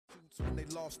And they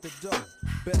lost the dough.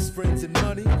 Best friends and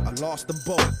money, I lost them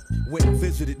both. Went and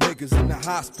visited niggas in the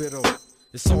hospital.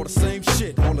 It's all the same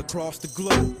shit all across the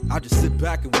globe. I just sit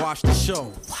back and watch the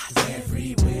show.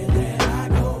 Everywhere that I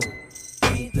go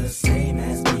ain't the same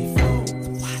as before.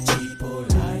 People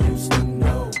I used to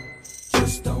know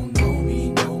just don't know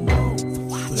me no more.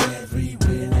 But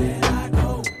everywhere that I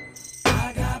go,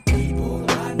 I got people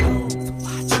I know.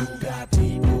 You got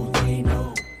people they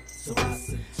know. So I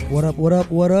suggest What up, what up,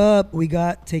 what up? We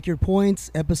got Take Your Points,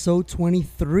 episode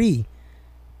 23.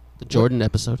 The Jordan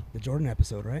episode. The Jordan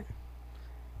episode, right?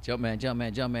 Jumpman.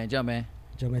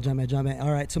 Jumpman.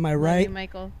 All right, to my Love right. you,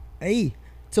 Michael. Hey,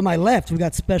 to my left, we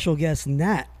got special guest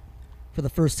Nat for the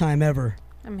first time ever.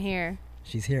 I'm here.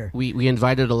 She's here. We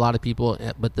invited a lot of people,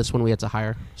 but this one we had to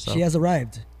hire. So She has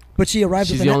arrived. But she arrived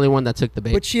she's with the only one that took the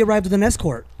bait. But she arrived with an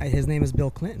escort. His name is Bill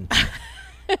Clinton.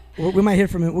 we might hear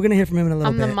from him. We're going to hear from him in a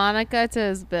little I'm bit. the Monica to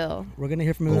his Bill. We're going to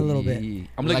hear from him in a little bit.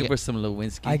 I'm looking Like for some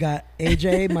Lewinsky. I got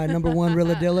AJ, my number one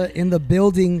Rilladilla, in the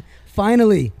building.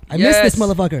 Finally. I missed this Yes.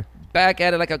 motherfucker. Back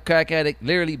at it like a crack addict,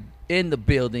 literally in the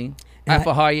building. And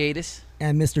After hiatus.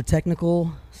 And Mr.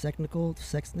 Technical,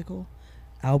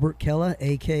 Albert Kella,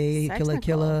 a.k.a. Killa Sexnical.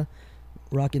 Killa,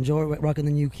 rocking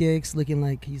the new kicks, looking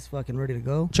like he's fucking ready to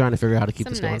go. Trying to figure out how to keep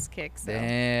Some this nice going. kicks. Though.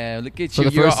 Damn, look at For you.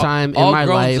 the You're first all- time in all my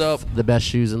grown life, up. the best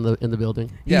shoes in the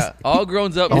building. Yeah, all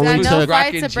grown up. He's Only got took- no fight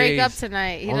rocking to break up J's.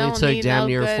 tonight. He Only don't took need damn no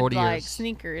near good 40 like years.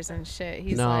 sneakers and shit.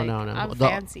 He's No. I'm The,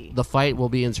 fancy. the fight will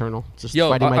be internal. Just Yo,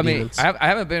 fighting my I mean, demons. I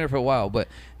haven't been here for a while, but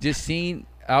just seeing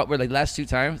Albert like last two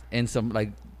times in some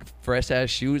like fresh ass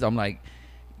shoes, I'm like,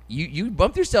 you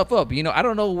bumped yourself up. You know, I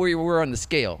don't know where you were on the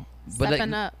scale, but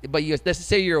Stepping like, up. but you let's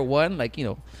say you're a 1, like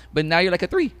but now you're like a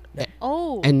 3.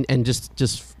 Oh, and just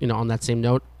on that same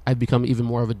note, I've become even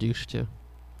more of a douche too.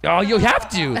 Oh, you have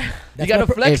to. You That's got to my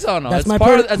pro- flex If- on them. that's That's my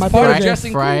part pro- of that's my part of protege.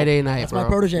 dressing cool. Friday night, That's bro. my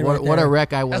protege right what a there.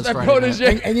 wreck I was. That's my Friday night.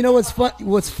 protege. And you know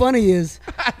what's funny is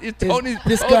It's Tony's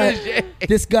this guy protege.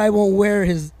 this guy won't wear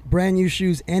his brand new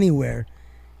shoes anywhere,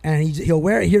 and he'll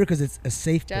wear it here because it's a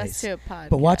safe just place. to a podcast.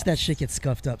 But watch that shit get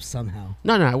scuffed up somehow.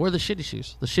 No, I wear the shitty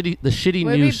shoes. The shitty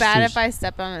Would it new be bad shoes. if I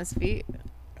step on his feet?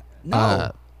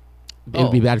 No, It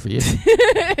would be bad for you.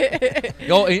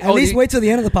 at least wait till the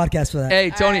end of the podcast for that. Hey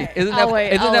Tony, Alright, isn't I'll that wait,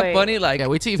 isn't I'll that wait. funny? Like Yeah,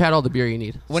 wait till you've had all the beer you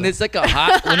need. when So- it's like a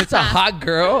hot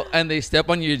girl and they step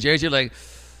on your jersey, you're like,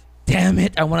 damn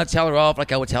it, I want to tell her off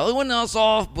like I would tell everyone else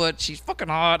off, but she's fucking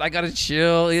hot. I gotta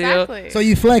chill. You know? Exactly. So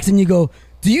you flex and you go,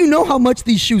 do you know how much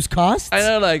these shoes cost? I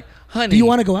know, like, honey. Do you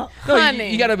want to go out? No,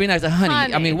 Honey. you gotta be nice, honey. I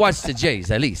Honey. mean, watch the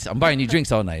Jays at least. I'm buying you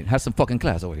drinks all night. Have some fucking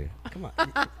class over here. Come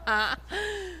on.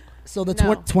 So the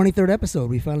No. 23rd episode,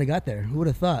 we finally got there. Who would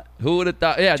have thought? Who would have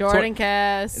thought? Yeah, Jordan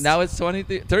cast. Now it's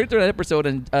 33rd episode,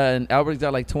 and Albert's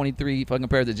got like 23 fucking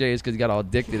pairs of J's because he got all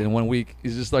addicted in 1 week.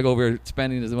 He's just like over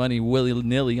spending his money willy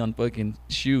nilly on fucking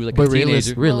shoes like but a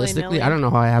teenager. realistically, Willy-nilly. I don't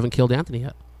know how I haven't killed Anthony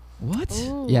yet. What?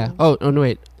 Ooh. Yeah. Oh no,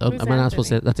 wait. Who's Am I not supposed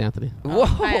to say Anthony? that's Anthony? Whoa!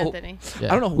 Hi, Anthony. Yeah.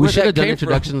 I don't know We where should that have done came from.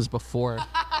 introductions before.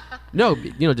 No,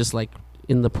 just like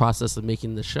in the process of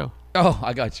making this show. Oh,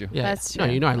 I got you. Yeah. That's No,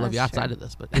 true. you know I love you That's outside true. of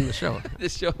this, but in the show.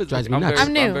 This show is Drives like, me nuts.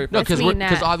 I'm new. very No, It's because me,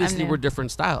 Nat. obviously I'm we're new.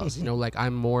 different styles. Like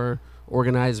I'm more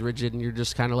organized, rigid, and you're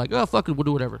just kind of like, oh fuck it, we'll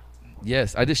do whatever.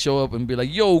 Yes, I just show up and be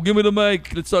like, "Yo, give me the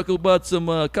mic. Let's talk about some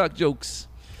cock jokes."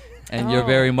 And you're Oh,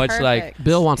 very much like, perfect.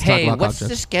 Bill wants to "Hey, talk about what's cocktails.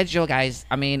 the schedule, guys?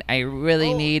 I mean, I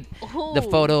really need the Ooh.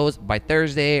 photos by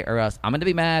Thursday, or else I'm gonna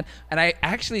be mad." And I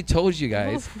actually told you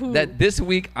guys Ooh. that this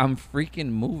week I'm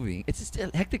freaking moving. It's just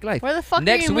a hectic life. Where the fuck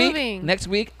next are you week, moving? Next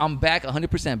week I'm back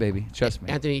 100%, baby. Trust me.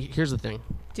 Anthony, here's the thing.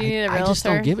 Do you need a I just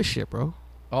don't realtor? give a shit, bro.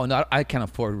 Oh no, I can't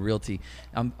afford realty.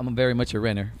 I'm very much a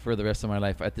renter for the rest of my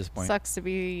life at this point. Sucks to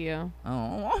be you.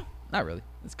 Oh, not really.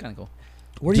 It's kind of cool.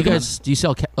 Where Do you going? guys do you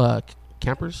sell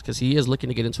campers? Because he is looking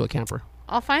to get into a camper.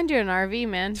 I'll find you an RV,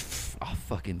 man. I'll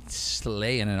fucking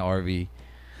slay in an RV.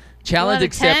 Challenge Want a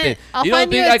accepted. tent? I'll You don't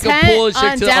find think you a I can pull a tent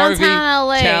chick on to the RV? downtown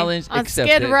LA Challenge on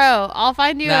accepted. Skid Row. I'll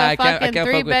find you Nah, a I can't fucking fuck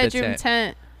with the 3-bedroom tent.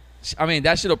 tent. I mean,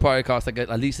 that shit'll probably cost like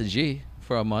at least a G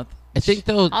for a month. I think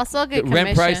though, I'll still get The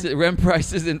commission. rent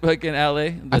prices in fucking LA.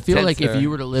 I the feel like tents if are you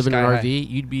were to live in an sky high.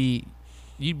 RV,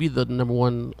 you'd be the number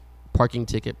one parking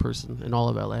ticket person in all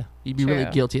of LA. You'd be really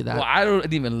Yeah. guilty of that. Well, I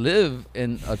don't even live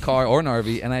in a car or an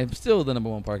RV, and I'm still the number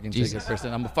one parking ticket Jesus.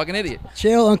 person. I'm a fucking idiot,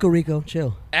 Chill, Uncle Rico.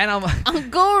 Chill. and I'm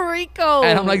Uncle Rico.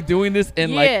 and I'm like doing this in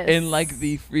Yes. like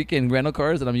the freaking rental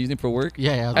cars that I'm using for work.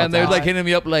 Yeah, yeah. I was about And to they're ask. like hitting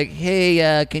me up like,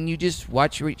 "Hey, can you just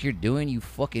watch what you're doing, you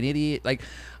fucking idiot?" Like,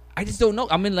 I just don't know.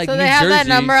 I'm in like So New they have Jersey. that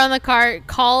number on the car.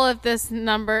 Call if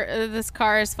this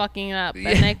car is fucking up. And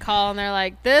they call and they're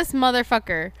like, this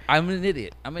motherfucker. I'm an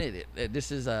idiot.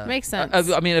 This is Makes sense.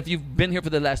 I mean, if you've been here for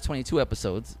the last 22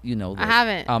 episodes, you know. I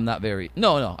haven't. I'm not very.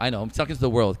 No. I know. I'm talking to the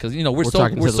world because you know we're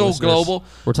talking to the so listeners. global.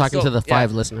 We're talking So, to the yeah.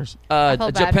 5 listeners. I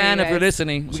feel bad for Japan, you if you're guys.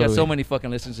 listening, we So got do so we. many fucking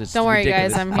listeners. It's Don't worry,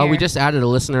 ridiculous. guys. I'm here. Oh, we just added a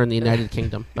listener in the United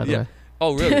Kingdom, by the Yeah. way.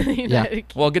 Oh, really? United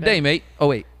Well, good day, Kingdom. mate. Oh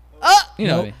wait. You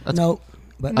know. Nope. what I mean. No.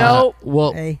 But No.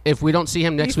 Well, Hey. if we don't see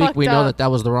him next You week, we fucked know up. that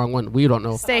was the wrong one. We don't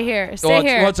know. Stay here. Well, Stay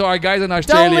here. well, to our guys in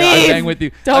Australia, I leave. bang with you.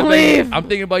 Don't leave. I'm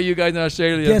thinking about you guys in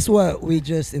Australia. guess what? We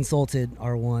just insulted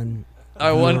our one.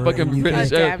 I one viewer fucking in UK. British.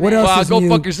 God damn What it. else Well, is go new?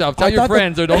 fuck yourself. Tell I your thought the-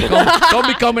 friends or don't come. Don't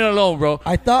be coming alone, bro.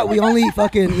 I thought we only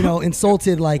fucking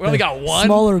insulted like We only the got one?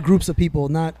 smaller groups of people,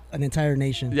 not an entire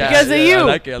nation. Yeah, Because of yeah, you. I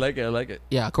like it. I like it.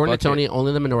 Yeah, according Fuck to Tony,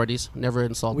 only the minorities. Never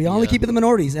insult. We only keep it the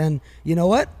minorities, and you know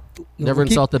what? Never We'll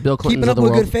keep- insult the Bill Clintons Keeping of up the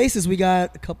with world. good faces. We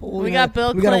got a couple. We got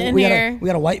Bill we got a- Clinton we got a- here. we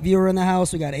got a white viewer in the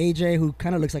house. We got AJ, who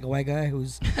kind of looks like a white guy, who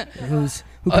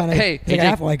kind of hey, like a AJ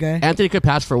half white guy. Anthony could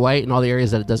pass for white in all the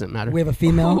areas that it doesn't matter. We have a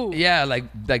female. Ooh. Yeah, like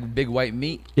big white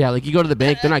meat. Yeah, like you go to the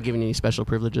bank, they're not giving you any special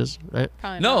privileges, right?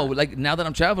 Probably No, not. like now that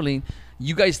I'm traveling,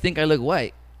 you guys think I look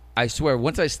white. I swear,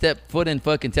 once I step foot in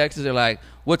fucking Texas, they're like,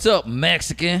 "What's up,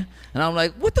 Mexican?" And I'm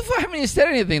like, "What the fuck?" I haven't even said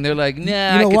anything. They're like, "Nah, You know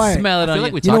I can why? smell it I feel on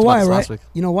like you." we You know talked why, about this right? last week.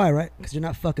 You know why, right? Because you're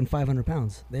not fucking 500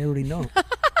 pounds. They already know.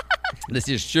 This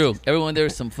is true. Everyone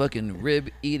there's some fucking rib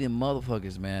eating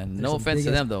motherfuckers, man. There's No some offense to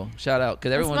big-ass- them though. Shout out, because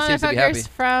This everyone seems to be happy. motherfucker's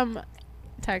from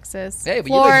Texas. Hey, but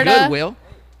Florida. you look good, Will.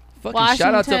 Fucking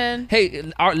shout out to. Washington.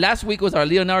 Hey, our last week was our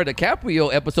Leonardo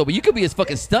DiCaprio episode, but you could be his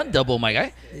fucking stunt double, my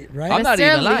guy. Right? I'm not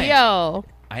Mr. even lying. Leo.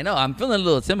 I know. I'm feeling a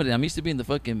little intimidated. I'm used to being the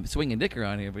fucking swinging dick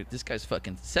around here, but this guy's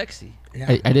fucking sexy. Yeah,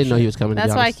 I didn't know he was coming. to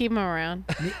That's be why I honest. keep him around.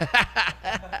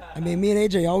 I mean, me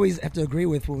and AJ always have to agree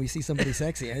with when we see somebody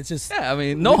sexy. It's just Yeah, I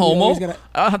mean, no We homo. always gotta-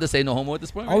 I don't have to say no homo at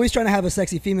this point. right? always trying to have a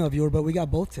sexy female viewer, but we got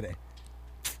both today.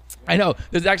 I know.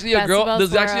 There's actually a Best girl. of both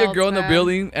There's actually a worlds, girl in the man.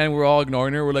 building, and we're all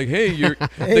ignoring her. We're like, "Hey, you're the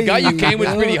Hey, guy you came with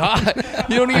is girl. pretty hot.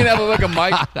 You don't even have a fucking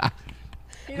mic."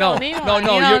 You No, don't need no, one.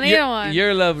 no. You don't need You're, one.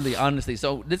 you're lovely, honestly.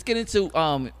 So let's get into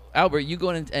Albert. You go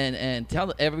in and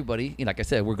tell everybody. Like I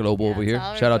said, we're global Yeah, over here.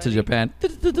 tell Shout out to everybody.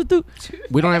 Japan.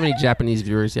 We don't have any Japanese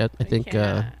viewers yet. I think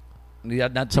Yeah. Yeah,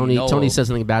 not to Tony know Tony of. said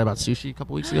something bad about sushi a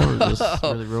couple weeks ago and just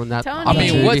really ruined that. Tony. I mean,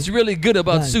 opportunity. what's really good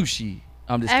about Done. sushi?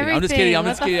 I'm just kidding. I'm just Everything. kidding. I'm What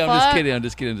just the kidding. I'm just fuck? kidding. I'm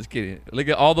just kidding. I'm just kidding. Look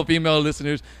at all the female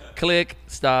listeners. Click.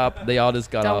 Stop. They all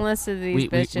just got Don't off. listen to these we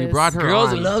bitches. brought her Girls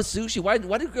on. love sushi. Why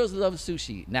do girls love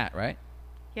sushi? Nat, right?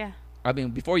 Yeah. I mean,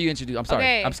 before you introduce, I'm sorry.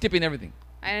 Okay. I'm skipping everything.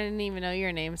 I didn't even know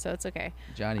your name, so it's okay.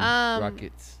 Johnny Um,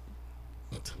 Rockets.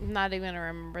 I'm not even gonna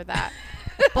remember that.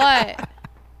 But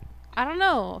I don't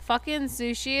know. Fucking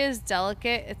sushi is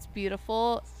delicate. It's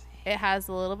beautiful. It has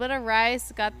a little bit of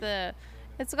rice. It's got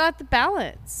the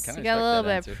balance. Kinda You got a respect little that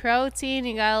bit answer. of protein.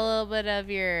 You got a little bit of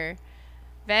your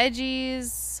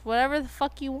veggies, whatever the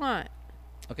fuck you want.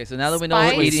 Okay, so now that we know what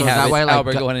Spice. eating So is that habits, why like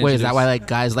Albert, go ahead and wait, is that introduce. why like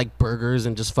guys like burgers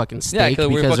and just fucking steak 'cause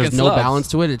we're because there's fucking no slobs. balance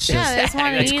to it? It's Yeah, just they just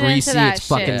want to it's eat greasy, into that it's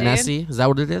fucking shit, dude. messy. Is that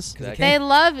what it is? Exactly. They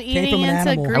love from eating an into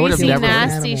animal. I would've greasy, never-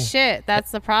 nasty Animal. shit.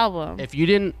 That's the problem. If you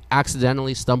didn't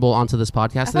accidentally stumble onto this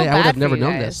podcast I feel today, I would bad have for never you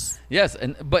known guys. this. Yes,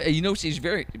 but you know it's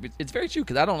very true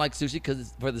because I don't like sushi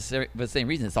because for the same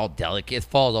reason it's all delicate, it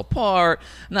falls apart.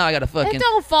 Now I gotta fucking. It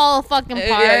don't fall fucking Yeah,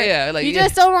 apart. yeah, like, you yeah.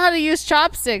 just don't know how to use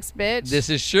chopsticks, bitch. This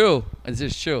is true. This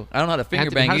is true. I don't know how to finger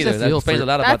Anthony, how bang does either. it That feel explains for- a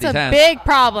lot about That's these a hands. big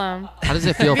problem. How does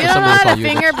it feel If for you don't know someone to how call to you?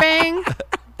 finger bang,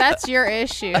 that's your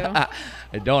issue.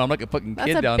 I don't. I'm like a fucking That's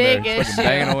kid a down there, big just fucking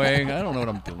issue. banging away. I don't know what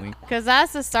I'm doing. Because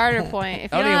that's the starter point.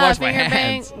 If I you don't don't even know how wash to my finger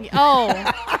bang,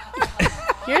 hands.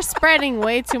 oh, you're spreading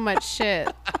way too much shit.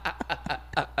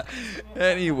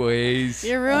 Anyways.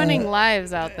 You're ruining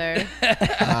lives out there.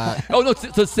 Oh no!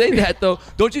 So say that though.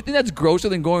 Don't you think that's grosser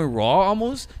than going raw?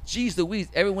 Almost. Jeez Louise!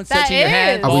 Everyone's That touching your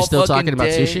hand. is. Are we all still fucking talking about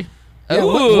day. sushi? Yeah,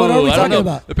 Ooh, what are we I don't talking know.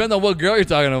 about? Depends on what girl you're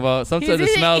talking about. Sometimes it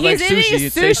eating- smells like he's eating sushi.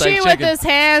 It tastes like sushi with chicken. his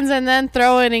hands and then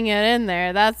throwing it in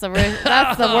there. That's the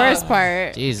worst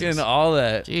part. Jesus, Getting all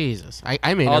that. Jesus.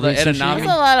 I made All every the sushi. edamame. That's a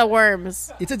lot of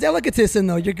worms. It's a delicatessen,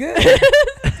 though. You're good.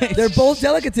 They're both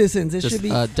delicatessens. It Just should be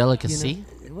delicacy.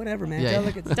 you know, whatever, man. Yeah.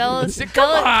 Delicatessen. Come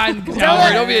on,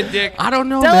 Albert, don't be a dick. I don't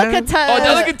know, man. Oh,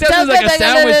 delicatessen is like a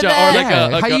sandwich or like Yeah, a,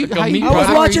 like how a, you- like how a you- meat I was How product.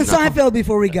 are watching you not- Seinfeld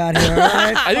before we got here. All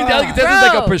right? I think Fuck. delicatessen is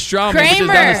like a Bro, pastrami, which is down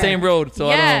the Kramer. same road. So I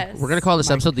don't know. Yes. We're gonna call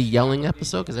this episode the yelling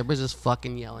episode because everybody's just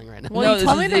fucking yelling right now. Well, No, you this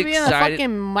told me is to be in the excited-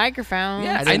 fucking microphone.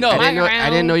 Yeah, I know. I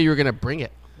didn't know you were gonna bring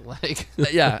it. Like,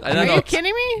 Yeah, I Are don't know. you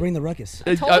kidding me? Bring the ruckus.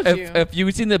 told you. If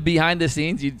you've seen the behind the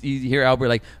scenes, you hear Albert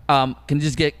like, can you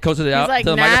just get closer to the He's like, to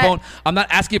the "Nat." microphone? I'm not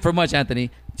asking for much, Anthony.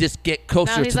 just get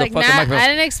closer Now to he's the like, fucking nah, microphone. I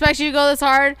didn't expect you to go this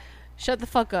hard. Shut the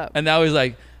fuck up. And now he's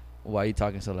like, why are you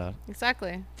talking so loud?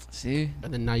 Exactly. See?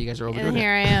 And then now you guys are And overdoing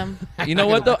here it. I am. You know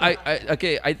what though?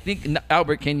 I think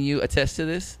Albert, can you attest to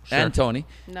this? Sure. And Tony,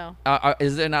 No.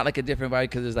 is there not like a different vibe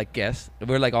because there's like guests?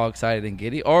 We're like all excited and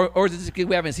giddy, or is it just because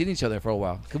we haven't seen each other for a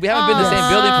while? Because we haven't been in the same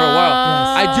building for a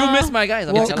while. Yes. I do miss my guys.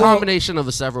 I'm Well, It's a telling you. combination of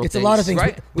the several It's a things. lot of things.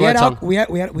 right? We Go had ahead, al-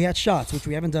 Tom. we had shots, which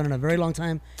we haven't done in a very long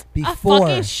time A before.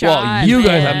 fucking shot. Well, you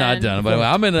guys have man. not done it, but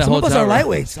I'm in a Some of us hotel are room.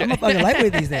 lightweights. I'm a fucking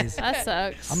lightweight these days. That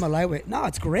sucks. I'm a lightweight. No,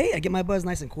 it's great. I get my buzz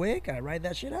nice and quick. I ride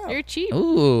that shit out. You're cheap.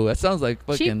 Ooh, that sounds like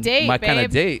fucking date, my kind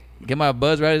of babe. date. Get my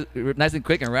buzz right, nice and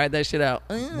quick, and ride that shit out.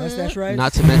 Mustache ride.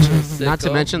 Not to mention,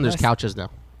 Sicko. there's couches now.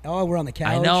 Oh, we're on the couch.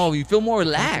 I know you feel more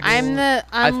relaxed. I'm the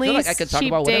I feel like unleast I could talk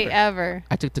cheap about date whatever. ever.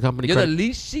 I took the company You're the credit.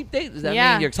 least cheap date. Does that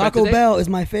Yeah. mean you're expected Taco date? Bell is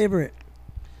my favorite.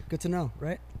 Good to know,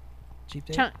 right? Cheap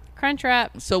date. Crunch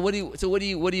wrap. So what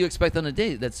do you expect on a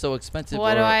date that's so expensive?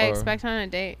 What do I or- expect on a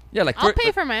date? Yeah, like I'll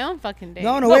pay for my own fucking date.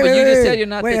 No, No, wait, but wait, you wait, just wait. said you're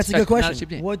not Wait, the- that's a good not a question. cheap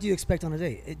date. What do you expect on a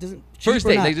date? It doesn't. First cheap or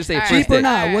date, not. they just say All first right. cheap or date.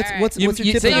 not. All What's right. what's You, what's your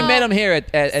you say you typical- met him here at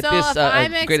So this if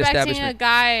I'm great expecting a establishment.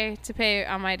 guy to pay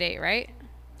on my date, right?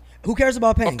 Who cares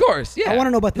about paying? Of course, yeah. I want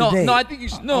to know about the no, date. No, I think you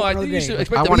should. No, I I wanna think know you the should date.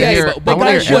 expect I to wanna pay, hear- but I wanna what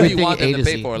hear do you everything want them A to to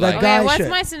pay Z. for? The Like, guy Okay, what's should.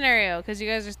 my scenario? Because you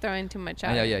guys are throwing too much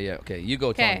out. yeah. Okay, you go,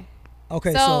 Okay. Tony.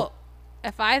 Okay, So, so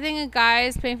if I think a guy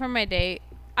is paying for my date,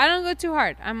 I don't go too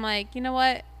hard. I'm like, you know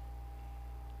what?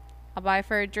 I'll buy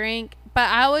for a drink, but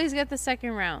I always get the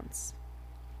second rounds.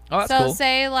 Oh, that's so cool.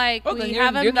 say like Oh, we then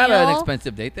have a you're meal. not an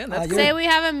expensive date then. That's Uh, cool. Say we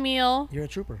have a meal you're a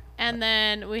trooper. and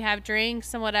then we have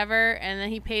drinks and whatever, and then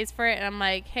he pays for it, and I'm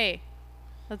like, hey,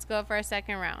 let's go for a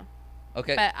second round.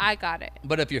 Okay. But I got it.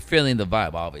 But if you're feeling the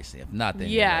vibe, obviously. If not, then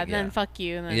you're Yeah, like, then fuck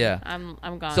you, and then Yeah. I'm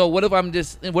gone. So what if what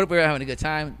if we're having a good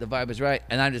time, the vibe is right,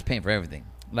 and I'm just paying for everything?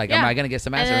 Like, am Yeah. I gonna get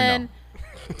some and answer or then no?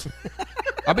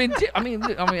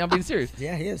 I'm being serious.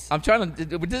 Yeah, he is. I'm trying to.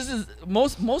 This is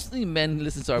mostly men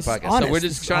listen to our This is podcast, so honest. we're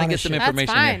This just is trying to get honest some shit. that's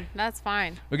information. fine. Here. That's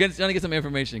fine. We're trying to get some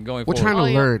information going We're forward. trying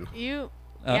to you- learn.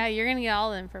 Yeah, you're gonna get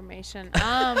all the information.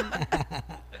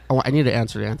 I need to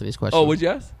answer Anthony's question. Oh, would you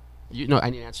ask? I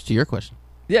need an answer to your question.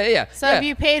 Yeah. So yeah. if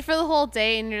you paid for the whole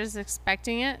date and you're just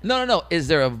expecting it, No. Is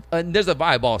there there's a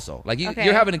vibe also? Like Okay.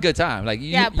 you're having a good time. Like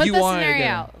yeah, put you the want scenario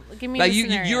out. Give me Like the you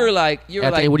scenario. you're like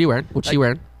Anthony, what are you wearing? What's she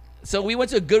wearing? So we went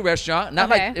to a good restaurant.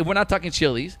 Not Okay. like we're not talking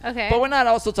Chili's. Okay. But we're not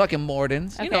also talking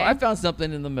Morden's. You know, Okay. I found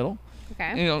something in the middle.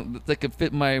 Okay. You know, that could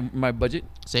fit my budget.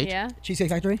 Sage? Yeah. Cheesecake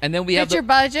Factory. And then we have Fit your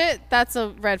budget. That's a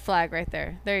red flag right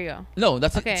there. There you go. no.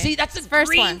 That's Okay. see. That's a First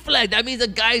green one. flag. That means the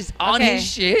guy's on Okay. his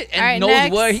shit and All right, knows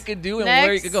next. what he could do and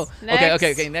where he could go. Next.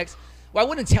 Okay. Next. Well, I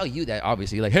wouldn't tell you that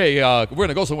obviously. Like, hey, we're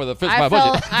gonna go somewhere that fits I my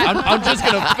budget. felt- I- I'm just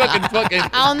gonna fucking.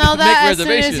 I'll know make that as soon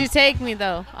reservations. as you take me,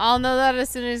 though. I'll know that as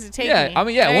soon as you take me. Yeah, I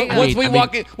mean, yeah. There you go. Once we I mean-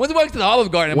 walk in, once we walk to the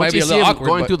Olive Garden, it might Once be you a see little him awkward.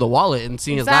 going but- through the wallet and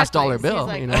seeing his last dollar Exactly. bill,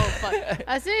 He's like, you know. oh, fuck.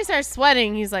 As soon as he starts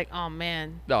sweating, he's like, oh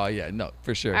man. Oh yeah, no,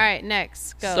 for sure. All right,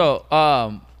 next, go.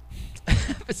 So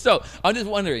so I'm just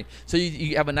wondering. So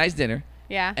you have a nice dinner.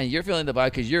 Yeah. And you're feeling the vibe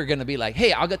because you're gonna be like,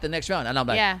 hey, I'll get the next round, and I'm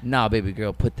like, Yeah. nah, baby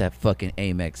girl, put that fucking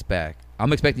Amex back.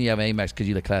 I'm expecting you to have an Amex because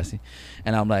you look classy,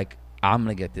 and I'm like, I'm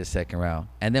gonna get this second round,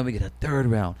 and then we get a third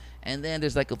round, and then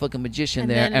there's like a fucking magician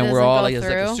And there, then it and we're doesn't all go like, it's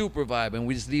like a through? super vibe, and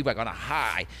we just leave like on a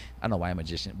high. I don't know why I'm a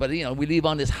magician, but you know, we leave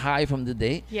on this high from the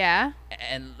date, Yeah.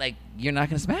 and like you're not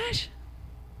gonna smash,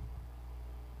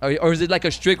 or is it like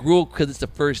a strict rule because it's the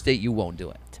first date you won't do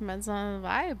it? Depends on the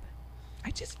vibe. I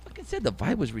just fucking said the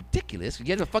vibe was ridiculous. You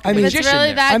had a fucking I mean- If magician it's really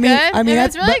there. that I mean- good, I mean, if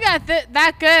it's that's- really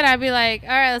that good, I'd be like, all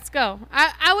right, let's go.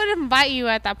 I would invite you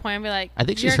at that point. I'd be like, I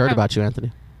think she's you're heard com- about you,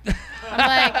 Anthony.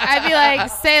 I'd be like,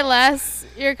 say less.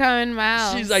 You're coming to my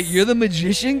house. She's like, you're the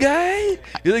magician guy?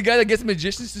 You're the guy that gets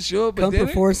magicians to show up at Come dinner?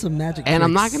 perform some magic. And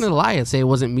I'm not tricks. gonna lie and say it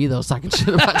wasn't me though, talking shit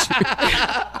about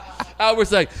you.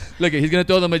 Albert's like, look, he's going to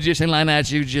throw the magician line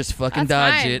at you. Just fucking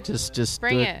That's dodge fine. it. Just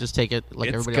Bring do it. it. Just take it like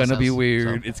It's everybody going else to be says.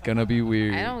 weird. So, It's going to be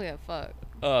weird. I don't give a fuck.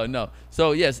 Oh, no.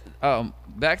 So, yes,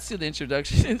 back to the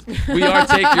introductions. We are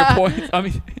Take Your Points. I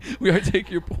mean, we are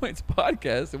Take Your Points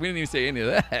podcast. And we didn't even say any of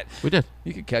that. we did.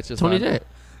 You can catch us Tony on. did it.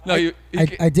 No, you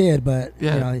I did, but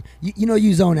Yeah. you know,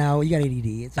 you zone out. You got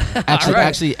ADD. It's Actually, Right.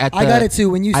 actually, at the, I got it too.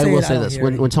 When you say I will it, say I don't this: hear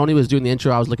when it. when Tony was doing the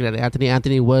intro, I was looking at Anthony.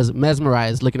 Anthony was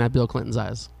mesmerized looking at Bill Clinton's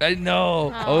eyes. I know.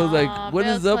 I was like, Aw, what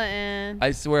Bill is up? Some I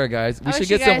swear, guys, we I should wish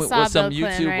get you some guys saw some Bill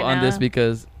Clinton YouTube right on this now.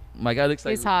 because my guy looks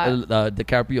like He's hot.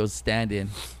 DiCaprio's stand-in.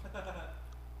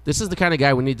 This is the kind of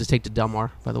guy we need to take to Del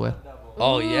Mar, by the way.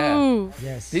 Oh yeah. Ooh.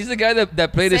 Yes. He's the guy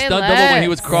that played a Say stunt double when he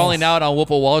was less. crawling Yes. out on Wolf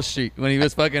of Wall Street when he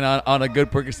was fucking on a good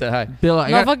Percocet high. Bill,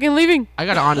 I'm not fucking leaving. I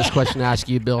got an honest question to ask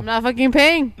you, Bill. I'm not fucking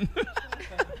paying.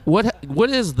 What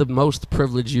is the most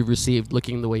privilege you've received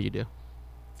looking the way you do?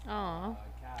 Oh.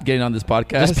 Getting on this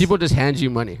podcast. Just people just hand you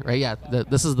money, right? Yeah,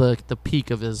 this is the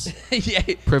peak of his yeah.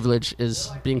 privilege is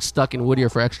being stuck in Whittier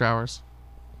for extra hours.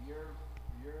 You're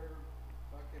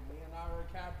fucking Leonardo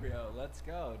DiCaprio. Let's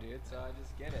go, dude. So I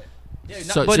just get it.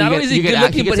 So But you not get- only is you he get good ac-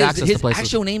 looking, he gets but access to his places.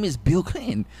 actual name is Bill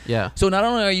Clinton. Yeah. So not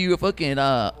only are you a fucking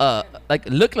like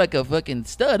look like a fucking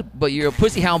stud, but you're a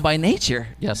pussy hound by nature.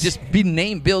 Yes. Just be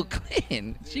named Bill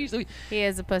Clinton. Jeez, He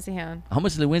is a pussy hound. how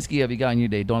much Lewinsky have you got in your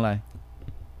day? Don't lie.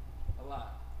 A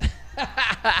lot.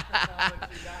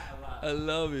 I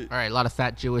love it. All right, a lot of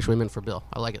fat Jewish women for Bill.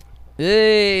 I like it.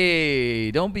 Hey,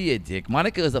 don't be a dick.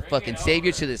 Monica is a fucking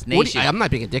savior to this What do nation. I'm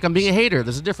not being a dick. I'm being a hater.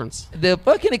 There's a difference. The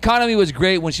fucking economy was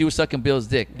great when she was sucking Bill's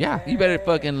dick. Yeah. You better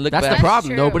fucking look That's back. the problem.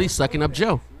 true. Nobody's sucking up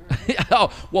Joe. Oh,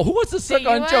 well, who wants to suck The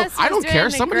on Joe? US I don't is care.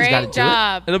 doing a Somebody's great gotta do it.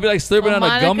 job. It'll be like slurping on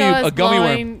Monica is a gummy worm.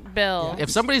 blowing Bill. If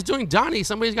somebody's doing Donnie,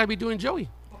 somebody's got to be doing Joey.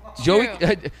 Joey, True. Joey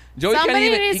can't Somebody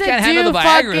even. He needs to can't handle the do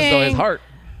Viagra's though. His fucking- heart.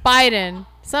 Biden.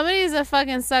 Somebody needs to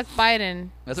fucking suck Biden.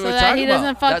 That's so what we're that talking he doesn't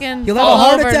about. That's- fucking He'll have a fall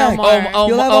heart over attack. no more.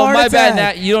 You'll have a heart my bad,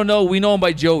 attack. Nat. You don't know. We know him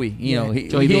by Joey. You know,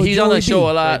 Joey B. he's on Joey the show B.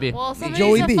 a lot. Joey B. Well, somebody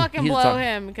Joey needs B. to fucking He's a blow talk-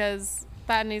 him because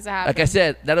that needs to happen. Like I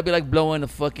said, that'll be like blowing a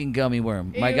fucking gummy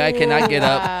worm. My guy cannot get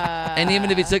up. And even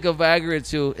if he took a Viagra or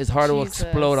two, his heart will Jesus.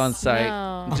 explode on sight.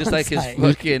 No. Just like his On sight.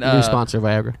 fucking. New sponsor,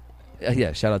 Viagra.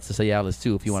 Yeah, shout out to Cialis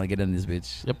too if you want to get in this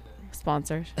bitch. Yep.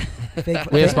 Sponsored. Fake,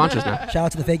 We have sponsors now. Shout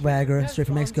out to the fake Viagra, straight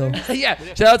from Mexico. Yeah,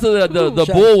 shout out to the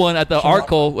Shout- bull one at the shout-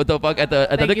 Arco with the fuck at the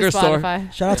Thank liquor you, store.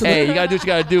 Spotify. Shout out to Hey, the you gotta do what you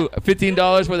gotta do.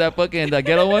 $15 for that fucking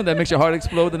ghetto one that makes your heart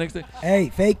explode the next day.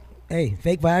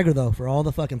 fake Viagra though for all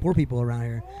the fucking poor people around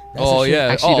here. That's Oh the shit. yeah,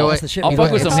 Actually, you know oh, what? That's the shit. I'll we fuck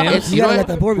gotta- with some it's- hymns. You You know gotta what?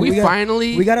 let the poor people. We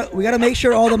finally- we gotta make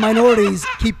sure all the minorities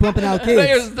keep pumping out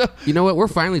kids. You know what? We're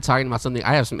finally talking about something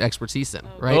I have some expertise in,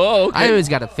 right? Oh, okay. I always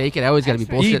got to fake it. I always got to be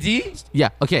bullshit. ED? Yeah.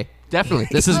 Okay. Definitely.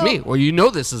 This is me. Or you know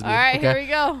this is me. All right, okay? here we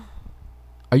go.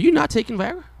 Are you not taking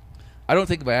Viagra? I don't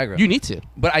take Viagra. You need to.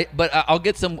 but I'll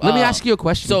get some. Let me ask you a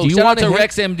question. So Do you shout out want to hit-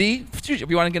 Rex MD. If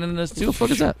you want to get into this What too. the fuck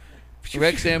is that?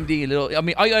 Rex MD, little. I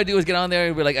mean, all you gotta do is get on there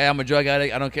and be like, hey, "I'm a drug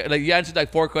addict. I don't care." Like you answer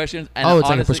like 4 questions. And Oh, it's like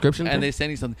a honestly- prescription and thing? they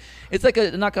send you something. It's like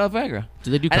a knockout Viagra.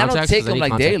 Do they do And I contacts? don't take 'Cause I them need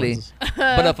like contact daily. lenses.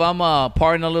 But if I'm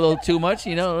partying a little too much,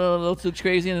 you know, a little too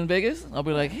crazy in Vegas, I'll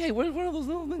be like, "Hey, where's one of those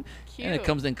little things?" And it Cute.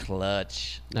 comes in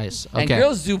clutch. Nice. And Okay.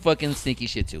 girls do fucking sneaky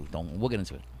shit too. We'll get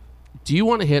into it. Do you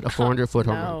want to hit a 400-foot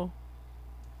home run? No.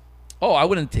 Oh, I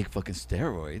wouldn't take fucking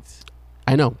steroids.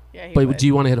 I know. Yeah, he But would. do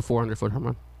you want to hit a 400-foot home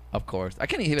run? Of course, I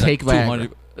can't even Take like Viagra.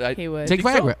 200. He would. Take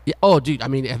think so? Viagra. Yeah. Oh, dude. I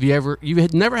mean, have you ever? You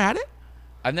had never had it?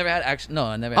 I've never had action. No,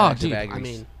 I never Oh, had active dude. Viagra. I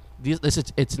mean,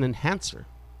 it's an enhancer.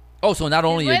 oh, so not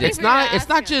only your waiting dick, It's for you to not. It's ask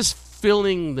not him. just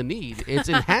filling the need. It's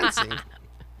enhancing.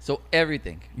 so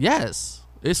everything. Yes,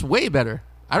 it's way better.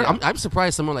 Yeah. I'm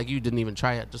surprised someone like you didn't even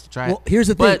try it just to try Well, it. here's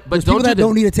the thing. But There's don't people that do the-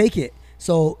 don't need to take it.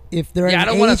 So if they're Yeah, at I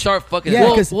don't an want to age- start fucking. Yeah,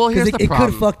 Well, because here's the it could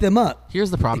problem. fuck them up. Here's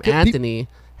the problem. It could- Anthony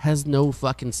has no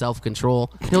fucking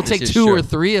self-control. He'll take is 2 or true.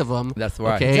 3 of them. That's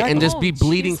right. Okay, Exactly. and just be Oh,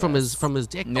 bleeding Jesus. from his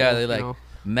dick. Yeah, they're you like, know?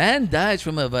 man dies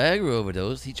from a Viagra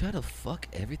overdose. He tried to fuck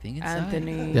everything inside.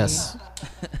 Anthony. Yes.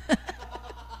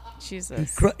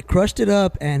 Jesus. Crushed it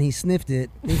up and he sniffed it,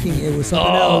 thinking it was something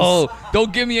Oh, else.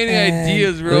 don't give me any And-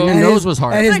 ideas, Your bro. and nose his- was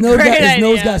hard. And his That's a nose, got, great his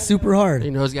nose idea. got super hard.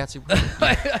 Your nose got super.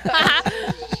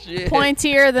 Shit.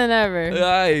 Pointier than ever.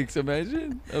 Yikes!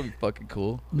 Imagine that'd be fucking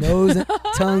cool. Nose, and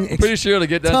tongue, Pretty sure to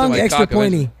get down to tongue my extra cock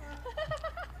eventually. pointy.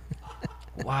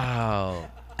 Wow.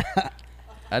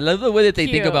 I love the way that they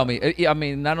think Cute. about me. I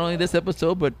mean, not only this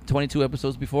episode, but 22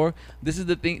 episodes before. This is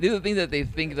the thing. These are the things that they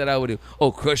think that I would do.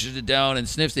 Oh, crushes it down and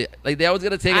sniffs it. Like they always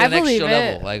gotta take it I to the next believe it.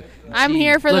 level. Like I'm gee.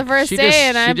 here for the Look, first she day, just-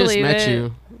 and I she just believe met it.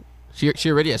 you.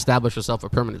 She already established herself a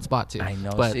permanent spot too. I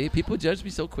know. But See, people judge me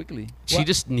so quickly. she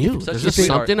just knew. Such There's a just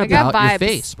sweetheart. something I got about your vibes.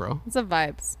 face, bro. It's a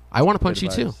vibes. I want to punch you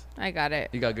Good too. vibes. I got it.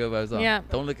 You got good vibes on. Yeah.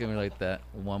 Don't look at me like that.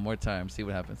 One more time. See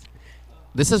what happens.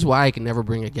 This is why I can never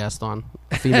bring a guest on,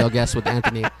 a female guest with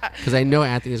Anthony, because I know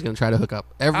Anthony's gonna try to hook up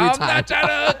every I'm time. not trying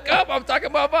to hook up. I'm talking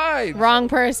about vibes. Wrong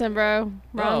person, bro.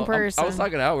 No, Wrong I'm- person. I was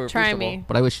talking outward. Try first of me.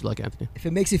 But I wish you luck, Anthony. If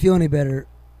it makes you feel any better,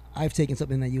 I've taken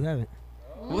something that you haven't.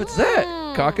 all. What's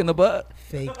that? Cock in the butt?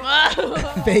 Fake,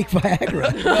 fake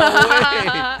Viagra.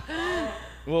 No way.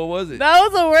 What was it? That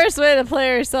was the worst way to play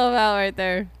yourself out right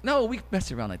there. No, we mess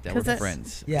around like that. 'Cause We're that's-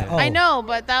 friends. Yeah. Okay. Oh. I know,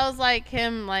 but that was like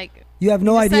him. Like, You have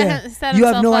no He set idea. him- set You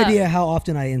have no himself up. idea how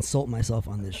often I insult myself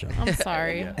on this show, I'm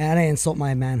sorry. Yeah. and I insult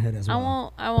my manhood as I well.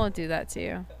 won't. I won't do that to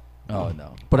you. Oh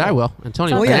no. But I will.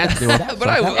 Antonio Oh, and yeah. Anthony will. That- But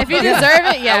I will. If you Yeah.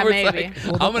 deserve it, yeah, I was maybe. like,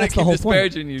 Well, I'm gonna that's the keep whole point.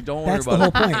 disparaging you. Don't worry That's the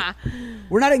about whole it. point.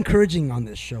 We're not encouraging on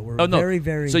this show. We're Oh no. very,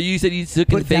 very. So you said you took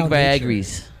put fake down nature.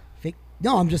 Viagra's.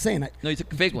 No, I'm just saying. No, you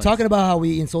took fake ones. Talking about how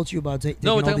we insult you about taking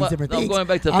No, we're all talking these about- different no, I'm things. going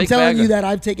back to I'm fake telling bag. you that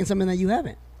I've taken something that you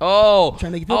haven't. Oh, Trying to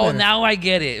make you feel oh, better. now I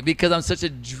get it because I'm such a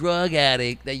drug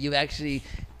addict that you actually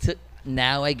took.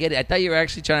 Now I get it. I thought you were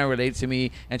actually trying to relate to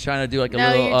me and trying to do like a No,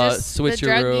 little you're just the druggie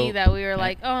switcheroo. that we were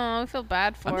like, oh, I feel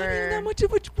bad for. I'm not even that much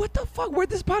of a. What the fuck? Where'd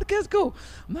this podcast go?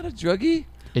 I'm not a druggie.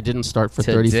 It didn't start for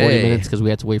 30, 40 Today. minutes because we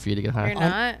had to wait for you to get high. You're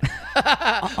not.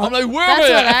 I'm like, where That's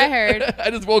am I? what I heard. I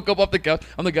just woke up off the couch.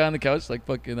 I'm the guy on the couch, like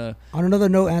fucking. On another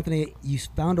note, Anthony, you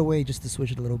found a way just to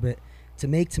switch it a little bit to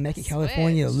make Temecula,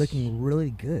 California, Switch. looking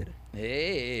really good.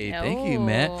 Hey, thank you,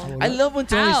 man. Oh. I love when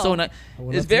Tony's so How? nice. I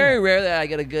would It's love to very hear rare that I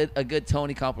get a good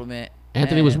Tony compliment.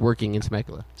 Anthony was And working in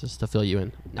Temecula just to fill you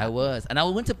in. I was, and I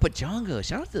went to Pachanga.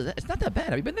 Shout out to that. It's not that bad.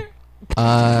 Have you been there?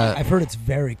 I've heard it's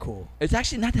very cool. It's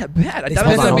actually not that bad. I They thought it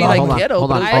was spend gonna be a lot- like hold on, ghetto. hold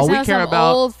but on. it's- I All just we know care some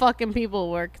about- old fucking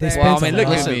people work They there. spend Well, I mean, look at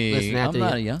Listen, me. listen, I'm Anthony.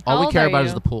 not young. How All we old care are about you?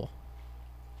 is the pool.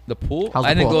 The pool? How's the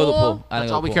I didn't pool? go to the pool. Pool? I didn't That's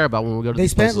go all to we the care pool. about when we go to They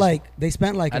these spent places.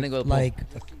 like I didn't go to the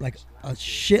pool. like a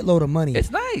shitload of money. It's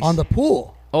nice. on the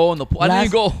pool. Oh, in the pool. I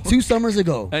didn't Last- go. 2 summers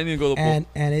ago. I didn't even go to the pool.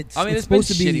 And it's I mean, it's it's been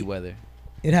supposed to be shitty weather.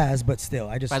 It has, but still,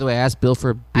 I just By the way, I asked Bill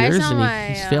for I beers saw and my,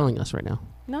 he's failing us right now.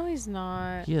 No, he's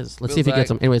not. He is. Let's Bill's see if he like, gets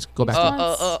them. Anyways, go back.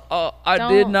 I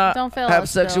Don't- did not don't fail have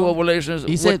us, sexual Bill. relations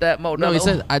He with said that Modelo. No, he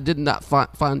said I did not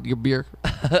find your beer.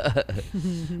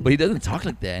 But he doesn't talk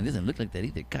like that and doesn't look like that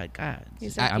either. God.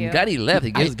 He's so I'm cute. glad he left.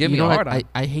 He gives give you me a know what? hard on.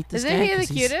 I hate this Isn't guy. he the 'cause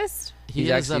cutest? He He's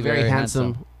is actually a very very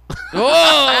handsome. Oh!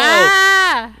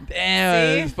 Ah!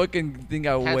 Damn, See? this fucking thing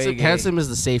got way Handsome, gay. handsome is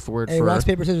the safe word hey, for rocks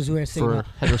paper scissors. Who has for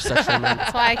heterosexual men.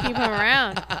 That's why I keep him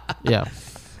around. Yeah.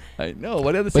 I know.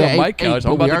 What did I But say yeah, on my hey, couch? but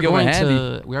I'm about we to are get my going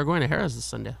handy. to we are going to Harris this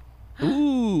Sunday.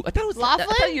 Ooh, I thought it was. I Laughlin?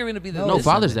 thought you were gonna be the No, this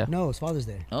Father's Sunday. Day. No, it's Father's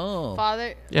Day. Oh,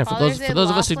 Father. Yeah, for Father's those Day of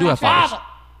us who do have Laughlin? fathers.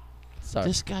 sorry.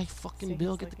 This guy fucking See,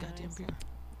 Bill, he's get the looking goddamn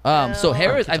nice. beer. So Oh.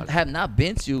 Harris, Keep I talking. have not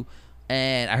been to,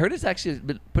 and I heard it's actually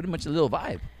been pretty much a little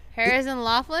vibe. Harris and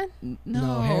Laughlin?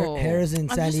 No, Harris in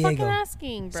I'm San just fucking Diego.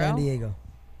 asking, bro. San Diego.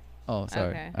 Oh, sorry.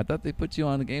 Okay. I thought they put you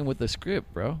on the game with the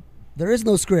script, bro. There is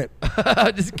no script.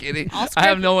 Just kidding. I'll I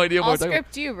have no idea I'll what we're talking about.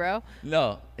 script you, bro.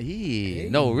 No,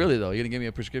 no, really though. You're gonna give me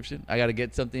a prescription? I gotta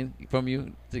get something from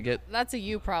you to get. That's a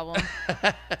you problem.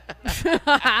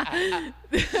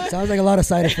 Sounds like a lot of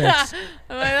side effects.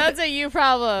 I'm like, that's a you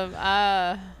problem.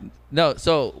 No,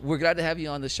 so we're glad to have you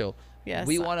on the show. Yes.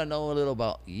 We want to know a little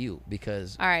about you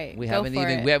because All right, we go haven't for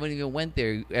even it. we haven't even went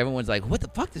there. Everyone's like, "What the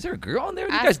fuck? Is there a girl on there?"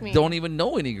 You Ask guys me. don't even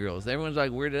know any girls. Everyone's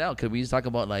like weirded out because we just talk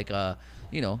about like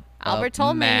Albert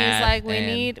told me he's math like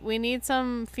and- we need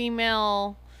some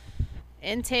female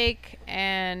intake,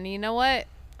 and you know what?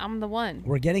 I'm the one.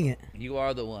 We're getting it. You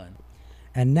are the one.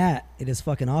 And Nat, it is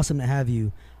fucking awesome to have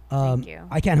you. Thank you.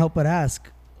 I can't help but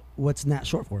ask, what's Nat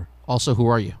short for? Also, who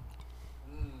are you?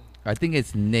 I think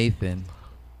it's Nathan.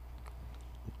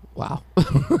 Wow.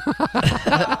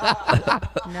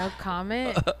 No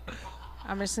comment.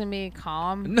 I'm just gonna be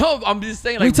calm. No, I'm just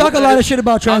saying. Like, We talk a what lot is- of shit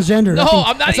about transgender. No, I think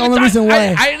I'm not that's even the only reason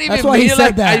talking- why. I didn't even that's why mean he it said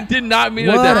like that. I did not mean it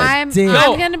What like a that. I'm dick.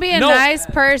 No, gonna be a no. nice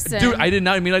person. Dude, I did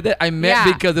not mean like that. I meant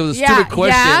Yeah. because it was a Yeah. stupid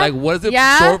question. Yeah. Like, what is it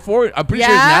Yeah. short for? I'm pretty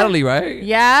sure it's Yeah. Natalie, right?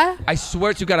 Yeah. I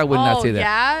swear to God, I would not Oh, say that.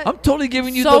 yeah? I'm totally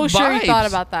giving you So the sure vibes. you thought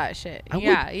about that shit. I would-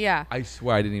 Yeah. I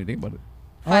swear I didn't even think about it.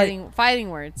 All right, Fighting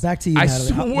words. back to you, I Natalie.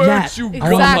 swear Nat, to I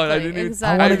God, wanna- I didn't even.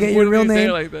 Exactly. I want to get your real wouldn't even say name.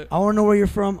 it like that. I want to know where you're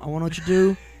from. I want to know what you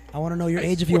do. I want to know your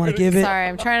age if you want to give it. Sorry,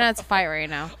 I'm trying not to fight right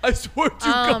now. I swear to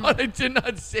Um, God, I did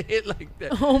not say it like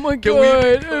that. Oh my Can we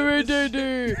god.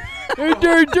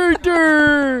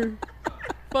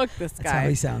 Fuck this That's how guy.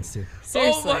 he sounds too.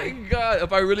 Seriously. Oh my God!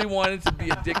 If I really wanted to be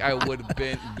a dick, I would have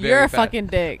been. Very You're a fat. fucking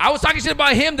dick. I was talking shit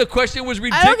about him. The question was I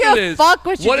ridiculous. don't give a fuck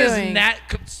what you're What is doing. Nat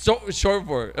short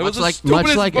for? It was Much the like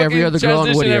stupidest every fucking other girl in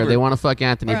transition Whittier, ever. they want to fuck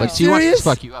Anthony, Bro. but she wants to Serious?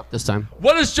 fuck you up this time.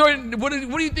 What is short? What do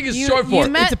you think is You- short you for?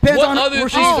 met- It depends what on other where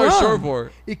things she's are from. short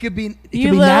for? It could be. It could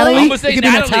You be literally- Natalie. I'm gonna say It could be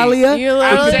Natalie. Natalia. You I'm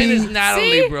literally- saying it's be-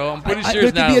 Natalie, See? bro. I'm pretty I- sure it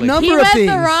it's could be a Natalie. number He of met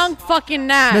things. the wrong fucking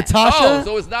Nat. Natasha. Oh,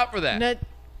 so it's not for that. Nat-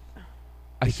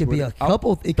 It could be a I'll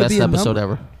couple. It could Best be a episode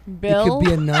number. ever. Bill. It could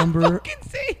be a number.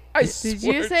 I Did swear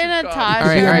you to say God. Natasha? All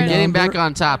right, be all a right. Getting number. back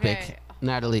on topic, Okay.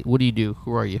 Natalie, what do you do?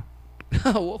 Who are you?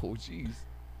 Whoa, jeez.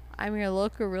 I'm your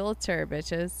local realtor,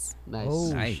 bitches. Nice,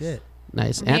 Oh Nice. shit.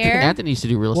 nice. Here. Anthony used to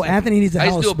do real Well, estate. Anthony needs a I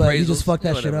used to house, do but he appraisals. just fucked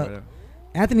that shit Whatever, up. whatever.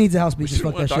 Anthony needs a house, but We he just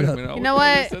shouldn't fucked that wanna shit talk to up. me You now. know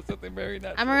We what? said something very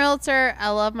natural. I'm a realtor. I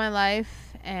love my life,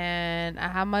 and I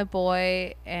have my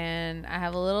boy, and I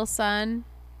have a little son,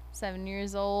 7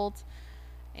 years old,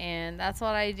 and that's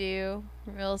what I do.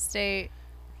 Real estate.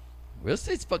 Real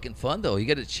estate's fucking fun though. You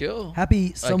get to chill.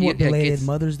 Happy somewhat yeah, belated kids.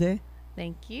 Mother's Day.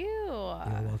 Thank you.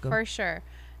 welcome. For sure.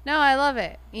 No, I love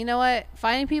it. You know what?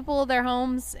 Finding people their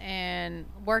homes and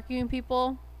working with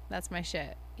people, that's my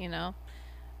shit. You know,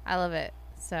 I love it.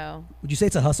 So, Would you say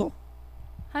it's a hustle?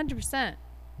 100%.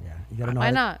 Yeah, you gotta know. Why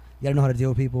how to, not? You gotta know how to deal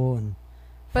with people and.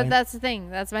 But find- that's the thing.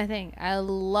 That's my thing. I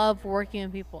love working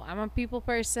with people. I'm a people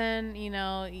person. You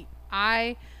know,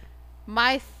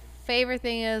 my favorite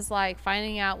thing is like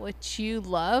finding out what you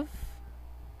love,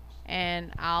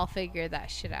 and I'll figure that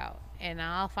shit out, and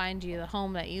I'll find you the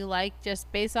home that you like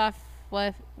just based off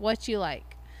what you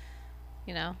like.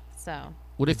 You know, so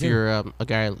What if you're a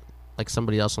guy like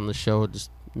somebody else on the show, just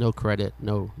no credit,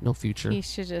 no future? he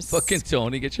should just Fucking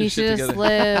Tony, get your he shit should just together.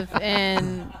 live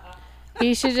in.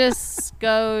 He should just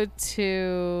go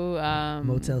to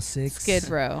Motel 6. Skid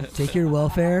Row. Take your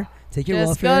welfare. Take your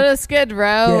Just welfare. go to Skid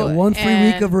Row. Get one free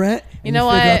week and of rent. And you know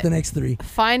figure out what? the next 3.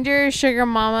 Find your sugar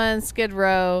mama in Skid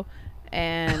Row,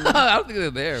 and I don't think they're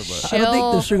there, but I don't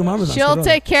think the sugar mama's on she'll Skid Row.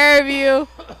 take care of you,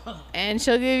 and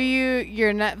she'll give you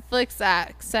your Netflix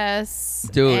access.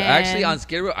 dude, and actually on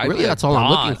Skid Row, I'd Really, be that's all I'm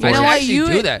looking for. I You know should what? actually You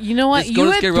do would- that. you know what? Just go You to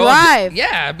would Skid Row. thrive.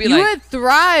 Yeah, I'd be you like would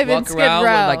thrive in walk Skid around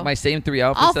Row. with like my same 3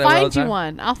 outfits. I'll that I wear all find the you time.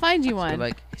 one. I'll find you one.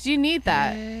 like, 'Cause you need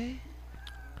that.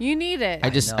 You need it.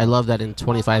 I love that in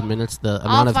 25 minutes the I'll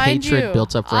amount of find hatred you.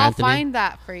 built up for I'll Anthony. find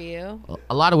that for you.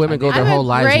 A lot of women go their I'm whole a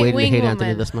lives great waiting to wing hate woman.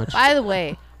 Anthony this much. By the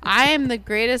way, I am the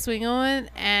greatest wing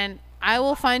woman, and I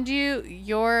will find you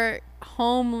your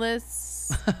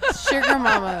homeless sugar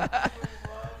mama.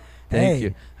 Thank Hey,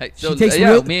 you. Hey, She takes,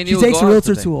 me and she you takes will a go out realtor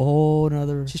today. to a whole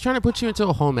nother. She's trying to put you into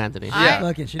a home, Anthony. Yeah,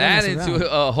 Fucking, she doesn't and mess into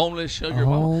around. a homeless sugar A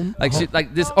mama. home- Like a she, home-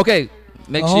 like this. Okay,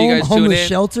 make A sure you home- guys tune homeless in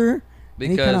shelter.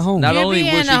 Any kind of because home. not You only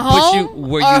be will in she a put you home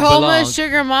where or you belong. homeless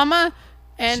sugar mama,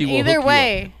 and She will hook either you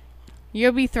way,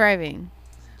 you'll be thriving.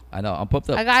 I know. I'm pumped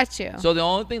up. I got you. So the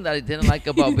only thing that I didn't like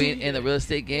about being in the real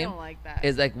estate you game don't like that.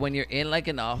 is like when you're in like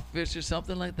an office or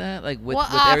something like that. Like with,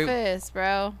 what with office,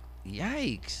 bro?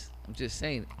 Yikes! I'm just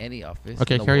saying any office.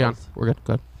 Okay, in the carry on. world. We're good.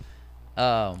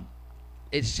 Good.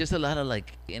 It's just a lot of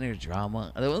like inner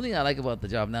drama. The only thing I like about the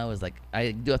job now is like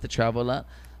I do have to travel a lot,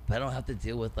 but I don't have to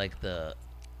deal with like the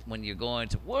when you're going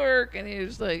to work and you're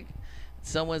just like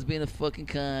someone's being a fucking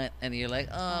cunt and you're like,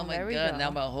 oh my there we god, go. now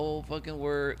my whole fucking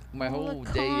work, my whole Little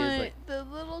day is like. cunt, the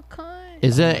little cunt.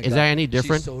 Is oh that my is God, that any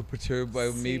different, She's so perturbed by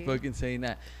me See. fucking saying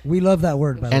that. We love that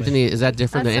word, by the way. Anthony? Is that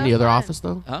different That's than any so other fun. office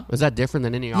though? Huh? Is that different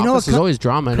than any You know office? what, There's always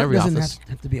drama in Cunt every doesn't office.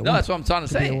 have to be a No, woman. that's what I'm trying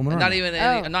to Could be a say. woman or Not not. even Oh.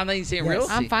 any, I'm not even saying Yes.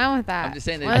 realty. I'm fine with that. I'm just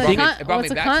saying that What it is brought a me- cunt? it brought me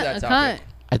What's a back to cunt? that A topic. cunt.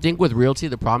 I think with realty,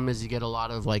 the problem is you get a lot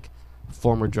of like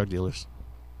former drug dealers.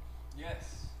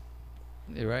 Yes.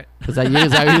 You're right. Is that you?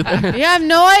 Is that you? You have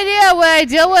no idea what I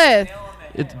deal with.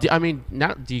 I mean,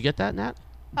 now, do you get that, Nat?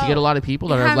 Do you Oh, get a lot of people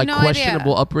that you are have like no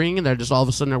questionable idea. upbringing and they're just all of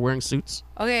a sudden they're wearing suits?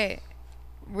 Okay,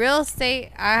 real estate.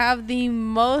 I have the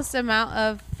most amount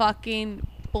of fucking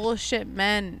bullshit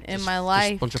men in my Just a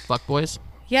life. bunch of fuckboys.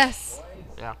 Yes.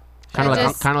 Yeah. That Kind of like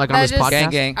just- on that this just podcast. Gang,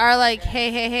 gang. Are like,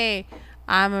 hey,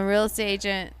 I'm a real estate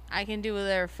agent. I can do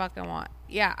whatever fucking want.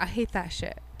 Yeah, I hate that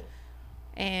shit.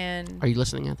 And Are you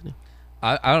listening, Anthony?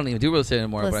 I don't even do real estate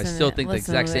anymore, but I listen still to- think the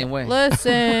listen exact to same it. way.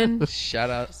 Listen. Shout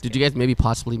out. Did you guys maybe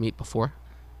possibly meet before?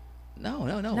 No.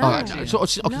 No. Oh, actually, so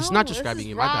it's, okay, No, it's not this describing is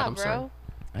you. My bad. raw, I'm sorry. bro.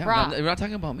 Yeah, Rob. we're not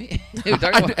talking about me. We're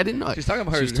talking I about- didn't know. She's talking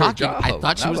about her, She's her talking. job. I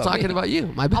thought she not was about talking me. about you.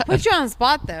 My I'll bad. put you on the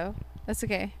spot though. That's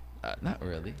okay. Not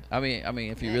really. I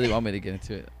mean, if you really want me to get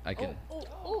into it, I can.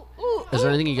 Is there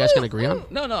anything you guys can agree on?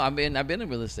 No. I've been in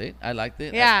real estate. I liked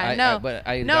it. Yeah, no. But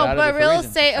I No, got out of it but for a real reason.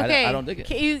 estate. Okay, I don't dig it.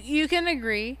 You can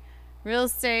agree. Real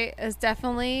estate is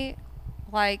definitely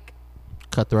like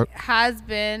Cutthroat. has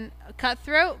been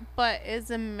cutthroat, but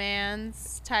is a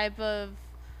man's type of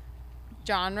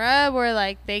genre where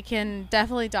like they can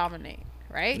definitely dominate,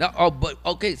 right? No, oh, but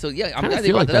okay, so yeah, I'm Kinda glad they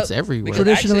feel brought like that that's up, everywhere. because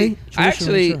Traditionally,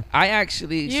 I sure.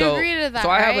 actually, You so, agree to that, so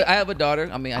I have right? I have a daughter.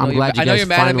 I mean, I I'm know glad you I know guys you're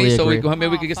mad at me, finally so agree. maybe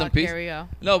we Oh, could get some fuck, peace. Here we go.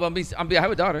 No, but I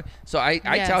have a daughter, so I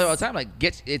tell her all Yes. the time, like,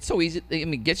 it's so easy. I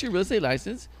mean, get your real estate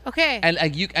license, Okay. and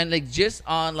like just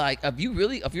on like if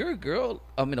you're a girl,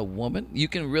 I mean a woman, you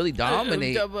can really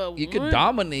dominate. You can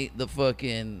dominate the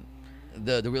fucking.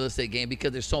 The real estate game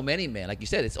because there's so many men, like you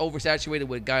said, it's oversaturated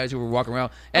with guys who are walking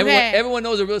around. Okay. Everyone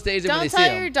knows a real estate agent when Don't they see tell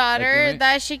them. your Like, daughter you know what I mean?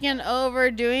 that she can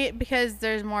overdo it because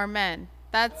there's more men.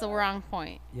 That's the wrong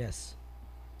point. Yes.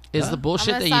 Is the I'm bullshit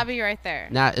gonna that stop you you right there.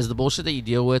 Nat, is the bullshit that you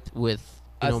deal with you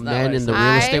That's know not men what I in the said.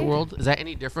 real estate I- world? Is that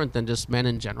any different than just men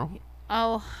in general?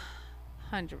 Oh,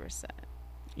 100%.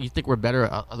 You think we're better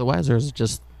otherwise, or is it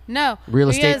just No. Real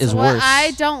estate because is what worse.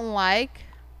 I don't like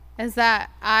is that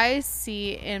I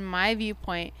see in my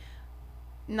viewpoint,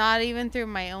 not even through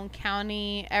my own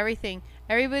county, everything.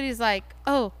 Everybody's like,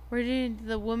 oh, we're doing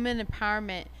the women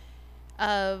empowerment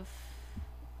of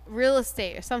real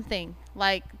estate or something.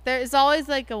 Like, there's always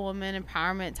like a woman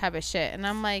empowerment type of shit. And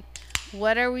I'm like,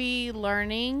 what are we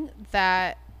learning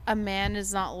that a man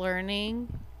is not learning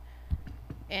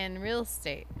in real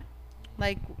estate?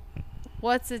 Like,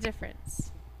 what's the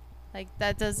difference? Like,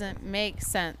 that doesn't make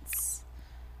sense.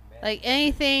 Like,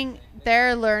 anything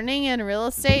they're learning in real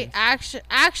estate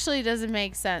actually doesn't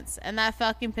make sense. And that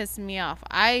fucking pisses me off.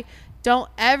 I don't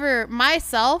ever,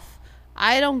 myself,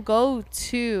 I don't go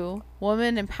to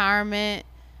woman empowerment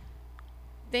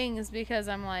things because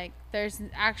I'm like, there's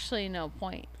actually no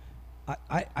point.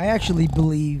 I actually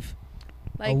believe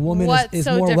Like, a woman what's is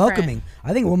so more different? welcoming.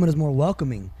 I think a woman is more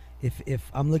welcoming if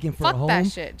I'm looking for Fuck a home. that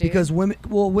shit, dude. Because women,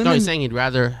 No, women. he's saying he'd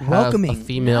rather have welcoming. a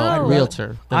female No.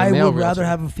 realtor than a I male would rather realtor.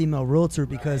 have a female realtor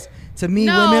because to me,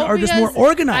 No, women are just more because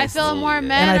organized. I feel more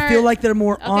men and I feel like they're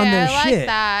more okay, on their I like shit.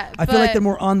 that, I feel like but- they're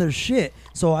more on their shit.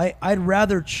 So I'd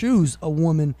rather choose a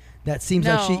woman that seems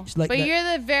No, like she's like but that.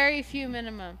 you're the very few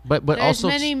minimum. But There's also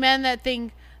many men that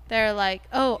think they're like,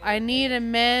 oh, I need a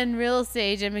man real estate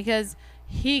agent because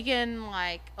he can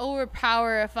like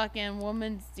overpower a fucking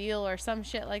woman's deal or some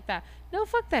shit like that. No,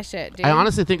 fuck that shit, dude. I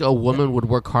honestly think a woman would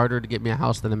work harder to get me a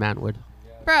house than a man would.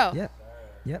 bro. Yep.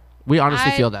 We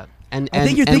honestly I- feel that. And I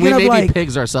think you're and thinking we of, may be like-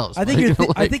 pigs ourselves. I think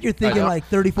I think you're thinking I- like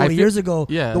 30, 40 I feel- years ago.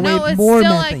 yeah. The way No, it's more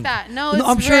still men like think. that. No, it's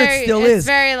I'm sure very, it still it's is.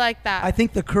 very like that. I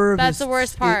think the curve. That's is, the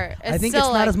worst part. I It's think still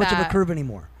it's not like as much of a that. curve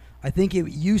anymore. I think it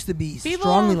used to be People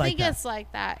strongly don't like think that. it's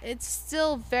like that. It's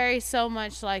still very so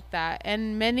much like that.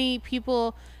 And many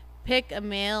people pick a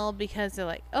male because they're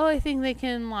like, oh, I think they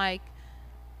can like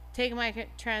take my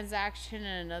transaction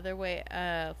in another way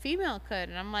a female could.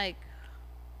 And I'm like,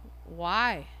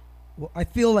 why? Well, I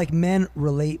feel like men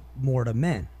relate more to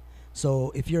men.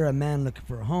 So if you're a man looking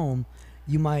for a home,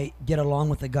 you might get along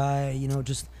with a guy,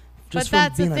 just But from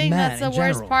that's being the thing. a man That's the in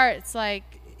worst general. part. It's like,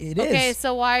 It okay, is.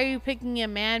 so why are you picking a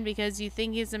man because you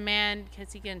think he's a man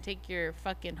because he can take your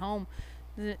fucking home?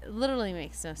 It literally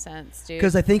makes no sense, dude.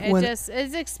 'Cause I think it when- just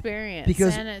it's experience,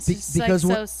 because- and it's be- just because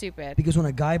like when- so stupid. Because when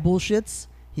a guy bullshits,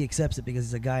 he accepts it because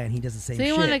he's a guy and he does the same So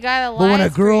you shit. want a guy that but when a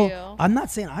lies for girl, you. I'm not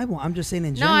saying I won't. I'm just saying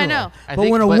in No, general. I know. I But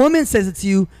think- when a but- woman says it to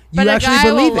you, you But a actually guy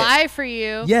believe will it. lie for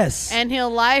you. Yes. And he'll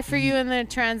lie for you in the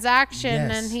transaction,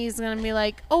 Yes. and he's gonna be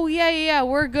like, "Oh yeah,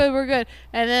 we're good."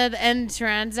 And then at the end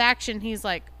transaction, he's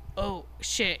like, "Oh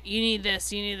shit, you need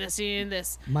this.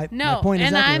 My No, point and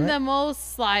exactly, I'm right? the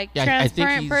most like Yeah,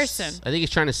 transparent person. I think he's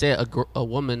trying to say a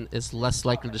woman is less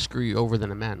likely to screw you over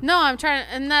than a man. No, I'm trying,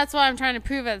 and that's what I'm trying to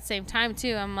prove at the same time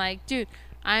too. I'm like, dude,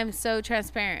 I'm so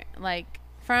transparent. Like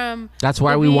from That's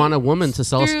why the we want a woman to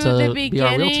sell us through to the be our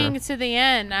beginning realtor. to the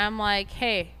end. I'm like,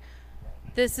 hey,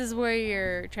 this is where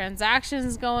your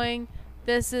transaction's going.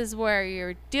 This is where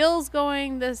your deal's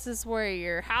going. This is where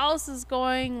your house is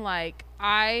going. Like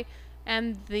I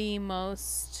am the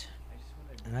most,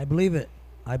 And I believe it.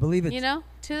 I believe it.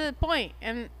 to the point,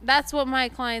 and that's what my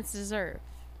clients deserve.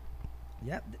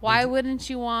 Yep. Why wouldn't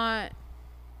you want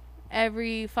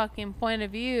every fucking point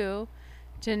of view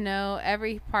to know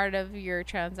every part of your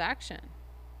transaction?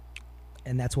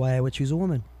 And that's why I would choose a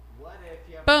woman. What if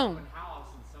you have Boom. an open house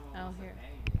and someone Oh, was here.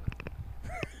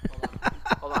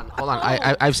 Hold on.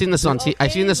 I've seen this on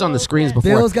I've seen this on the screens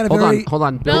before. Bill's got a very- hold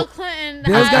on. Bill Clinton.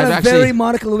 Bill's got I've a actually- very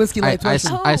Monica Lewinsky like I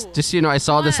question. just so you know, I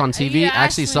saw this on What? TV. You I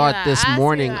actually asked saw me it that. this Ask me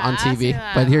morning that. on Ask TV. me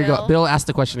that, But here you go. Bill. Bill, ask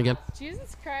the question again.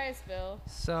 Jesus Christ, Bill.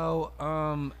 So,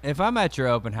 if I'm at your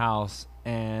open house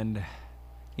and,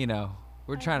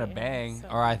 we're trying to hate him bang, so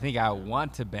or I think I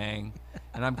want to bang,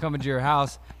 and I'm coming to your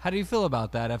house, how do you feel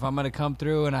about that? If I'm going to come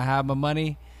through and I have my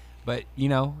money, but,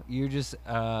 you're just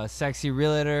a sexy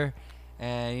realtor,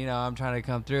 and, I'm trying to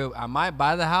come through. I might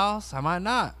buy the house. I might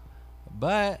not.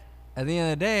 But at the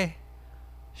end of the day,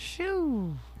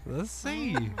 shoo, let's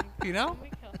see, You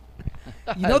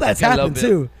know that's happened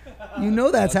too. You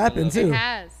know that's happened It too.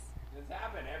 has. it's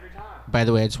happened every time. By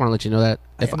the way, I just want to let you know that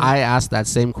if I asked that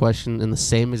same question in the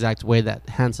same exact way that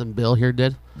handsome Bill here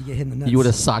did, You get hit in the nuts. you would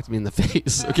have socked me in the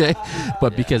face, okay?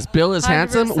 But because Bill is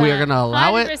handsome, we are 100%. gonna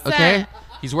allow it, 100%. okay?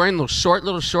 He's wearing those short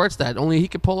little shorts that only he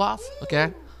could pull off,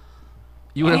 okay?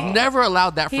 You would have never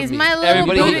allowed that from He's me. my little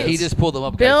Everybody, booty. he just pulled them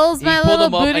up. guys. Bill's He my pulled little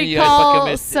them up and booty you guys fucking call.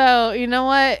 missed it. So you know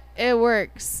what? It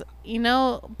works.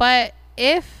 But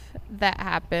if that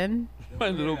happened, My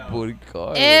little booty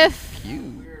call. if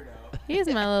Cute. he's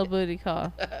my little booty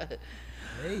call.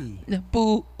 Hey,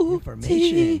 Boo.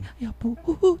 information. I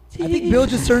think Bill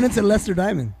just turned into Lester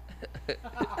Diamond.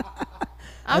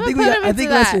 I'm think gonna we put got- him I into think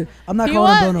that. Lester- I'm not He calling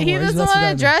him want- Bill no He more. He's doesn't Lester want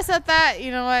Diamond. to dress at that.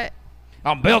 You know what?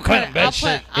 I'm Bill Clinton, I'll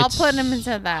bitch. put him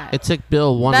into that. It took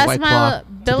Bill one That's White my Claw li- to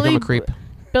Billy become a creep.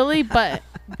 Billy butt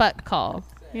call.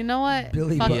 You know what?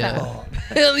 Billy Fuck butt that. call.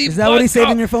 Billy Is that what he's butt saving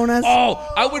call. your phone as?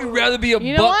 Oh, I would rather be a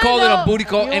You know butt what? call than a booty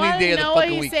call You any wanna day of the know what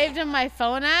fucking you week. saved in my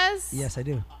phone as? Yes, I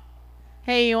do.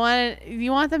 Hey, you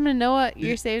want them to know what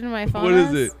you're saved in my phone What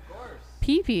as? is it?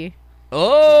 Pee-pee.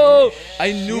 Oh,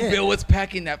 I knew Shit. Bill was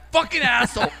packing that fucking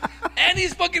asshole. And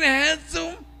he's fucking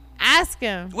handsome. Ask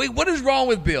him. Wait, what is wrong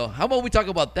with Bill? How about we talk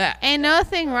about that? Ain't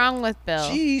nothing wrong with Bill.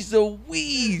 Jeez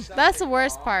Louise. That's the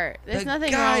worst part. There's That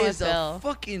nothing guy wrong with is Bill. a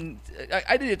fucking.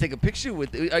 I didn't take a picture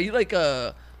with. Are you like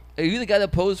a? Are you the guy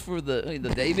that posed for the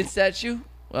David statue,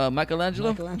 Michelangelo?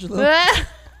 Michelangelo.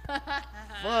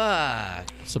 Fuck.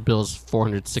 So Bill's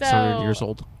 400, 600 So- years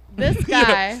old. This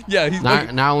guy. Yeah, he's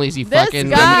fucking Not only is he This fucking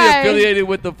guy- somebody affiliated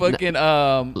with the fucking you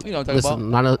know what I'm talking listen,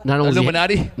 about. not only is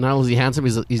Illuminati. he, not only is he handsome,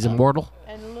 he's immortal.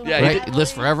 Yeah, Right? He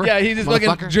lives forever. Yeah, he's just fucking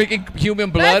motherfucker. drinking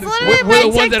human blood. That's literally We're the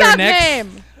my ones that are TikTok next.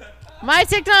 name. My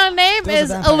TikTok name Bill's a is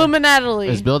vampire. Illuminati.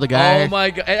 Is Bill the guy? Oh my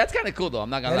god, hey, that's kind of cool though. I'm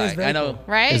not gonna That lie. is very I know. cool.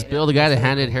 Right? Is Bill the guy that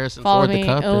handed Harrison Follow Ford me, the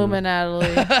cup? and- Illuminati.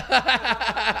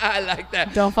 I like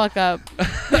that. Don't fuck up.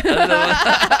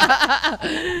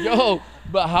 Yo,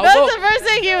 but how That's about the first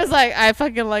thing he was like. I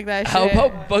fucking like that shit. how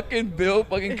about fucking Bill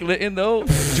fucking Clinton though,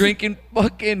 drinking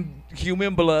fucking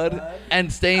human blood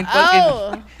and staying fucking.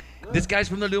 Oh, This guy's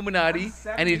from the Illuminati,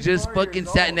 and he just fucking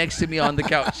sat next to me on the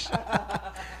couch.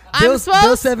 I'm Bill's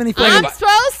supposed. 75. I'm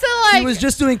supposed to He like was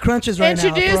just doing crunches right now.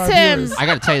 introduce for our him. viewers. I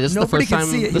gotta tell you, this is the Nobody first can time.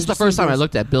 see it. This He's is the just first time I doing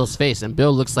looked at Bill's face, and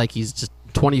Bill looks like he's just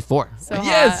 24. so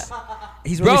Yes, hot.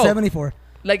 He's really Bro. 74.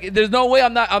 like there's no way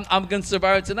I'm gonna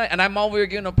survive it tonight, and I'm over here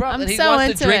giving him props, I'm and he so wants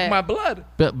to into drink it. my blood.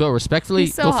 Bill, respectfully,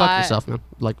 He's so go fuck hot. yourself, man.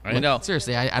 Like, I know.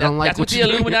 Seriously, I don't like That's what the you're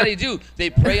doing here. Illuminati do. They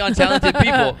prey on talented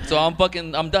people. So I'm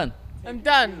done. I'm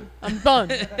done. I'm done.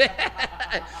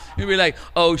 He'd be like,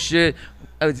 oh shit.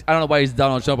 I don't know why he's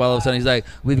Donald Trump all of a sudden. He's like,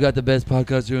 we've got the best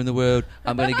podcaster in the world.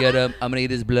 I'm going to get him. I'm going to eat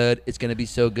his blood. It's going to be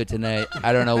so good tonight.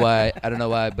 I don't know why,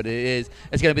 but it is.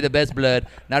 It's going to be the best blood.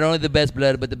 Not only the best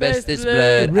blood, but the bestest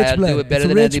blood. Rich I'll blood. do it better It's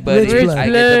than rich- anybody. rich blood. I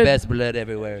get the best blood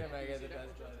everywhere.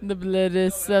 The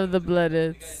bloodest of the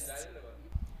bloodest.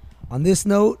 On this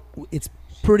note, it's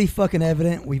pretty fucking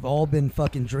evident we've all been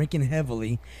fucking drinking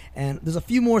heavily, and there's a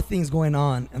few more things going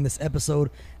on in this episode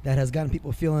that has gotten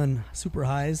people feeling super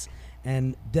highs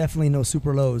and definitely no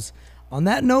super lows. On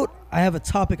that note, I have a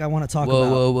topic I want to talk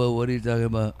about. Whoa. What are you talking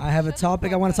about? I have a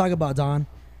topic I want to talk about,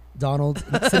 Donald,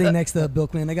 sitting next to Bill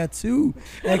Clinton. I got two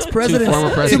ex-presidents Two former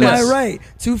to presidents. my right.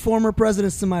 Two former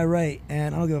presidents to my right.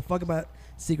 And I don't give a fuck about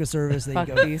Secret Service. They Fuck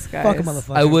can go. these guys. Fuck 'em,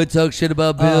 motherfucker. I would talk shit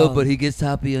about Bill, Um, but he gets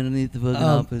toppy underneath the fucking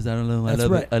office. I don't know. I that's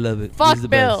love right. it. I love it. Fuck He's the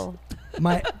best.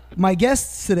 Bill. My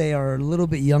guests today are a little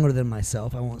bit younger than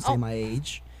myself. I won't say Oh. my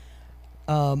age.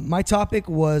 My topic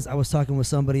was I was talking with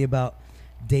somebody about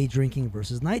day drinking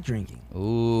versus night drinking,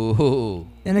 Ooh.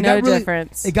 and it No got really,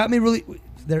 difference. It got me really.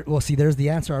 There, well, see, there's the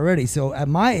answer already. So at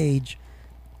my age,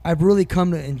 I've really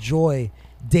come to enjoy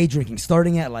day drinking,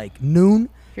 starting at like noon,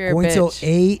 You're a going till bitch.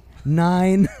 8,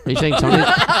 9, Are you saying Tony?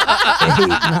 8,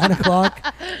 9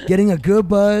 o'clock, getting a good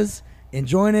buzz,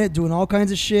 enjoying it, doing all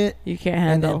kinds of shit, You can't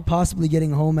and then handle. possibly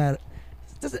getting home at.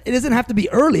 It doesn't have to be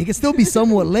early. It can still be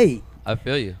somewhat late. I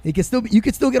feel you. It can still be, you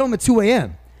could still get home at 2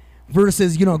 a.m.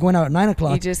 versus going out at 9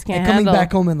 o'clock You just can't and coming handle.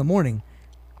 back home in the morning.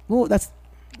 Well,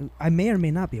 I may or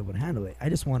may not be able to handle it. I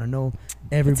just want to know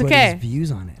everybody's okay.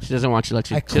 views on it. She doesn't want you to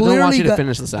let you. I She doesn't want you to got-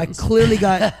 finish the I sentence.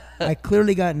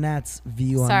 clearly got Nat's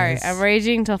view on Sorry, this. I'm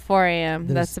raging till 4 a.m.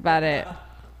 There's- That's about it.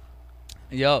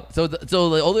 Yo, so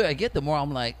the older I get, the more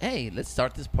I'm like, hey, let's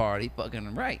start this party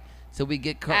fucking right. So we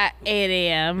get At 8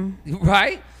 a.m.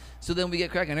 right. So then we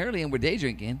get cracking early and we're day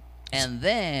drinking, and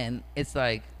then it's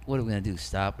like, what are we gonna do?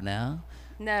 Stop now?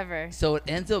 Never. So it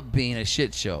ends up being a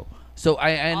shit show. So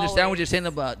I understand what Always. you're saying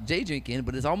about day drinking,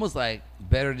 but it's almost like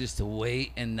better just to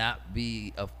wait and not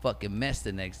be a fucking mess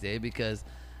the next day, because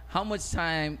how much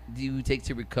time do you take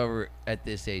to recover at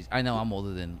this age? I know I'm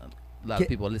older than a lot of Get-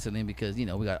 people listening, because we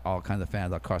got all kinds of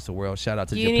fans across the world. Shout out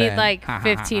to You Japan. need like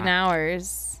 15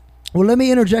 hours. Well, let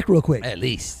me interject real quick. At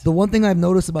least. The one thing I've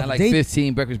noticed about And like day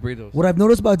 15 breakfast burritos. what I've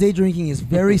noticed about day drinking is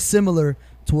very similar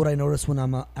to what I notice when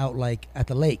I'm out like at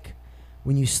the lake.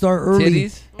 When you start early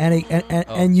Titties?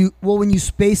 and you when you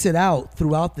space it out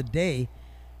throughout the day,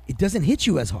 it doesn't hit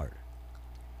you as hard.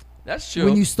 That's true.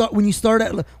 When you start when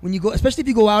you go, especially if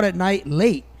you go out at night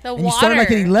late The and you start like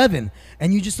at water. 11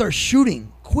 and you just start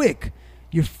shooting quick,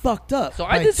 you're fucked up. so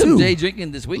by I did some 2. day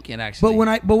drinking this weekend, actually. But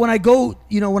when I go,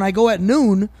 when I go at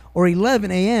noon or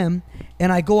 11 a.m.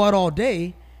 and I go out all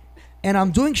day, and I'm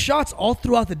doing shots all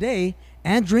throughout the day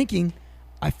and drinking,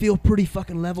 I feel pretty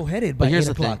fucking level-headed by But here's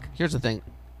 8 the o'clock. thing. Here's the thing.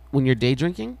 When you're day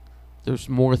drinking, there's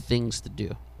more things to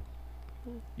do.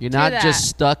 You're not that. just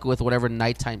stuck with whatever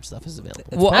nighttime stuff is available.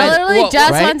 Well, I literally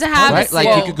just right? want to have Right? a Like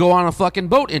suit. you could go on a fucking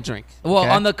boat and drink. Well, okay?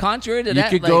 on the contrary to you that,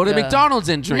 could like, go to McDonald's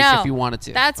and drink No, if you wanted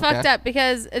to. That's okay? fucked up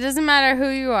because it doesn't matter who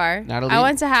you are. Natalie I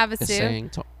want to have a is suit, saying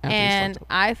Anthony's and fucked up.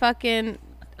 I fucking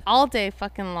all day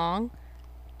fucking long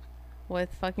with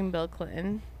fucking Bill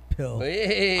Clinton Pill.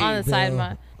 Hey, on the Bill. side of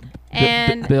my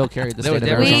and Bill carried the There state was of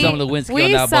never Arizona. some Lewinsky we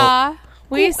on that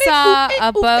boat. saw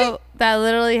a boat that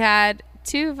literally had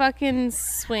 2 fucking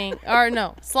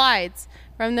slides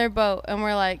from their boat, and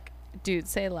we're like, dude,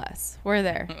 say less. We're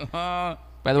there, By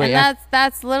the way, and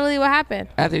that's literally what happened.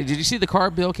 Anthony, did you see the car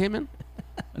Bill came in?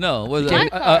 No, was it My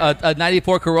car. a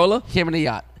 94 Corolla Came in a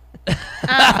yacht.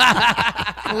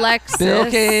 Lexus. Bill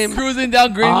came cruising down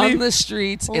on Greenleaf? the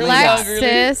streets in a yacht.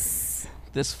 Lexus.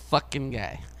 This fucking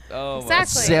guy. Oh, my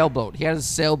Exactly. Sailboat. He had a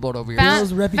sailboat over here. Found-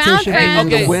 Bill's reputation found being friends.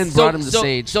 the Okay, wind brought him to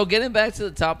stage. So getting back to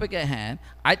the topic at hand,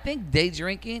 I think day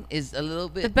drinking is a little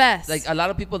bit The best. Like a lot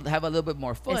of people have a little bit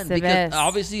more fun It's the because best.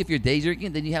 obviously if you're day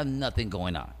drinking, then you have nothing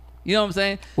going on. You know what I'm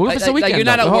saying? Well, if like, it's a like weekend, you're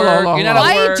not though. at Hold work. on, hold You're on, not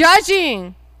Why at are you work.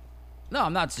 judging? No,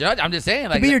 I'm not judging. I'm just saying.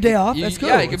 Like, be your day off. That's cool.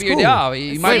 Yeah, it could It's be your day cool. off.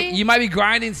 You might See? you might be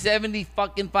grinding 70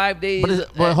 fucking 5 days.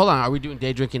 But hold on, are we doing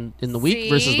day drinking in the week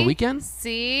versus the weekend?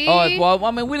 See? Oh well,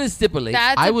 I mean, we didn't stipulate.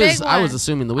 That's I a was big I was one.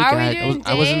 assuming the Are weekend. we I, doing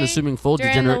I wasn't day assuming full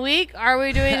during degenerate. the week? Are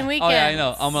we doing weekends? Oh yeah, I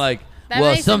know. I'm like, That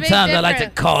well, makes a big sometimes I like to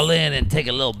difference. call in and take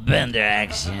a little bender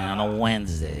action on a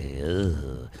Wednesday.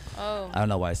 Ugh. Oh, I don't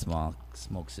know why I smoke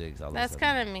cigs. All of a that's sudden.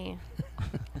 kind of me.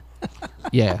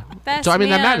 Yeah. That's So I mean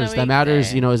me that on a matters. That matters.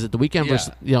 weekday. You know, is it the weekend Yeah.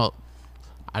 versus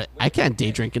I can't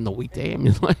day drink in the weekday. I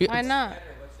mean, like, Why not?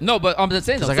 No, but I'm just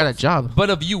saying. because though, I got a job. But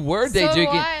if you were day So do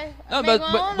drinking, I. I no, make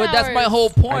but my own but that's my hours. whole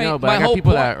point. I know, but my I got whole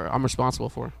people point. that I'm responsible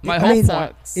for. My I whole mean,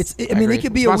 point. Sucks. I mean, agree. it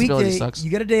could be a Responsibility weekday. sucks.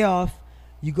 You get a day off.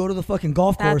 You go to the fucking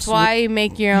golf course. That's why you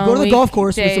make your you own go to the golf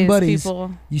course with some weekdays, buddies.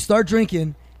 People. You start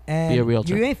drinking, and Be a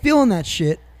realtor. you ain't feeling that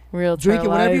shit. Realtor Drinking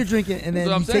whatever life. you're drinking, and then That's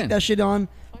what I'm you saying. take that shit on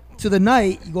to the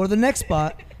night. You go to the next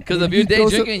spot. Because and if you're you day throw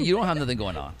some- drinking, you don't have nothing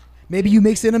going on. maybe you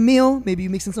mix in a meal. Maybe you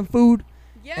mix in some food,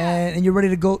 Yeah. and you're ready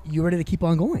to go. You're ready to keep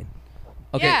on going.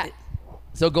 Okay. Yeah.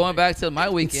 So going back to my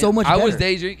weekend, so much I was better.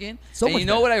 day drinking. So and much you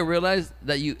know better. what I realized?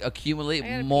 That you accumulate I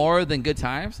gotta more than good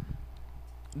times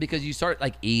because you start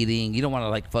like eating. You don't want to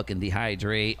like fucking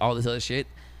dehydrate, all this other shit.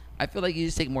 I feel like you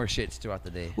just take more shits throughout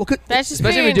the day. Well, That's just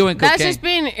Especially if being, you're doing That's cocaine. just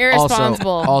being irresponsible.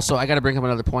 Also, I got to bring up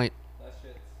another point.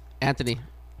 Anthony,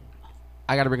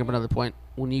 I got to bring up another point.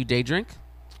 When you day drink,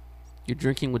 you're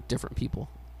drinking with different people.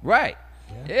 Right.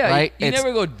 Yeah. Right? You It's-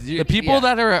 never go. The people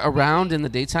that are around in the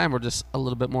daytime are just a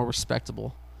little bit more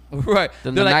respectable. right.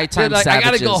 Than They're the like, nighttime they're like, I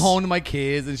gotta go savages. home to my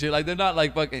kids and shit. Like they're not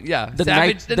like fucking The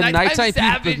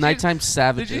savage. nighttime savages.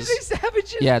 savages. Did you say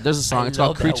savages? Yeah, there's a song. I It's called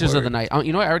love that "Creatures of the word. Night."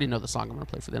 You know, what? I already know the song. I'm gonna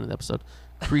play for the end of the episode.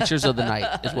 "Creatures of the Night"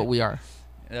 is what we are.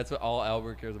 And that's what all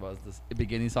Albert cares about is this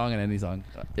beginning song and ending song.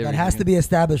 that has to be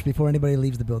established before anybody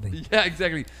leaves the building. Yeah,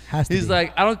 exactly. Has to He's be.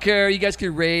 like, I don't care. You guys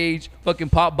can rage, fucking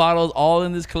pop bottles, all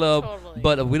in this club. Totally.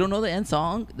 But if we don't know the end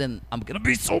song, then I'm gonna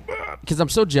be so mad. Because I'm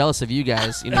so jealous of you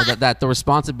guys. You know that the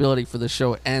responsibility for the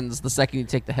show ends the second you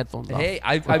take the headphones off. Hey,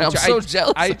 I'm so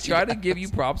jealous. I of you try to guys. give you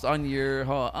props on your,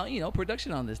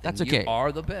 production on this. Thing. That's okay. You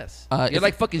are the best. If- You're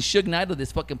like fucking Suge Knight of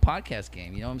this fucking podcast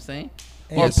game. You know what I'm saying?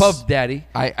 Yes. Or Puff Daddy.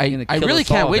 You're I gonna kill really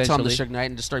us all can't wait till I'm the eventually. Suge Knight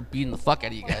and just start beating the fuck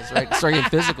out of you guys, right? Start getting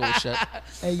physical with shit.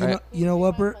 Hey, Right. you know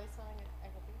what, Bert?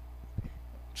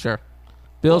 Sure.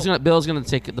 Bill's gonna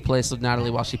take the place of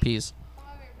Natalie while she pees.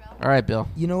 All right, Bill.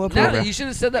 You know what, Natalie, Bert? you should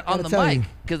have said that on Gotta the tell mic you.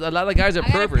 because a lot of guys are I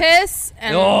gotta perverts. piss,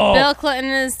 and Oh. Bill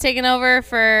Clinton is taking over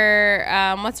for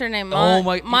what's her name? Oh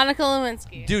my- Monica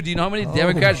Lewinsky. Dude, do you know how many Oh,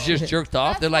 Democrats just shit. jerked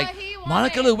off? That's They're like, why he wanted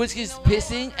Monica to Lewinsky's win.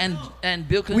 pissing and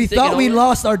Bill Clinton's We taking thought we over.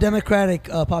 lost our Democratic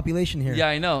population here. Yeah,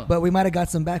 I know. But we might have got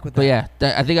some back with that. But yeah,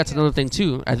 I think that's another thing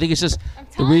too. I think it's just I'm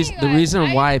the telling reason you the guys, reason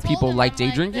I why told people him, like I'm day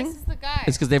like, drinking This is the guy.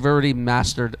 is because they've already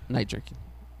mastered night drinking.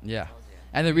 Yeah.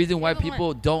 And the reason why You're the one.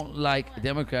 people don't like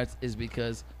Democrats is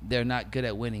because they're not good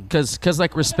at winning. Because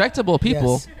like respectable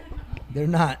people. Yes. They're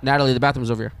not. Natalie, the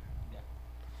bathroom's over here.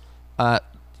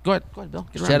 Go ahead, Bill.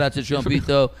 Get around. Shout out to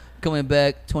Trumpito coming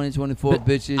back 2024,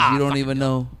 bitches. You don't even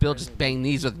know. Bill just banged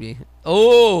knees with me.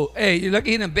 Oh, hey, you're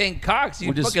lucky he didn't bang cocks. You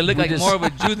We just- fucking look we like just- more of a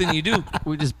Jew than you do.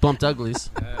 We just bumped uglies.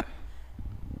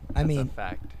 I mean,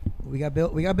 Fact. we got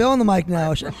Bill on the mic now. I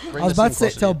was this about in to say, closer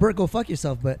to tell you. Bert go fuck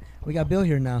yourself, but we got Bill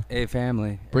here now. Hey,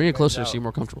 family. Bring it closer so you're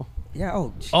more comfortable. Yeah.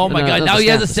 Oh. Oh my No, God! no, Now the he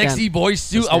has a stand, the sexy stand. boy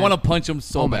suit. I stand. want to punch him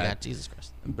so oh my bad. God, Jesus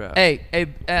Christ. Bro.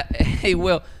 Hey,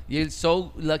 Will, you're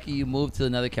so lucky you moved to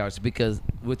another couch because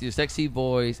with your sexy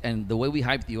voice and the way we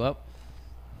hyped you up,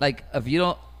 like if you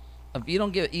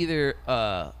don't get either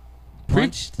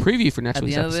punched preview for next at the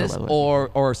week's end of episode, this, by the way.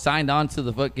 or signed on to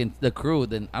the crew,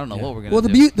 then I don't know what we're gonna Well,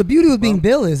 do. the beauty with being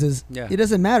Bill is Yeah. it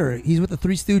doesn't matter. He's with the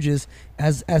Three Stooges.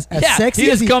 As Yeah, sexy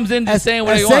he as just comes in just saying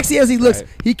what as he sexy wants. as he looks, Right.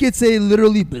 he could say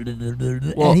literally,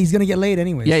 Well- and he's gonna get laid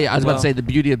anyways. Yeah, I was about Well- to say the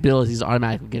beauty of Bill is he's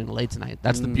automatically getting laid tonight.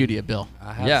 That's the beauty of Bill.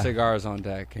 I have Yeah. cigars on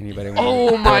deck. Anybody want?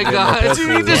 Oh my God! Did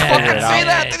he just Yeah. fucking say Yeah.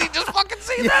 that? Did he just fucking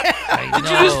say that? Did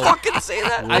you know. just fucking say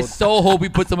that? I so hope he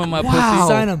puts them in my Wow. pussy.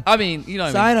 Sign 'em. I mean, you know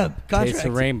what Sign I up contract. Taste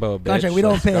the rainbow, bitch. Contract. We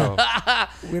don't Let's pay. go.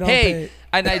 We don't Hey, pay.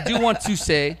 and I do want to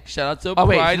say shout out to Oh,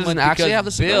 wait, Pride he doesn't actually because have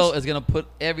the cigars? Bill is gonna put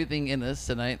everything in this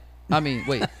tonight. I mean,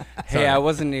 wait. Hey, Sorry. I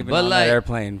wasn't even But on like- that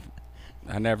airplane.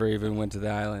 I never even went to the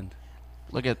island.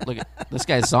 Look at this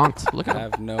guy's zonked. Look I at him.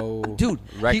 have no Dude,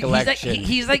 recollection.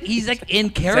 he's like in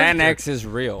character. Xanax is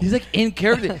real. He's like in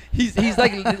character. He's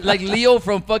like Leo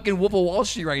from fucking Wolf of Wall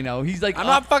Street right now. He's like I'm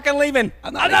not fucking leaving.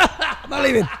 I'm not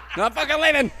leaving. Not fucking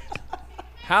leaving.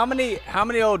 How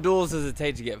many old duels does it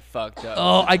take to get fucked up?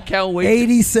 Oh, I can't wait.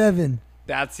 87.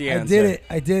 That's the I answer.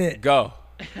 I did it. Go.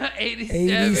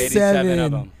 87. 87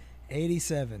 of them.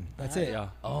 87. That's it. Yeah.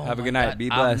 Oh Have a my good night. God.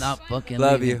 Be I'm blessed. not fucking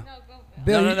Love leaving. you.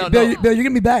 Bill, No, no, Bill, no. Bill, you're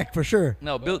gonna be back for sure.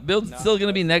 No, Bill's still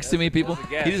gonna be next to me, people. Just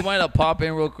a guess. He just wanted to pop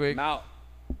in real quick. I'm out.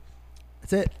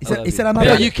 That's it. He I said, love he you. said I'm not.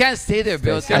 Bill, back. you can't stay there,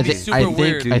 Bill. It's gonna be super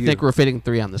weird. I think we're fitting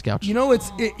 3 on this couch. You know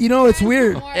it's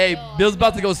weird. Hey, Bill's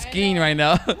about to go skiing right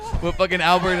now with fucking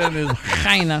Albert and his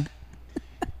hyena.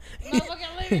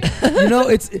 You know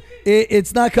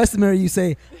it's not customary. You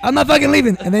say I'm not fucking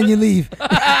leaving, and then you leave.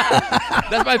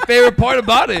 That's my favorite part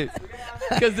about it.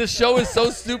 Because this show is so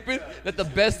stupid that the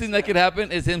best thing that could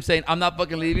happen is him saying, I'm not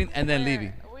fucking leaving, and then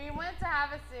leaving. We went to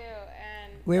Havasu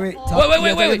and Wait, the wait, whole- talk- Wait,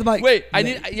 Yeah, talk into the mic. wait.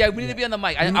 Yeah. We need to be on the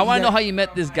mic. I You want to gotta- know how you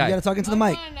met this You guy. gotta talk into the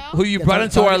mic. I wanna know. Who you Yeah, brought talk-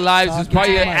 into our talk- lives who's talk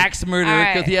probably into an the mic. axe murderer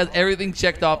Alright. because he has everything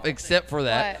checked off except for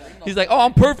that. What? He's like, oh,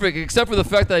 I'm perfect except for the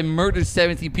fact that I murdered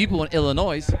 17 people in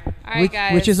Illinois. All right,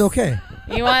 guys. Which is okay.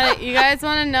 You guys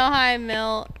want to know how I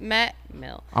met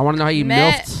I want to know how you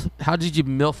Met- milfed. How did you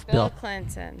milf Bill Bill?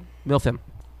 Clinton? Milf him.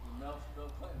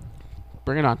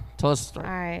 Bring it on. Tell us the All story.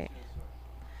 right.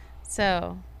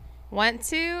 So, went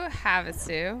to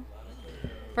Havasu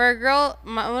for a girl.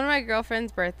 One of my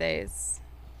girlfriend's birthdays.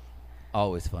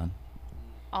 Always fun.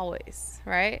 Always,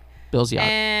 right? Bill's yacht.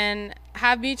 And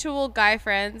have mutual guy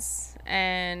friends,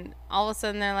 and all of a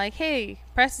sudden they're like, "Hey,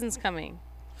 Preston's coming."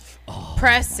 Oh,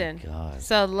 Preston. God.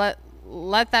 So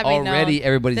let that be known. Already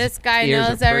everybody's This guy ears are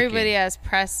knows perking. everybody as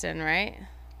Preston, right?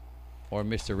 Or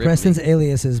Mr. Ripley. Preston's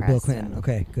alias is Bill Preston. Clinton.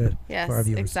 Okay, good. Yes, For our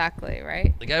viewers. exactly,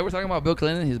 right? The guy we're talking about, Bill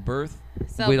Clinton, his birth.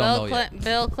 So We don't know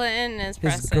Bill Clinton is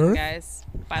Preston, girth? guys.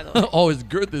 By the way, Oh, his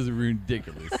girth is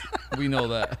ridiculous. We know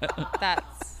that.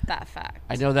 that's that fact.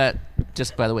 I know that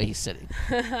just by the way he's sitting.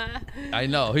 I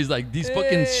know. He's like, these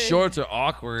fucking shorts are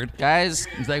awkward. Guys,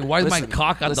 He's like, why is my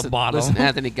cock at the bottom? Listen,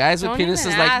 Anthony, guys with Don't even penises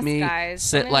like ask, me guys.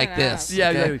 sit Don't like even this. ask. Yeah,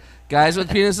 okay? yeah. Guys with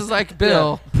penises like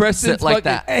Bill Preston's sit like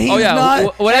fucking- that. And he's Oh, yeah,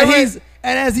 not. whatever-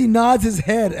 And as he nods his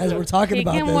head as we're talking He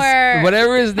about can this. wear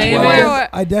Whatever his he name can Well, is. wear,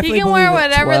 I definitely he can wear believe it.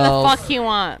 whatever 12. the fuck he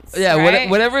wants. Yeah, right?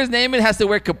 whatever his name is has to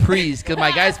wear capris because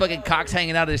my guy's fucking cock's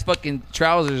hanging out of his fucking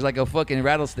trousers like a fucking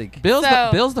rattlesnake. Bill's So-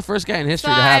 Bill's the first guy in history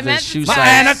so to I have met his shoe this My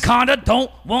guy. size. anaconda don't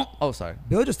want. Oh, sorry.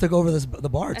 Bill just took over the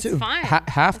bar It's too. fine.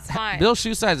 Half It's fine. Bill's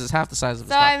shoe size is half the size of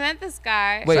his So I cock. met this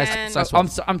guy. Wait, and size I'm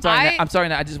sorry. I- I'm sorry.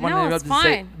 Now I just wanted No, to it's interrupt to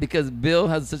say fine. because Bill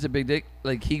has such a big dick.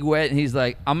 Like he went and he's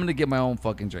like, I'm gonna get my own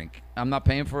fucking drink. I'm not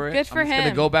paying for it. Good for I'm just him.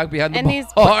 gonna go back behind the And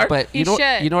he's- bar. But He you know,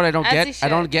 should. you know what I don't As he get? I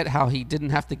don't should. get how he didn't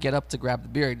have to get up to grab the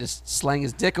beer. He just slang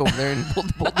his dick over there and pulled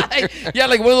the beer. yeah,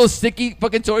 like one of those sticky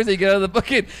fucking toys that you get out of the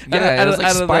fucking Yeah, it was like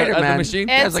out of the Spider-Man. machine.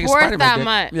 Yeah, It's like a worth Spider-Man that dick.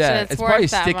 much. Yeah, it's, it's worth probably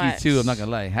that sticky much. too. I'm not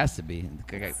gonna lie, it has to be.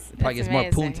 It probably gets more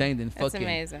amazing. poontang than It's fucking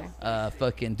amazing.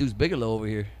 fucking Deuce Bigelow over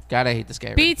here. God, I hate this guy.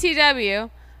 already. BTW,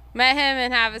 met him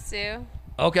in Havasu.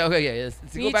 Okay, yeah.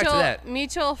 Let's go back to that.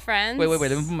 Mutual friends. Wait. Let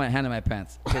me put my hand in my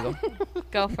pants. Okay, go.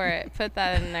 Go for it. Put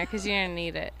that in there because you're gonna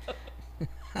need it.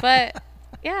 But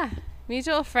yeah,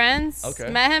 mutual friends. Okay.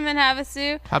 Met him in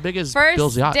Havasu. How big is First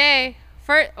Bill's yacht? day.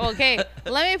 Okay,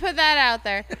 let me put that out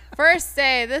there. First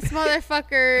day, this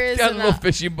motherfucker is Got a in, little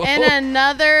fishing boat. in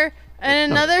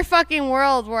another fucking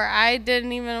world where I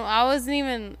wasn't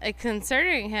even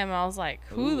considering him. I was like,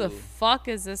 who the fuck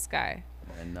is this guy?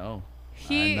 I know.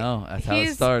 He- I know. That's how it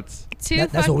he's starts.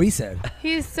 That's what we said.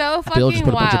 He's so fucking Bill just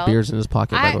put a bunch of wild. beers in his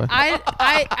pocket, by the way.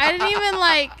 I didn't even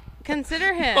like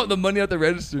consider him. Oh, the money at the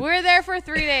register. We were there for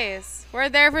 3 days.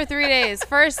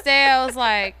 First day, I was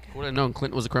like, Would have known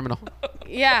Clinton was a criminal.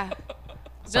 yeah.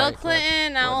 Sorry, Bill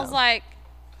Clinton. I was no. like,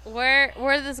 where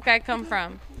did this guy come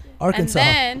from? Arkansas,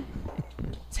 And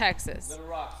then Texas, Little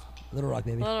Rock,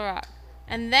 baby. Little Rock.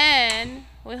 And then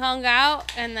we hung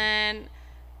out, and then,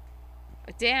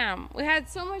 damn, we had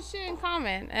so much shit in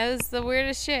common. It was the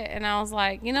weirdest shit. And I was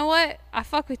like, you know what? I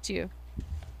fuck with you.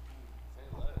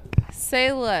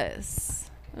 Say less.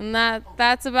 And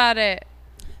that's about it.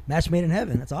 Match made in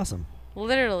heaven. That's awesome.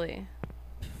 Literally.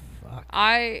 Fuck.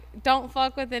 I don't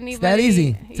fuck with anybody. It's that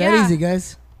easy. It's that easy,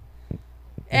 guys.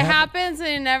 It happens and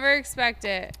you never expect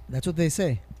it. That's what they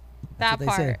say. That what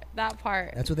they say. part. That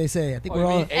part. That's what they say. I think we're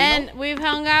all. And we've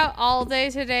hung out all day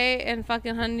today in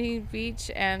fucking Huntington Beach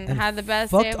and had the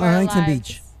best fucked day of on our Huntington lives.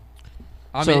 Beach.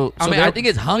 I So- mean, so I they're- think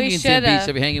it's Huntington should've. Beach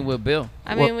to be hanging with Bill.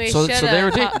 I mean, we so should have. they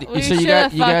were so you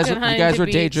guys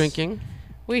day drinking.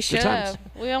 We should have.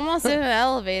 We almost did an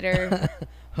elevator.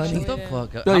 Honey, Shut the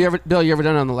fuck up. Bill, you ever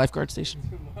done it on the lifeguard station?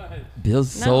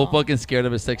 Bill's so No. fucking scared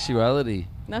of his sexuality.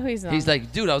 No, he's not. He's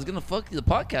like, dude, I was gonna fuck the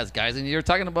podcast guys, and you're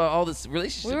talking about all this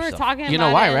relationship we were stuff. talking You about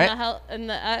know why, it right? in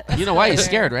the You know why he's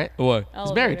escalator. scared, right? What?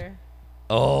 He's married. Elevator.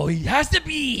 Oh, he has to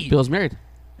be. Bill's married.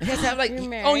 He has to have like, You're oh,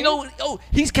 married? you know,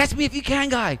 he's Catch Me If You Can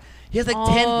guy. He has like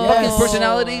 10 Oh. fucking Yes.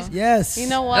 personalities. yes. You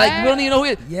know what? Like we don't even know who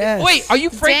he is. Yes. Wait, are you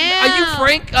Frank? Are you Damn.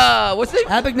 Frank? What's his name?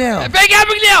 Abagnale. Frank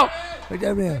Abagnale.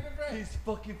 Abagnale. He's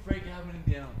fucking Frank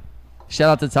Abagnale. Shout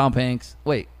out to Tom Hanks.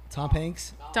 Wait. Tom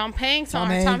Hanks. Tom Hanks. Tom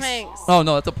Tom Hanks. Hanks. Oh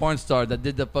no, that's a porn star that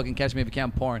did the fucking Catch Me If You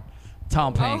Can porn.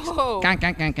 Tom Hanks. Oh.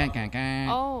 Can.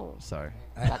 Oh. Sorry.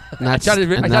 And I tried to and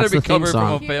recover that's the theme from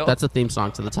song. a fail. That's the theme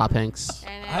song to the Top Hanks.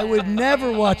 I would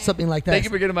never watch something like that. Thank you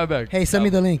for getting my back. Hey, send me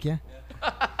the link, yeah?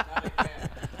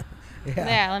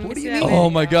 Yeah, let me What do see you that mean? video. Oh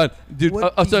my god, dude!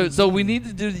 What do you So we need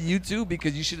to do the YouTube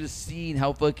because you should have seen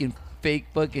how fucking fake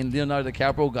fucking Leonardo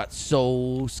DiCaprio got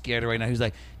so scared right now. He was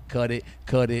like, "Cut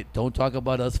it! Don't talk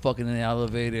about us fucking in the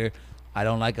elevator. I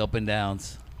don't like up and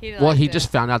downs." He Well, liked he it.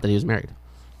 just found out that he was married.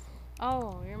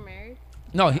 Oh, you're married?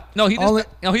 No, he Only-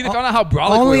 just found out how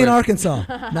brolic Only we in were. Arkansas,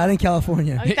 not in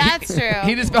California. Oh, that's true.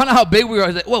 He just found out how big we were.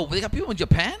 He's like, "Whoa, they got people in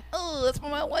Japan? Oh, that's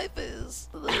where my wife is."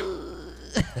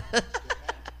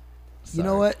 You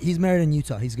know what? He's married in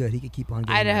Utah. He's good. He could keep on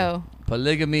getting married. Idaho.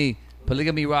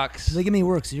 Polygamy rocks. Polygamy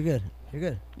works. You're good. You're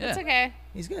good. It's Yeah. okay.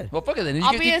 He's good. Well, fuck it then. You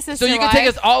I'll can- be you- a so sister you can take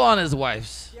wife. us all on as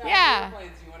wives. Yeah.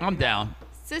 I'm down.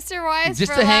 Sister wives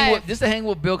Just for to hang life.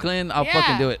 with Bill Clinton, I'll Yeah.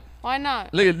 fucking do it. Why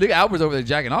not? Look at Albert's over there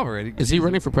jacking off already. Is he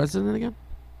running for president again?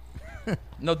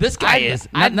 No, this guy is.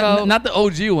 I'd vote. Not the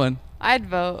OG one. I'd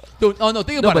vote. Dude, oh no,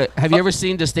 think No, about but it. have you ever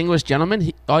seen Distinguished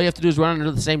Gentlemen? All you have to do is run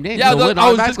under the same name. Yeah, You'll win I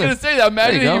was just automatically. gonna say that.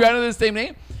 Imagine There you if you go. ran under the same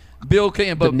name, Bill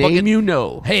Clinton. The But name fucking, you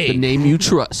know. Hey. The name you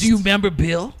trust. do you remember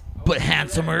Bill, but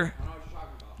handsomer?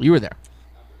 You were there.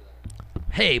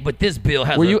 Hey, but this Bill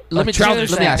has Were you? a Let me trouser let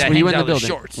me sack ask. that Were you hangs in the out of his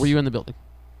building? shorts. Were you in the building?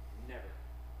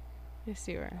 Yes,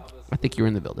 you were. I think you were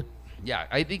in the building. Yeah,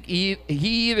 I think he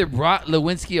either brought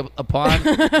Lewinsky upon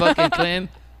fucking Clinton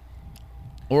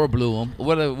or blew him.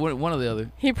 One or the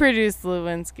other. He produced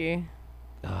Lewinsky.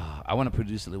 I want to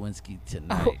produce Lewinsky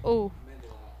tonight. Oh, oh.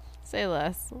 Say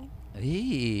less.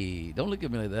 Hey, don't look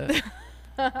at me like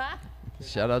that.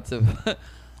 Shout out to.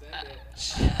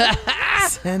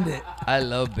 Send it. I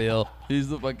love Bill. He's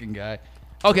the fucking guy.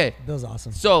 Okay, Bill's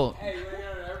awesome. so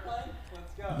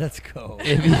Let's go.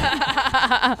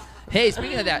 hey,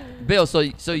 speaking of that, Bill. So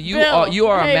you Bill.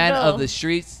 are a Hey, man Bill. of the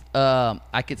streets.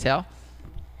 I could tell.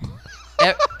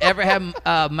 Ever have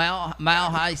mile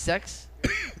high sex?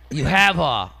 You have.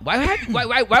 Why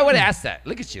would I ask that?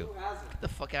 Look at you. Get the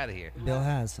fuck out of here. Bill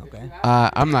has. Okay.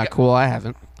 I'm not cool. I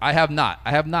haven't. I have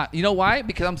not. You know why?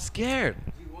 Because I'm scared.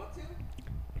 Do you want to?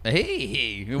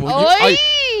 Hey,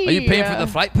 are you paying for the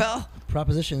flight, pal?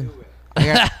 Proposition. I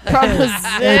got, Hey,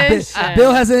 Proposition.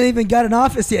 Bill hasn't even got an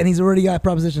office yet, and he's already got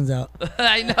propositions out.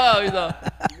 I know. You know.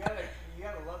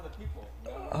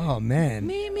 Oh man.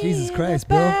 Jesus Christ,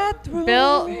 Bill.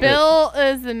 Bill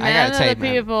is the man gotta of tell the you,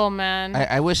 man. people, man.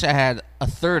 I wish I had a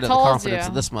third of the Told confidence you.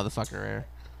 of this motherfucker right here.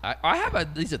 I have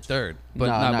at least a third, but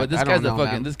No, but this I guy's don't a know,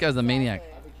 fucking. man. This guy's a maniac.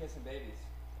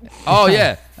 Oh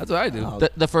yeah, that's what I do. Oh.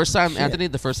 The first time, Shit. Anthony,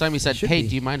 the first time he said, Should "Hey, be.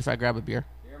 do you mind if I grab a beer?"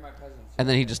 And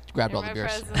then he just grabbed You're all the my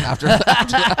beers. president. After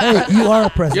that, Hey, you are a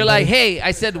president. You're like, buddy. hey,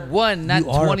 I said one, not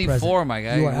You are a 24, president. my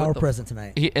guy. You are What our the- president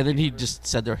tonight. and then he just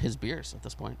said they're his beers at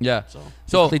this point. Yeah. So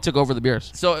So he took over the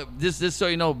beers. so this so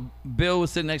you know, Bill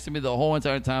was sitting next to me the whole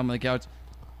entire time on the couch.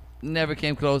 Never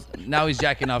came close. Now he's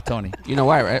jacking off Tony, You know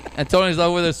why, right? and Tony's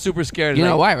over there super scared. You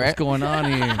know like, why, right? What's going on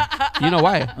here? You know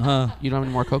why? Huh? You don't have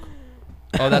any more coke.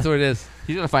 Oh, that's what it is.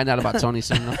 He's gonna find out about Tony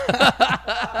soon enough.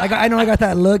 I know I got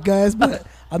that look, guys, but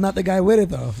I'm not the guy with it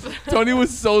though. Tony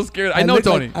was so scared. I I know look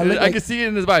Tony. like- I look I like- can see it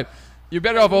in his vibe. You're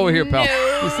better off over here, pal.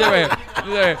 No. You sit right here.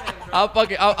 You sit right here. I'll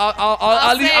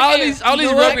at least rub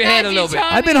your hand a little bit.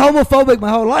 I've been homophobic my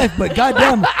whole life, but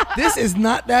goddamn, this is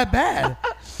not that bad.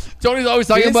 Tony's always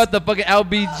talking This- about the fucking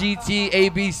LBGT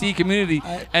ABC community,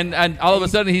 and all of a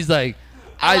sudden he's like,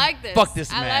 I like this. fuck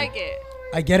this man. I like it.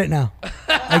 I get it now.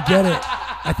 I get it.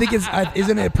 I think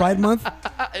isn't it Pride Month?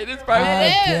 It is I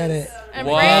private. get it.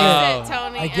 Embrace Wow. it,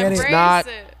 Tony. I get it. Embrace Not,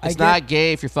 it. it's I not get-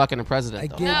 gay if you're fucking a president. I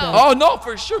though. get No. that. Oh no,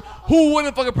 for sure. Who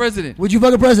wouldn't fuck a president? Would you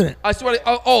fuck a president? I swear to,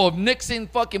 if Nixon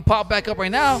fucking popped back up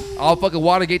right now, I'll fucking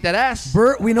Watergate that ass.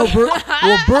 Bert, we know Bert.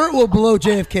 Well, Bert will blow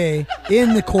JFK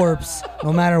in the corpse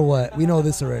no matter what. We know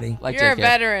this already. Like You're a JFK.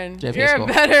 veteran. JFK 's You're cool.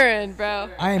 a veteran, bro.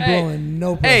 I ain't Hey. blowing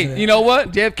no president. Hey, you know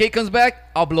what? JFK comes back,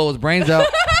 I'll blow his brains out.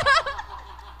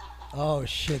 Oh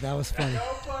shit, that was funny.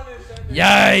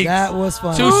 Yikes. That was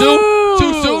funny. Too soon?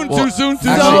 Too soon? Well, Too soon? Too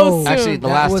Actually, soon? soon. actually, the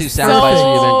That last was two so sound bites have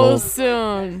been So gold.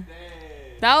 soon.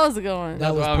 That was a good one.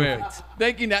 That was Wow, man. perfect.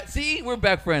 Thank you, Nat. See, we're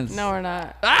back friends. No, we're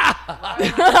not.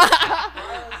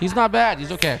 He's not bad.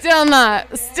 He's okay. Still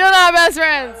not. Still not best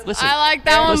friends. Listen. I like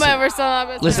that one, Listen. but we're still not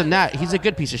best Listen, friends. Nat, he's a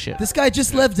good piece of shit. This guy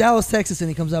just left Dallas, Texas, and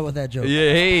he comes out with that joke.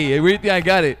 Yeah, hey, where do you think I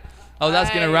got it? I was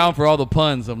asking Right. around for all the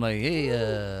puns. I'm like, hey,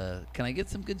 can I get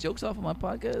some good jokes off of my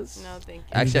podcast? No, thank you.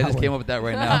 Actually, I got just one. came up with that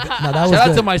right now. No, that was Shout out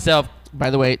good. to myself.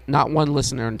 By the way, not one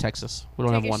listener in Texas. We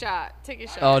don't Take have a one. shot. Take a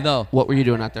shot. Oh, no. What were you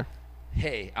doing out there?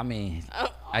 Hey, I mean, Oh.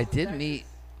 I did meet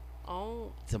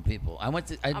Oh, some people. I did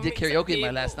meet some karaoke my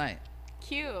people. last night.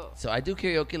 cute. So I do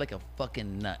karaoke like a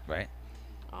fucking nut, right?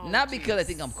 Oh, Not because I jeez.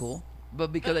 think I'm cool,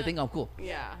 but because I think I'm cool.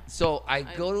 Yeah. So I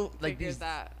go to like figured these.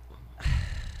 that.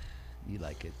 You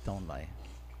like it? Don't lie.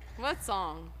 What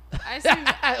song? I sing.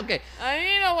 Okay. I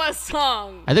need to know what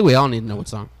song. I think we all need to know what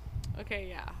song. Okay,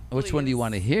 yeah. Which one do you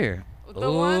want to hear?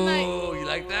 The one that. Oh, you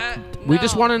like that? We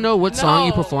just want to know what song you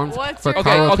No. performed What's for your Okay,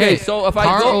 karaoke. okay. So if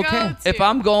I go, Karaoke. if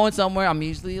I'm going somewhere, I'm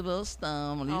usually a little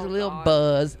stoned, I'm usually Oh, a little God.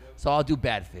 buzzed. So I'll do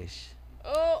Badfish.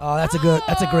 Oh, that's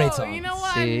a great song. You know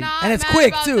what? See? I'm not And it's mad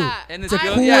quick, about too. that. And it's it's a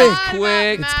good. quick- Yeah, I'm it's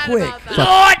quick. not It's mad quick. about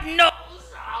that. Lord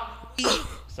knows.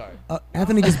 Sorry.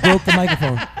 Anthony just broke the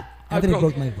microphone. Anthony broke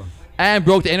broke the microphone. And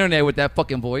broke the internet with that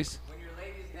fucking voice.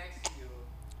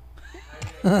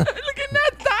 Look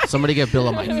at that. Somebody get Bill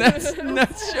a mic.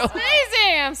 Nuts show.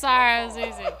 Sneezing. I'm sorry. I was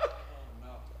sneezing.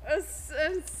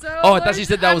 It's so Oh, I thought she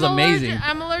said that was I'm allergic- amazing.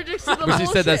 I'm allergic to the But she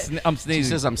said bullshit. that I'm She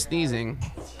sneezing. says I'm sneezing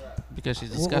because she's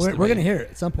disgusted. We're by gonna it. hear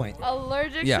it at some point.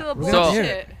 Allergic Yeah. to the We're gonna So- hear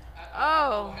bullshit.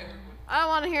 Oh, I don't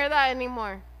want to hear that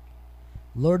anymore.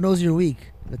 Lord knows you're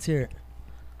weak. Let's hear it.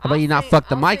 How about you not say- fuck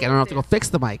the I'll mic? say I don't have to it. go fix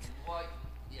the mic.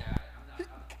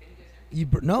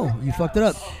 No, you fucked it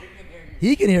up.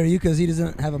 He can hear you because he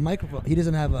doesn't have a microphone. He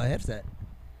doesn't have a headset.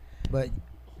 But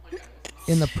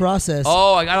in the process,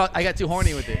 Oh, I got too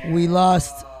horny with it. we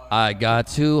lost. I got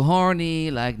too horny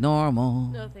like normal.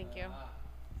 No, thank you.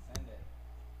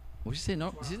 What she say?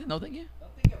 No, she said no, thank you.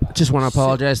 Just want to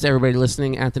apologize to everybody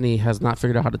listening. Anthony has not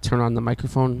figured out how to turn on the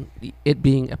microphone. It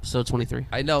being episode 23.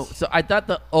 I know. So I thought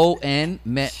the O-N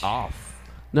meant off.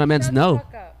 No, it means no.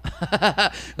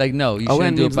 Like no, you O-N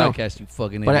shouldn't do a means no. podcast. You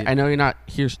fucking But idiot. I know you're not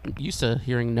used to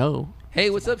hearing no. Hey,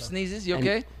 what's up, Sneezes? You And-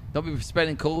 okay? Don't be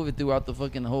spreading COVID throughout the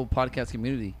fucking whole podcast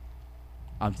community.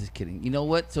 I'm just kidding. You know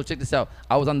what? So check this out.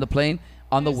 I was on the plane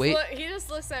on the way. He just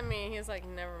looks at me and he's like,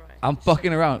 never mind. I'm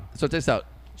fucking around. So check this out.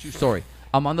 True story.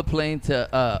 I'm on the plane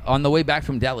to on the way back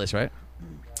from Dallas, right?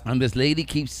 And this lady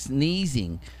keeps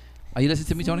sneezing. Are you listening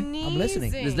to me, Tony? I'm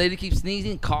listening. This lady keeps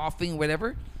sneezing, coughing,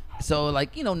 whatever. So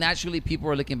like, naturally people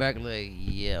are looking back like,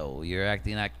 yo, you're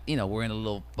acting like, we're in a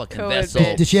little fucking COVID vessel.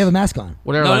 bitch. Did she have a mask on?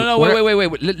 What No, airline? no,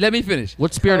 what, wait. Let me finish.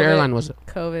 What Spirit COVID. airline was it?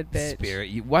 COVID bitch.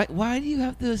 Spirit. Why do you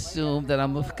have to assume that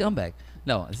I'm a scumbag?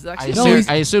 No, this is I actually No, assume, he's-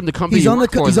 I assume the company He's you on the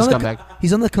work for is a scumbag.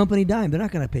 he's on the company dime. They're not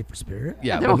gonna pay for Spirit.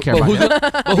 yeah. They don't care but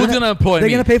about who's gonna employ They're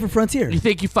me? gonna pay for Frontier. You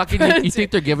think you fucking you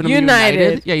think they're giving them United.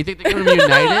 United? Yeah, you think they're giving them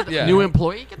United? Yeah. New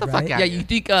employee? Get the Right. fuck out. Yeah, of you here.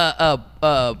 think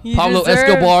You Pablo deserve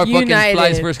Escobar fucking United.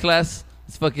 flies first class?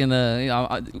 It's fucking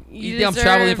you think I'm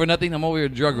traveling deserve- for nothing? I'm over here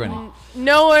drug running.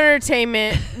 No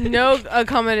entertainment, no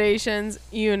accommodations,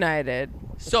 United.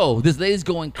 So this lady's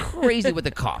going crazy with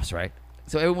the cops, right?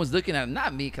 So everyone's looking at her,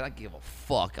 not me, because I give a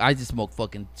fuck. I just smoked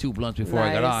fucking 2 blunts before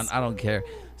I got on. Nice. I don't care.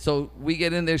 So we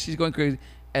get in there, she's going crazy,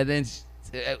 and then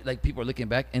like people are looking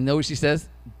back, and know what she says?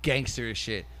 Gangster as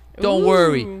shit. Don't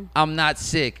worry, Ooh. I'm not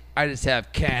sick. I just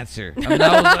have cancer. And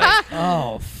I was like,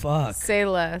 Oh fuck. Say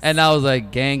less.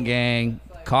 gang,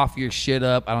 cough your shit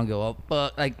up. I don't give a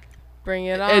fuck. Like, Bring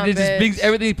it on, and it just bitch. brings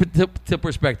everything to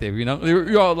perspective,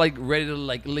 You're all like ready to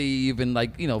like leave and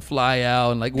like fly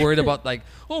out and like worried about like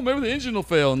maybe the engine will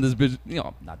fail and this bitch,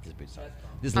 not this bitch, sorry.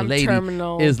 This I'm lady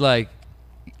terminal. is like,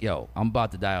 yo, I'm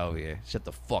about to die over here. Shut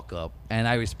the fuck up. And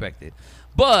I respect it.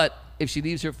 But if she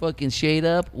leaves her fucking shade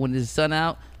up when there's sun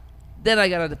out, then I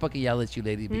gotta fucking yell at you,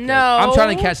 lady. Because No. I'm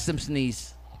trying to catch some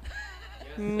sneeze.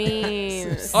 Mean. I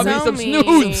mean, So some mean.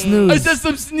 snooze. Snooze. I said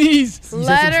some sneeze.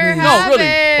 Let her sneeze. have No, really.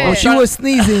 it. Oh, she was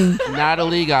sneezing.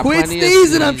 Natalie got Quit plenty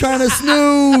sneezing. of I'm trying to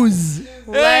snooze.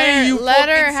 Let, you let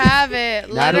her fucking- have it.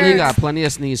 Let Natalie her. got plenty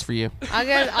of sneeze for you. I'll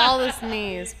get all the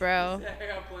sneeze, bro.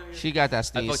 She got that I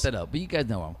sneeze. fucked that up. But you guys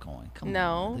know where I'm going. Come No.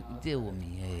 on. Deal with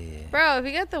me. Yeah. Bro, if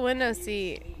you get the window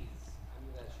seat,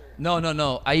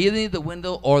 No. I either need the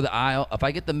window or the aisle. If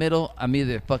I get the middle, I'm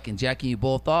either fucking jacking you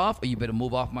both off, or you better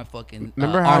move off my fucking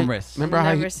Remember how? armrest. Remember I'm how?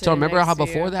 never He, sitting so remember next how to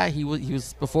before you. that he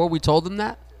was before we told him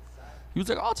that he was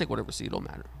like, "I'll take whatever seat, don't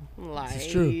matter." lies.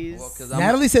 It's true. Well, 'cause I'm-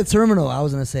 Natalie said terminal. I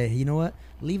was gonna say, you know what?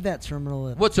 Leave that terminal.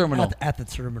 What terminal? At the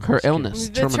terminal. Her Just kidding. illness.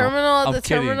 The terminal at I'm the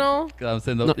kidding. terminal. 'Cause I'm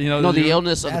saying, No, you know, no, the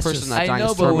illness of the That's person just- that's I dying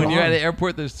know, is but when terminal. you're at the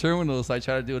airport, there's terminals. So I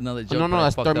try to do another joke. No, but I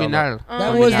that's fucked all terminal. up.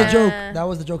 That was the Yeah. joke. That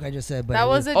was the joke I just said. But That it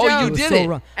was a Oh, joke. you it was did so it.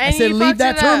 wrong. I And said you leave fucked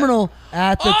that it up. terminal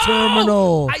at the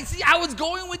terminal. I see. I was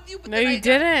going with you, but No, then you I-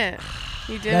 didn't.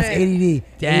 You didn't. That's ADD.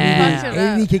 Damn. Fucked it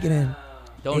ADD up. kicking in.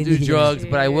 Don't ADD do kicking in. drugs,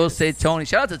 but I will say, Tony.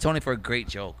 Shout out to Tony for a great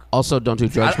joke. Also, don't do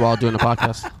drugs while doing a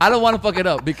podcast. I don't want to fuck it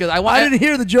up because I want. I didn't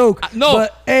hear the joke. no.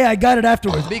 But hey, I got it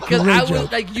afterwards. Because Great I was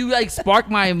joke. like, you like sparked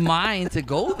my mind to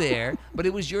go there, but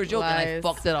it was your joke and I Lies.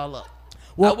 fucked it all up.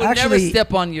 Well, I would actually- never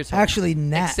step on your toes. Actually,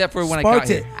 Nat except for when I sparked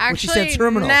got it here. when she said Actually,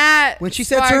 terminal. Nat When she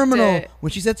said sparked terminal, it.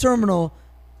 when she said terminal,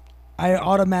 I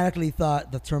automatically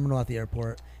thought the terminal at the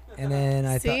airport, and then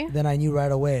I See? thought, then I knew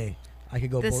right away I could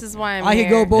go. This both, is why I'm I here. could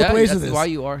go both Yeah, ways that's with this. why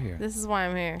you are here. This is why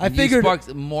I'm here. I You figured.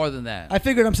 sparked more than that. I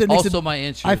figured I'm sitting next also to. my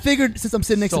interest. I figured since I'm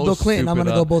sitting next to So Bill Clinton, I'm stupid,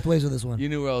 gonna huh? go both ways with this one. You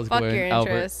knew where I was Fuck going, your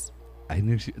Albert. interest. I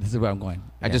knew this is where I'm going.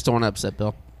 I just don't want to upset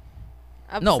Bill.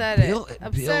 no. Upset Bill, it. Bill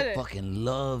Upset it. fucking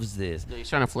loves this. No, he's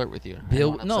trying to flirt with you. I don't Bill,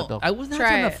 wanna no, upset Bill. I was not Try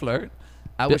trying it. to flirt.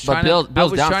 I Bi- was but trying Bill- to. I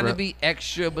Bill's was down trying for to it. be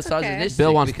extra misogynistic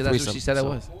Bill wants because that's what threesome, she said I so.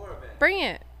 was. Bring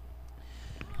it.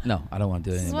 No, I don't want to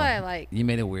do it This is anymore. what I like. You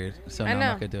made it weird, so I now I'm know.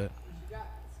 not gonna do it.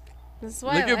 This is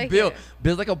why Look I at like Bill. it.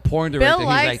 Bill's like a porn director. Bill He's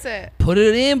likes like, it. put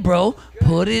it in, bro.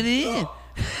 Put it in.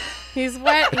 He's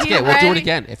wet. He's Okay, we'll do it ready.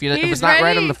 again. If He's it's not right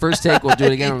ready. on the first take, we'll do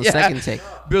it again on the Yeah. second take.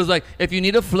 Bill's like, if you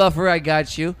need a fluffer, I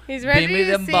got you. He's ready Bring me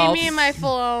to them see balls. me in my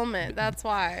full element. That's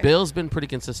why. Bill's been pretty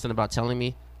consistent about telling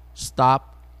me,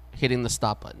 stop hitting the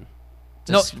stop button.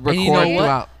 Just No, record and you know what?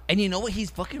 throughout. And you know what? He's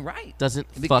fucking right. Doesn't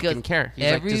Because fucking care. He's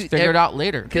every- like, just figure it every- out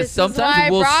later. Because This is why sometimes I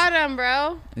we'll brought him,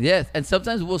 bro. yes, and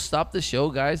sometimes we'll stop the show,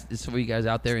 guys. This is for you guys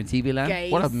out there in TV land.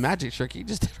 Guys. What a magic trick he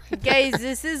just did. Right Guys,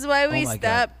 this is why we Oh my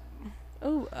stop.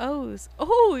 Oh, O's.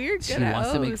 Oh, you're good She at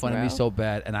wants to make O's, fun of me bro. so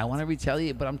bad, and I want to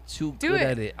retaliate, but I'm too Do good it.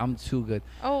 at it. I'm too good.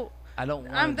 Oh, I don't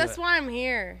want to. that's why I'm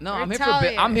here. No, I'm here for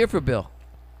Bill. I'm here for Bill.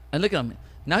 And look at him.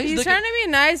 Now he's, He's looking. trying to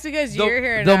be nice because the, you're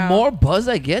here the now. more buzz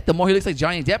I get, the more he looks like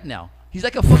Johnny Depp now. He's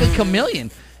like a fucking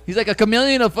chameleon. He's like a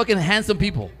chameleon of fucking handsome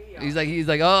people. He's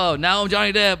like, oh, now I'm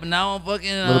Johnny Depp, and now I'm fucking.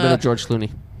 A little bit of George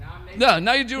Clooney. No,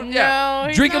 now you're doing. Yeah, No,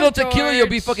 he's drink a not little tequila, you'll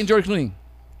be George. fucking George Clooney.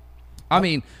 I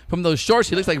mean, from those shorts,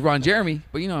 he looks like Ron Jeremy,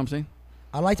 but you know what I'm saying.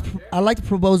 I like to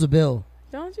propose a bill.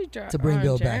 Don't you drop To bring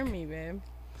Bill back. Jeremy, babe.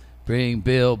 Bring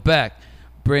Bill back.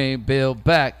 Bring Bill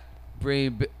back.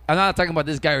 Bring. I'm not talking about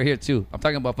this guy right here too. I'm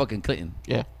talking about fucking Clinton.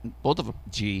 Yeah, both of them.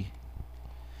 G.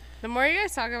 The more you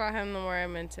guys talk about him, the more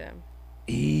I'm into him.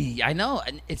 I know.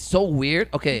 And it's so weird.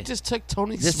 Okay. He just took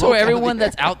Tony's Just smoke so out of everyone the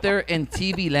that's out there in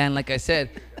TV land, like I said,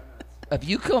 if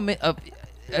you come in,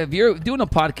 if you're doing a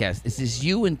podcast, this is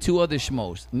you and two other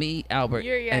schmoes, me, Albert,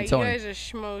 Yeah, and you Tony. guys are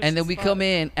schmoes. And then we come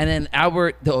in, and then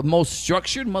Albert, the most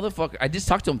structured motherfucker. I just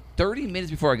talked to him 30 minutes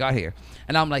before I got here,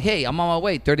 and I'm like, "Hey, I'm on my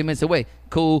way. 30 minutes away.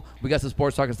 Cool. We got some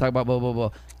sports talk to talk about. Blah blah blah."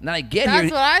 And then I get That's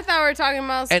here, what I thought we were talking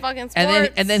about. Was fucking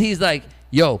sports. and then he's like,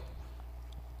 "Yo,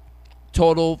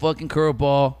 total fucking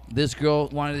curveball. This girl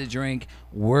wanted to drink.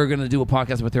 We're gonna do a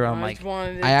podcast with her." I'm like,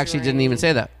 I actually didn't even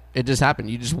say that. It just happened.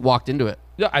 You just walked into it.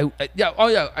 "Yeah, I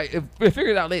figured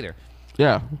it out later."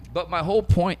 Yeah. But my whole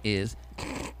point is,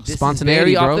 this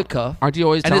Spontaneity, is very bro. off the cuff. Aren't you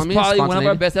always and telling it's me? probably one of our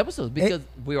Spontaneity? best episodes because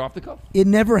we're off the cuff. It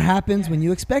never happens when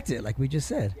you expect it, like we just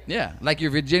said. Yeah, like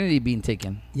your virginity being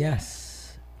taken.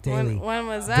 Yes, daily. When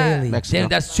was that? Daily. Mexico. Damn,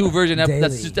 that's two version. Daily.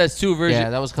 That's two version. Yeah,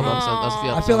 that was a couple episodes. That was a few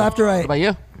I episodes. feel after I. What about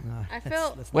you? I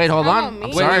feel. Wait, hold How on. about I'm me?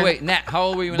 Wait, sorry. wait, Nat. How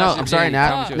old were you when No, I was I'm your sorry, age? Nat.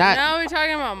 Tell me the truth. Nat- Now we're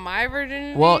talking about my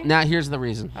virginity. Well, now here's the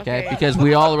reason, okay? Okay. Because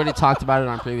we all already talked about it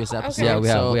on previous episodes. Yeah, we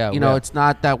have, So, we have, you we know, have. it's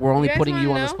not that we're only You guys putting you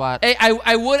wanna on the know? spot. Hey,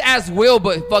 I would ask Will,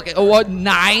 but fucking what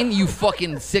 9? You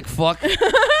fucking sick fuck.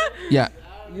 Yeah.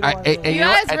 You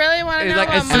guys really want to He's know like,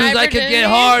 about as soon my as I could virginity? get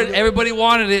hard, everybody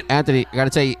wanted it. Anthony, I gotta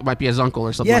tell you, it might be his uncle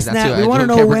or something Yes, like that Nat, too. we want to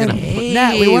know when.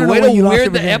 Nat, we want to know way when to you lost your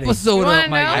weird the virginity. episode You up, wanna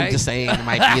my know? guy. I'm just saying, it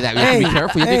might be that. We have to be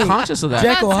careful. You have to be conscious of that.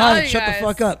 Jekyll, I'm about to hi, tell you shut the guys.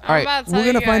 fuck up. All right. I'm about to We're tell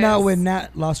gonna you find out guys. when Nat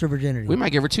lost her virginity. We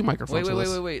might give her 2 microphones.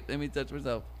 Wait. Let me touch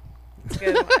myself. It's a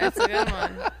good, it's a good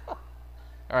one.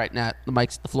 All right, Nat,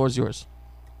 the floor is yours.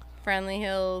 Friendly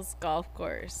Hills Golf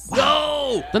Course.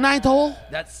 No, The 9th hole.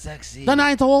 that's sexy. The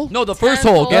 9th hole. No, the first 10th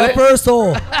hole. hole. Get the it? first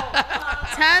hole.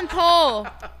 10th hole.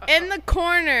 In the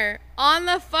corner. On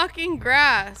the fucking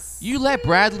grass. You let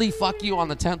Bradley fuck you on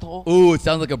the 10th hole. Ooh, it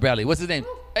sounds like a Bradley. What's his name?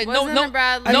 Hey, Wasn't a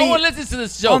Bradley. No I mean, one listens to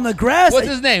this show. on the grass, What's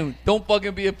I- his name? Don't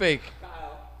fucking be a fake.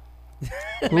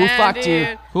 Who Man, fucked you?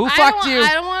 dude. Who I fucked don't- you?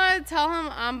 I don't want to tell him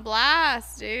I'm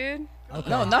blast, dude.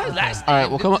 No, not his last name. All right,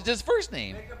 well, come on. Just first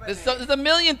name. There's a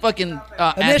million fucking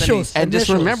Initials. Anthonys. And just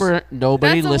Initials. remember,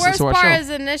 nobody That's the listens worst to our part show. is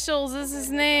initials. This is his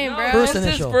name, bro. First What's his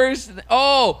initial. first?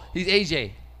 Oh, he's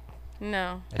AJ.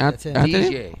 No. That's it. Anthony?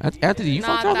 DJ. Anthony, you Not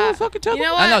fucked up that. the fucking 10th You know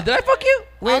hole? what? I know. Did I fuck you?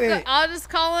 Wait. I'll just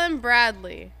call him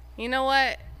Bradley. You know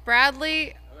what?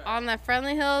 Bradley on the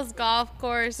Friendly Hills Golf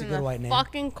Course a in good the white name.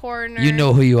 fucking corner. You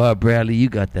know who you are, Bradley. You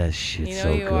got that shit You know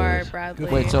so you good. are, Bradley.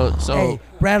 Wait, so Hey,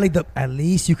 Bradley, at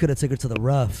least you could have took her to the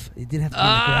rough. It didn't have to be in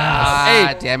the grass.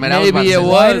 Ah, damn it! I was about to maybe say it that.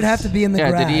 Why was. did it have to be in the Yeah,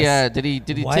 grass? did he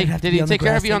Why'd it have to did be he on the take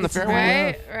care of grass? you on the Take it to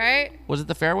fairway? Right? Was it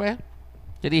the fairway?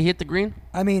 Did he hit the green?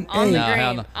 I mean, On hey, the Nah, green.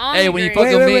 hell no. On Hey, the when you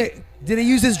green. fuck wait. Did he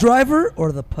use his driver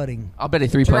or the putting? I'll bet he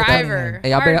 3-putt that. Driver.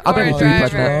 Hey, I'll bet he Hardcore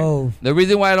 3-putt driver. that. Oh, The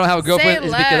reason why I don't have a girlfriend Say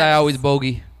is because I less. always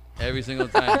bogey every single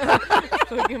time.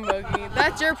 Fucking bogey.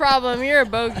 That's your problem. You're a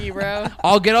bogey, bro.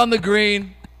 I'll get on the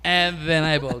green and then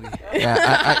I bogey.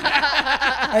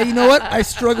 Yeah, hey, you know what? I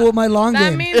struggle with my long That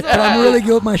game, means but I'm really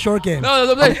good with my short game. No,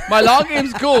 that's what I'm saying. My long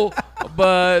game's cool,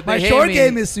 but my they hate short me.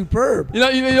 game is superb. You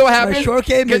know what happens? short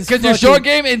game is because your short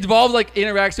fucking- game involves like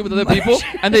interaction with other people,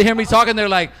 and they hear me talking. They're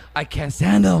like, I can't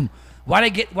stand them. Why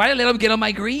did I let them get on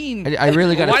my green? I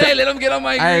really got Why did I to. let them get on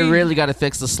my green? I really got to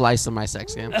fix the slice of my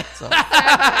sex game. So.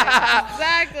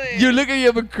 Exactly. You look at you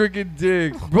have a crooked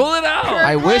dick. Roll it out.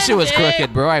 I wish it was Dick.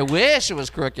 crooked, bro. I wish it was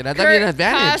crooked. That'd be an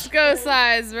advantage. Costco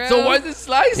size, bro. So why is it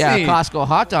slicing? Yeah, Costco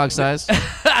hot dog size.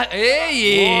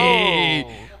 Hey.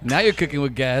 Now you're cooking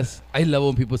with gas. I love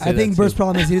when people say I think that Bert's too.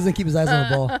 problem is he doesn't keep his eyes on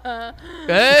the ball.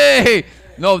 Hey.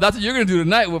 No, that's what you're going to do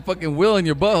tonight with fucking Will in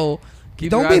your butthole.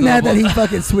 Keep your Don't be eyes on mad the that he ball.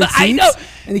 fucking switched seats. I know.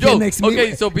 And he Yo, came next to me.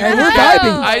 okay, so people- and we're Yeah.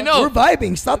 vibing. I know. We're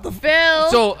vibing. Stop the. Bill.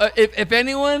 So if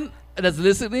anyone that's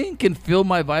listening can feel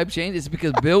my vibe change, it's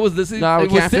because Bill was listening. No, we he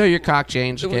was can't sit- feel your cock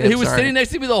change. Okay, he I'm was sorry. sitting next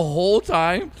to me the whole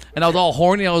time, and I was all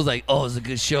horny. I was like, "Oh, it's a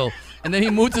good show." And then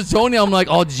he moved to Tony. I'm like,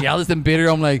 all jealous and bitter.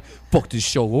 I'm like, "Fuck this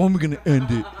show. When am I gonna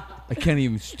end it? I can't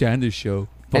even stand this show."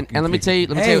 And let me tell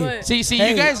you, Hey. See,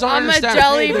 Hey. you guys don't I'm a understand.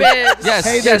 jelly bitch. Yes,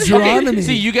 Hey, yes. they're drawn to Okay. me.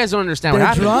 See, you guys don't understand They're what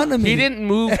happened. drawn to me. He didn't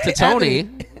move to Tony.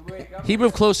 He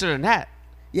moved closer to Nat.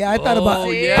 Yeah, I thought about.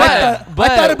 yeah. I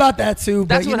thought about that too.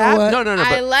 That's but you what know happened. what? No. I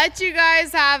But let you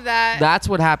guys have that. that's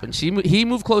what happened. He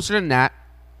moved closer to Nat,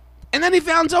 and then he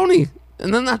found Tony,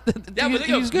 and then Yeah, but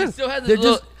he was he good. still has They're his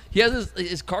little, just- he has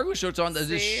his cargo shorts on that's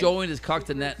just See? showing his cock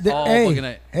to net They're- all fucking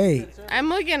night. hey, I'm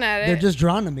looking at they're it. just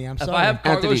drawn to me. I'm If sorry. I have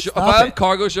cargo, Anthony, if stop I have it.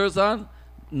 cargo shorts on,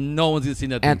 no one's gonna see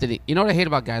nothing. Anthony, you know what I hate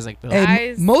about guys like Bill? Hey,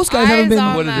 Eyes- most guys haven't eyes been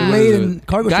on What is it? that. laid in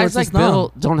cargo Guys shorts like since now.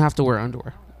 Bill don't have to wear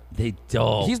underwear. They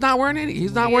don't. He's not wearing any.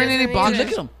 He's not He wearing any doesn't boxers. either.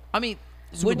 Look at him. I mean,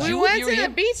 would We you? went you to were the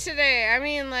him? beach today. I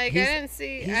mean, like, He's- I didn't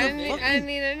see. he's I a didn't, fucking- I didn't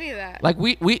need any of that. Like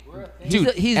we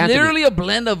dude, He's Anthony, literally a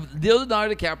blend of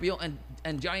Leonardo DiCaprio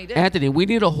and Johnny Depp. Anthony. We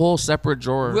need a whole separate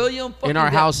drawer William in our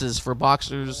fucking Depp. houses for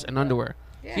boxers and underwear.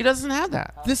 Yeah. He doesn't have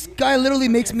that. This guy literally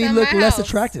makes me in look my less house.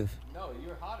 attractive.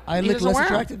 I He look doesn't less wear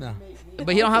 'em. attractive now.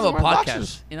 But he don't have a Doesn't wear podcast.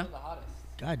 boxers. You know.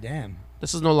 God damn.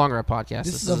 This is no longer a podcast.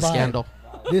 This, This is is a a vibe. scandal.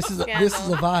 This is a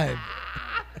vibe.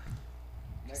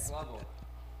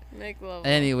 Make love.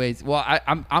 Anyways, well,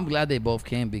 I'm glad they both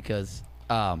came because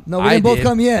No, we I didn't both did.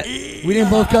 come yet. We didn't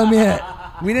both come yet.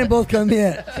 We didn't both come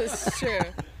yet. It's true.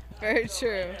 Very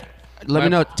true. Let me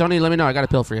know, Tony. Let me know. I got a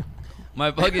pill for you.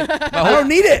 My fucking I don't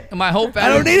need it. my whole I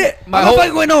fantasy, don't need it. My I'm not whole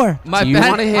fucking going nowhere. my Do you fan-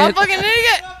 want to I'm hit? fucking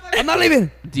idiot. I'm not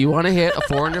leaving. Do you want to hit a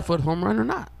 400-foot home run or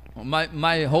not?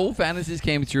 my whole fantasies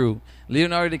came true.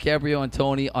 Leonardo DiCaprio and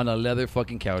Tony on a leather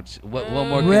fucking couch. What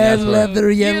more? can you Red ask for?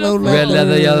 leather, yellow Beautiful. leather. Red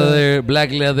leather, yellow leather,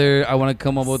 black leather. I want to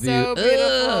come up with So you. Ugh.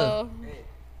 beautiful.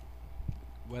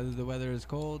 Whether the weather is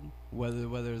cold, whether the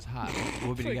weather is hot,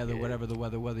 we'll be together, whatever the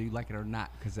weather, whether you like it or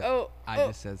not. Because I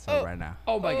just said so right now.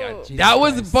 Oh my Oh. god, Jesus that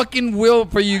was Christ. fucking Will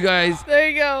for you guys. There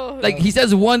you go. Like he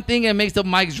says one thing and makes the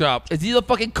mic drop. Is he the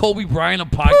fucking Kobe Bryant of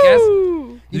podcast?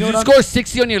 Woo. Did know you what score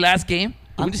 60 on your last game?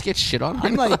 Did we just get shit on?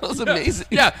 I'm like- that was amazing.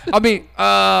 Yeah, I mean,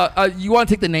 you want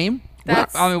to take the name?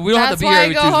 That's, I mean, we don't have to that's be why here I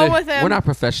every go Tuesday. home with him. We're not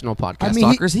professional podcast I mean,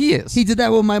 talkers. He is. He did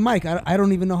that with my mic. I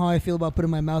don't even know how I feel about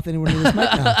putting my mouth anywhere near this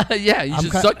mic now. Yeah, you I'm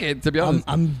should ki- suck it. To be honest,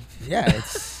 Yeah,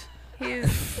 it's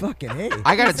He's fucking hey.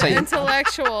 I gotta tell you.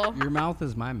 intellectual. Your mouth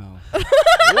is my mouth.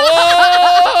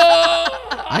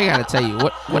 I gotta tell you.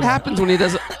 What happens when he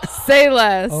does? Say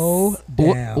less. Oh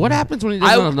damn. What happens when he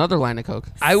does another line of coke?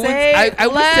 I would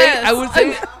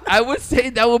say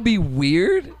that would be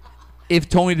weird if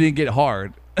Tony didn't get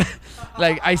hard.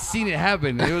 Like I seen it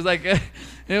happen. It was like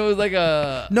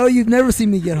a No, you've never seen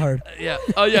me get hard. yeah.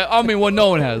 Oh yeah. I mean, well, no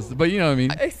one has, but you know what I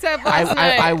mean. Except last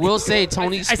I night. will say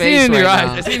Tony's I face seen it in right your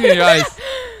now. eyes. I seen it in your eyes.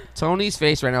 Tony's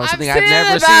face right now is I've something seen I've it in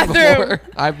never the seen bathroom. before.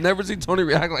 I've never seen Tony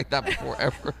react like that before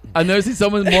ever. I've never seen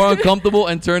someone more uncomfortable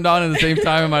and turned on at the same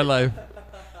time in my life.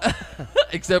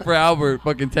 Except for Albert,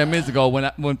 fucking 10 minutes ago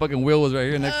when fucking Will was right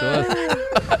here next to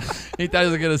us. He thought he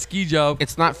was gonna get a ski job.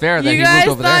 It's not fair that You he guys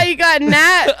moved over thought there. you got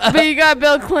Nat, but you got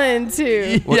Bill Clinton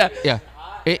too. What- Yeah. yeah.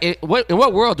 In what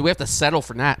world do we have to settle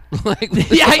for Nat? Like,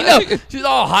 Yeah, I know. She's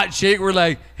all hot shake. We're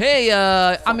like, hey,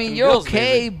 I mean, you're Bill's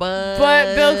okay, amazing.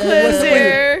 But Bill Clinton's What's up,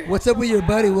 here. what's up with your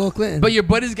buddy Will Clinton? but your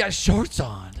buddy's got shorts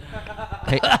on.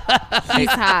 Hey,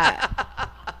 He's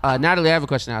hot. Natalie, I have a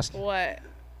question to ask. What?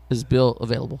 Is Bill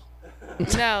available?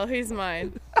 No, he's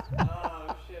mine.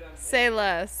 Say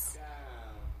less.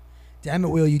 Damn it,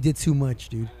 Will, you did too much,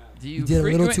 dude. Do You did a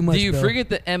little too much, Do you Bill. forget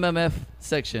the MMF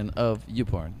section of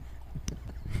YouPorn?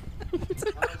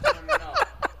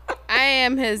 I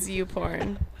am his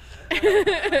YouPorn. You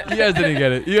guys didn't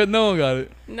get it. No one got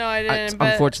it. No, I didn't.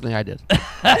 but Unfortunately, I did.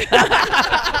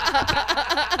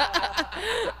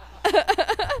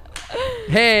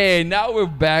 Hey, now we're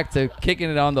back to kicking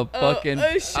it on the fucking.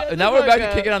 shut the now we're fuck back up.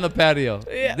 to kicking on the patio.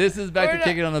 Yeah. This is back We're to not-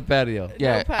 kicking on the patio.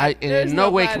 Yeah, There's in no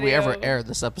no way can we ever patio. air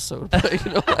this episode. But,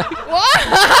 you know, like, this will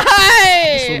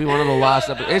Why? be one of the last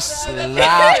episodes. It's sloppy.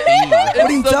 What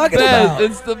are you It's the talking best. about?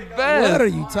 It's the best. What are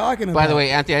you talking about? By the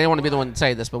way, Anthony, I didn't want to be the one to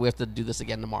say this, but we have to do this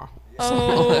again tomorrow.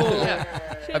 Oh.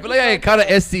 I feel like I caught an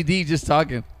STD just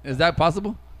talking. Is that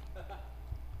possible?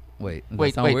 Wait, does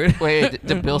that sound weird? wait.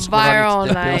 Did Bill score Viral on,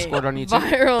 did Bill night. scored on YouTube?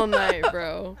 Viral night,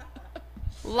 bro.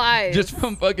 Live. Just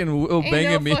from fucking Will Ain't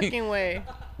banging no me. fucking way.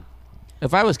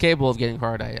 If I was capable of getting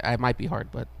hard, I might be hard,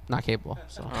 but not capable.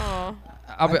 So Oh.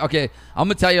 Okay, I'm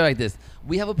gonna tell you like this.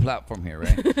 We have a platform here,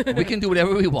 right? We can do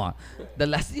whatever we want. The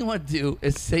last thing you want to do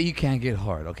is say you can't get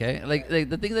hard, okay? Like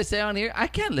the things I say on here, I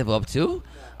can't live up to.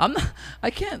 I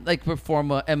can't like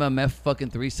perform a MMF fucking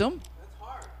threesome. That's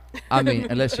hard. I mean,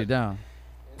 unless you're down.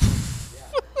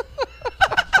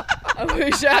 I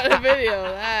wish I had a video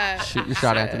of that. shoot your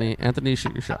shot, Anthony. Anthony,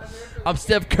 shoot your shot. I'm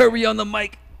Steph Curry on the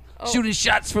mic, shooting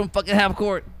shots from fucking half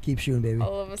court. Keep shooting, baby.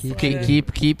 All of a Keep sudden.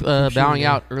 Keep bowing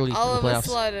out early All in of the a playoffs.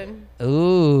 sudden.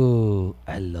 Ooh,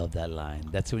 I love that line.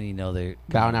 That's when you know they're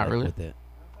Bowing out like early? with it.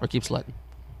 Or keep sledding.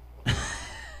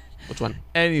 Which one?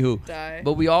 Anywho, Die.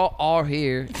 but we all are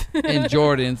here in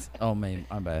Jordans. Oh man,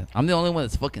 I'm bad. I'm the only one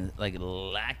that's fucking like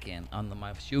lacking on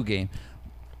my shoe game.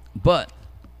 But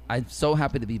I'm so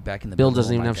happy to be back in the. Bill middle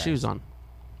doesn't of even my have guys. shoes on.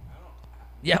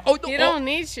 Yeah. Oh, no, You don't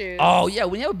need shoes. Oh yeah.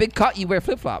 When you have a big cut, you wear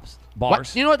flip flops. Bars.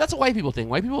 What? You know what? That's a white people thing.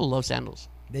 White people love sandals.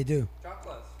 They do.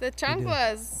 The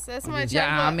chanclas. That's my chancla.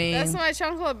 Yeah, I mean- That's my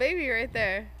chancla baby right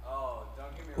there.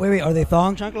 Wait, are they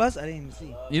thong chanclas? I didn't even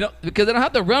see. You know, because they don't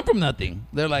have to run from nothing.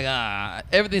 They're like,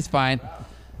 everything's fine.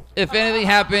 If anything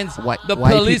happens, the White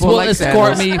police people will like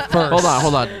escort sandals. me first.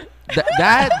 Hold on.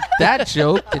 That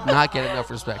joke did not get enough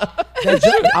respect.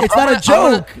 It's not a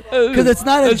joke. Because it's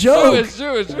not a It's joke. true. It's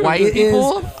true. It's true. White It is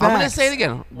people, I'm going to facts. say it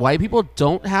again. White people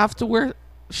don't have to wear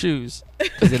shoes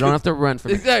because they don't have to run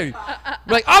from it. Exactly.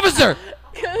 Like, officer,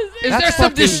 is That's there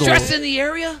some fucking distress gold. in the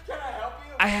area?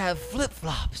 I have flip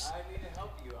flops.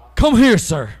 Come here,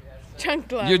 sir.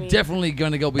 Chancla. You're me. definitely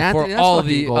going to go before Anthony, that's all fucking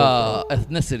the gold.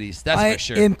 ethnicities. That's I for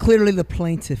sure. am clearly the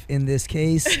plaintiff in this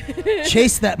case.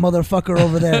 Chase that motherfucker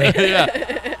over there.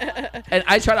 And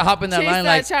I try to hop in that Chase line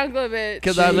that like, chancla bitch.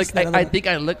 because Chase that I other- think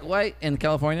I look white in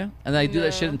California, and I do that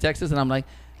No. shit in Texas, and I'm like,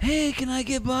 hey, can I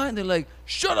get by? And they're like,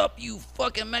 shut up, you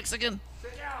fucking Mexican.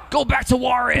 Go back to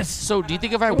Juarez. So, do you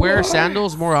think if I wear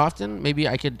sandals more often, maybe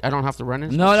I don't have to run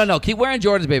as much? No. Keep wearing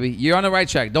Jordans, baby. You're on the right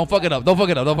track. Don't fuck it up. You're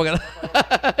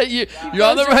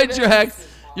on the right track.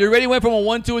 You already went from a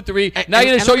 1, 2, and 3. And- Now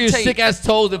you're and gonna show let me your tell you- sick ass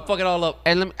toes and fuck it all up.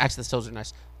 And let me, actually, the toes are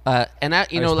nice. And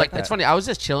that, you know, like, respect it's that. funny. I was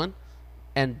just chilling,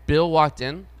 and Bill walked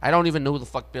in. I don't even know who the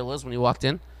fuck Bill is when he walked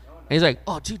in. And he's like,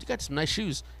 "Oh, dude, you got some nice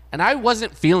shoes." And I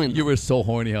wasn't feeling. You were so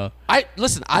horny, huh? I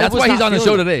listen. I That's was why not he's on the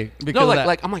feeling show it. today, because No, of like, that.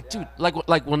 like I'm like, dude,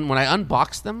 like when I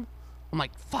unboxed them, I'm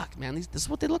like, fuck, man, this is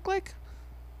what they look like.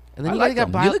 And then I you like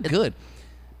got them. You look good.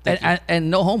 And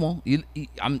no homo.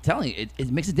 I'm telling you,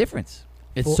 it makes a difference.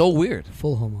 It's Full- so weird.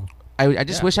 Full homo. I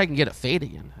just wish I can get a fade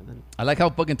again. And then, I like how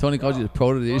fucking Tony calls you the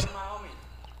pro to these.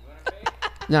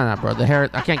 no, bro. The hair.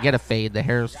 I can't get a fade. The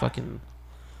hair is fucking.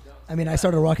 I mean, I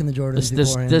started rocking the Jordans This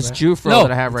beforehand. this but- Jew fro No,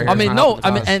 that I have right here. I is mean, not no, helping the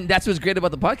I mean, cause. and that's what's great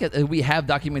about the podcast. Is we have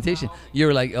documentation.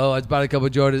 You're like, oh, I bought a couple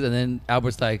of Jordans, and then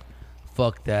Albert's like,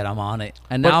 fuck that, I'm on it.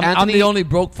 And now But I'm Anthony- the only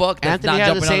broke fuck that's Anthony not had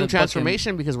jumping the on same fucking-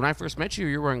 transformation because when I first met you,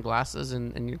 you were wearing glasses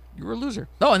and you were a loser.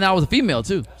 No, and now I was a female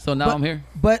too. So now But- I'm here.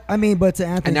 But I mean, but to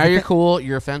Anthony. And now you're cool.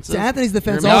 You're offensive. To Anthony's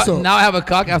defense, You're a man. also- Now I have a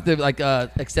cock after like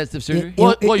excessive surgery.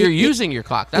 In- Well, you're it- using your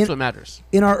cock. That's in- what matters.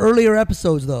 In our earlier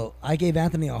episodes, though, I gave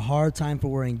Anthony a hard time for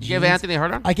wearing jeans. You give Anthony a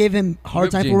hard on? I gave him a hard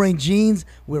Ripped time jeans. for wearing jeans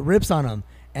with rips on them,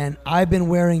 and I've been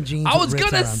wearing jeans. I with was rips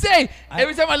gonna on 'em. say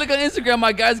every time I look on Instagram,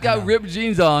 my guy's got ripped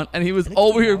jeans on, and he was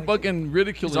over here fucking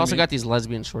ridiculing He's also me. got these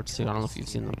lesbian shorts too. I don't know if you've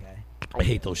seen them. I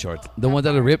hate those shorts. The ones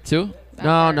that are ripped too.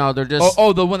 No, they're just.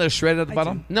 Oh, the one that's shredded at the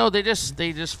bottom. No, they're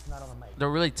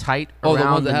really tight. Oh, the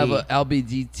around ones that have knee. a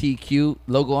LBGTQ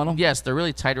logo on them. Yes, they're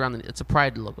really tight around the. It's a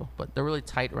pride logo, but they're really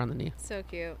tight around the knee. So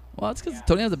cute. Well, it's because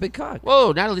Tony has a big cock.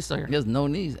 Whoa, Natalie's still here. He has no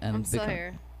knees and I'm big still cock.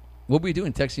 here. What were you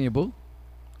doing? Texting your boo?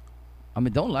 I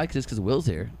mean, don't like this because Will's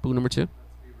here. Boo number 2.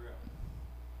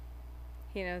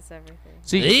 He knows everything.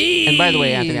 See, and by the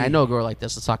way, Anthony, Hey. I know a girl like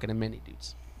this is talking to many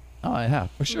dudes. Oh, I have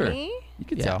for sure. Me? You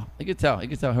could Yeah. tell. You could tell. You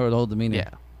could tell her whole demeanor. Yeah.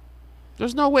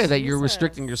 There's no way that you're Jesus.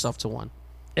 restricting yourself to one.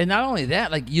 And not only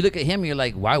that, like you look at him, you're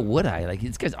like, why would I? Like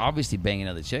this guy's obviously banging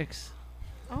other chicks.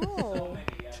 Oh.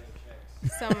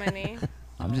 So many.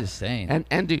 I'm just saying.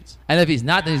 And dudes. And if he's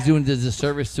not, then he's doing this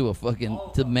disservice to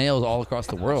to males all across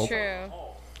the world. True.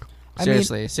 I mean-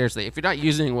 Seriously. If you're not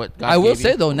using what God I will gave you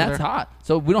say though, over Nat's there- hot.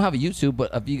 So we don't have a YouTube,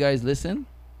 but if you guys listen,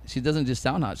 she doesn't just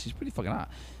sound hot. She's pretty fucking hot.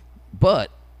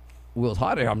 But Will's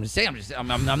hotter. I'm just saying. I'm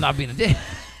not being a dick.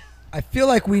 I feel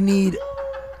like we need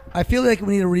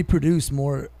to reproduce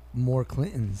more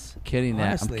Clintons. Kidding that.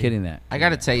 Honestly. I'm kidding that. I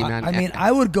gotta tell you, man. I mean,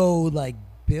 I would go like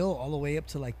Bill all the way up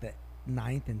to like the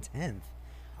 9th and 10th.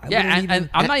 I Yeah, wouldn't and even-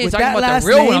 I'm not even with talking that about last the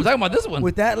real one. name- I'm talking about this one.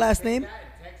 With that last name,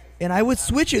 and I would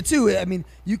switch it too. I mean,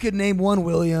 you could name one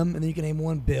William, and then you can name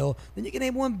one Bill, then you can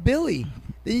name one Billy,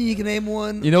 then you can name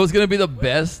one. You know what's gonna be the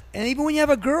best? And even when you have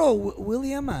a girl,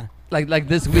 Williama, Like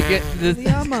this weekend.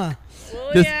 Williama.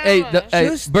 Hey,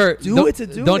 Just Bert, do don't, it to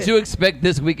do don't it. you expect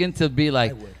this weekend to be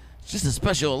like would. just a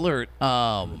special alert?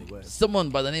 Someone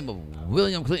by the name of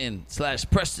William Clinton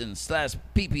 / Preston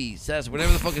 / PP /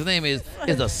 whatever the fuck his name is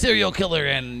a serial killer,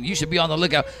 and you should be on the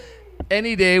lookout.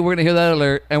 Any day we're gonna hear that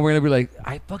alert, and we're gonna be like,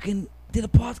 I fucking did a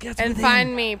podcast And with him.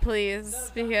 find me,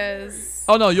 please, because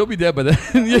Oh no, you'll be dead by then.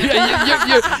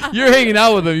 you're hanging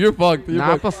out with him. You're fucked. You're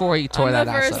not fucked. before he tore I'm that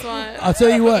the ass first up. one. I'll tell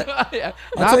you what. Yeah.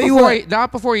 I'll tell you what.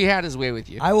 Not before he had his way with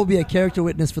you. I will be a character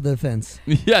witness for the defense.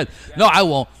 Yeah. No, I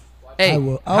won't. Hey, I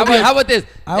will. how about this?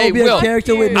 I will Hey, be Will, a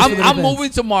character witness for the I'm defense.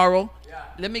 moving tomorrow.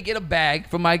 Let me get a bag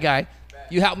from my guy.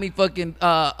 You help me fucking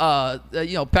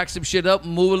pack some shit up,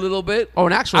 and move a little bit. Oh,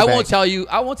 an actual I bag. won't tell you.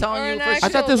 I won't tell Or you an for actual- I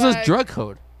thought this was bag. drug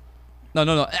code.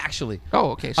 No. Actually,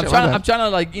 Oh, okay. I'm Shit, trying. my I'm bad. trying to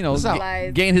like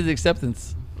Lies. gain his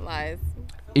acceptance. Lies.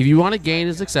 If you want to gain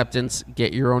his acceptance,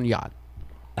 get your own yacht.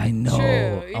 I know.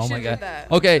 True. You Oh should my do god.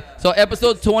 that. Okay, so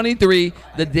episode 23,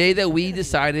 the day that we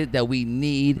decided that we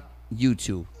need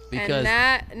YouTube because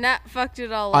And Nat fucked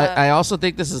it all up. I also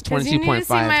think this is 'Cause you need to 22.5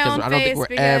 see my because own I don't think face we're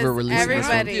because ever releasing this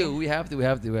one. everybody- we have to.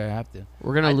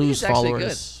 We're gonna I think lose it's actually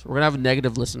followers. We're gonna have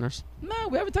negative listeners. No,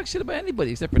 we haven't talked shit about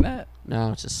anybody except for Nat.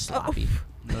 No, it's just sloppy.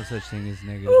 No such thing as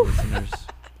negative listeners.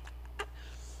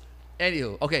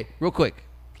 Anywho, okay, real quick.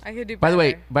 I could do better.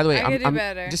 By the way, I could do I'm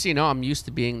better. just so you know, I'm used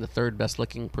to being the third best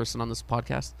looking person on this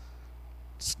podcast.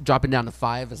 Dropping down to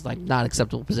 5 is like not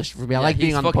acceptable position for me. I Yeah, like he's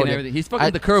being on the fucking podium. everything. He's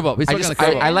fucking the curve up. He's I, fucking just, the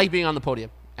curve I up. like being on the podium,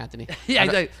 Anthony. Yeah, I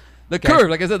he's don't- like, the curve.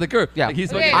 Like I said, the curve. Yeah. Like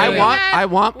he's Okay, fucking. I we want- had- I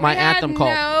want we my had anthem called.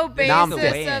 no Now I'm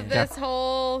basis the of this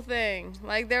whole thing.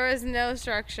 Like there was no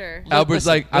structure. Albert's Listen,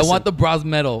 like, I listen. want the bronze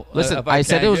medal. Listen, if I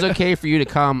said can it was get- okay for you to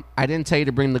come. I didn't tell you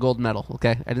to bring the gold medal.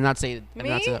 Okay, I did not say it. I did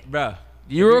not say Me? that. Bruh.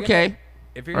 You were okay.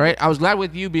 If you're All right, I was glad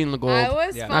with you being the gold. I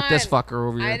was Yeah. fine. Not this fucker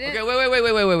over I here. didn't.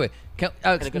 Okay, wait.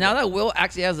 Now that Will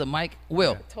actually has a mic,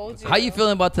 Will, Told you. how you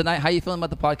feeling about tonight? How you feeling about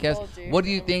the podcast? Told you. What do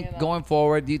you Told think me going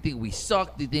forward? Do you think we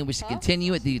suck? Do you think we should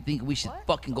continue it? Do you think we should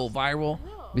fucking go viral?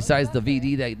 Besides the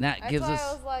VD that Nat That's gives why I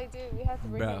us? was like, dude, we have to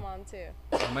bring Bro. him on too.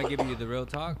 Am I giving you the real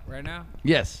talk right now?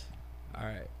 Yes, All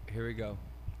right, here we go.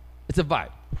 it's a vibe.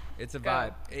 It's a Go.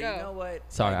 vibe. Hey, Go. you know what?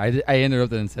 Sorry, I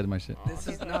interrupted and said my shit. This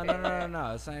is no.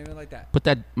 It's not even like that. Put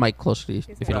that mic closer to you,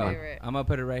 He's if you my don't mind. favorite. I'm gonna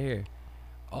put it right here.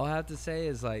 All I have to say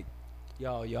is like,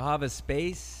 y'all have a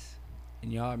space,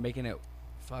 and y'all are making it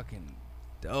fucking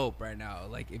dope right now.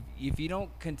 Like if you don't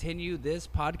continue this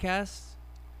podcast,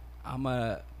 I'm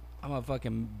gonna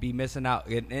fucking be missing out.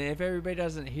 And if everybody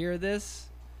doesn't hear this,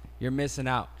 you're missing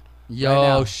out. Yo, Right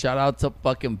now. shout out to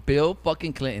fucking Bill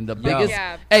fucking Clinton, the Yo. biggest.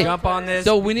 Yeah, Hey, jump on this.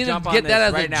 so we need to Jump on get that this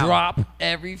as right a now. drop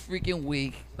every freaking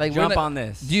week. Like, Jump we're not- on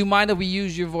this. Do you mind if we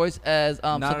use your voice as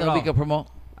Not something at that we all. could promote?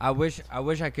 I wish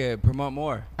I could promote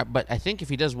more. But I think if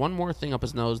he does one more thing up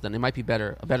his nose, then it might be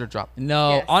better. A better drop.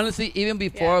 No, Yes. honestly, even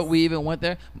before Yes. we even went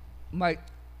there, my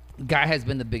guy has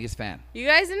been the biggest fan. You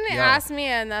guys didn't Yo. ask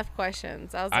me enough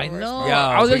questions. That was the I worst know. part. Yo,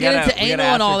 I was we gonna get gotta- into we gotta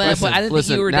anal and ask all the that, but I didn't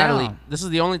think you were Natalie, down. this is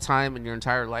the only time in your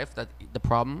entire life that the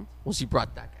problem was you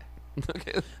brought that guy.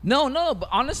 Okay. No, but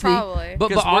honestly, Probably. but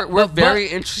Because we're very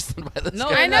interested by this No,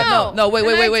 guy. I know. No, wait,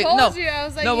 And I wait. told No, you, I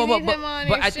was like, no, you but- need but- him on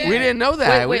but your I- shit. We didn't know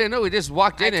that. Wait, We wait. didn't know. We just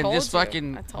walked in I and told just you.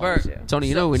 fucking. I told Bert, you. Tony,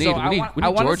 you know what we need. So we need I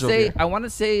want George to over say, here. I want to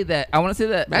say that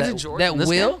Imagine George that and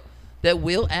this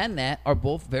Will and Nat are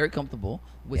both very comfortable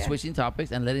with Yeah. switching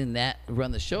topics and letting Nat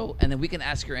run the show, and then we can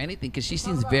ask her anything because she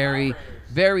seems very,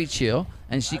 very chill,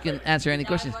 and she can answer any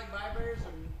questions.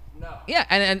 Yeah,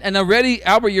 and already,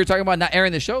 Albert, you're talking about not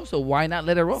airing the show, so why not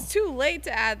let it roll? It's too late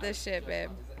to add this shit, babe.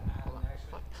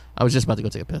 I was just about to go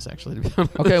take a piss, actually. To be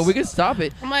honest. Okay, we can stop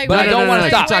it. I'm like, But I wait, don't wanna wait,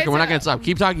 stop. Keep talking. wait, We're not gonna stop. stop.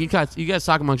 Keep talking. You guys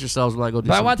talk amongst yourselves while I go do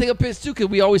But I something. want to take a piss too because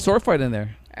we always sword fight in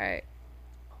there. All right.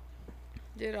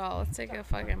 Do it all. Let's take a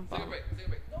fucking bump.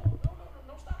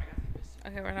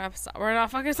 Okay, we're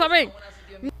not fucking stopping.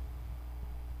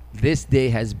 This day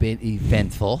has been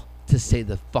eventful, to say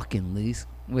the fucking least.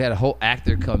 We had a whole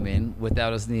actor come in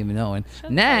without us even knowing. Shut the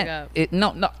fuck Nat, up.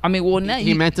 no. I mean, well, Nat,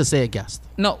 He meant to say a guest.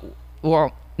 no.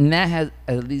 Well, Nat has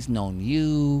at least known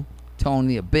you,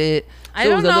 Tony, a bit. I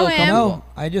it was don't a know little him. comfortable. No,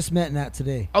 I just met Nat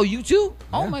today. Oh, you too?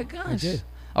 Oh Yeah, my I gosh. did.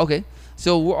 Okay,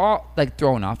 so we're all like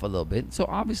thrown off a little bit. So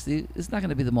obviously, it's not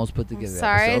going to be the most put I'm together.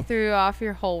 sorry I episode. threw you off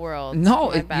your whole world. No,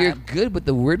 My you're bad. good. But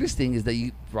the weirdest thing is that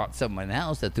you brought someone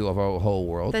else that threw off our whole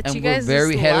world, That and you we're guys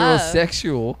very just love.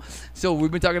 heterosexual. So we've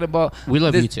been talking about. We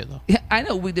love this- you too, though. Yeah, I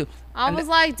know we do. I And was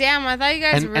like, damn, I thought you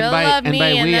guys And really by- loved and me. by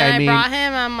And we, then I I mean- brought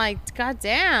him. I'm like, God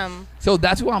damn. So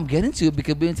that's what I'm getting to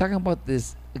because we've been talking about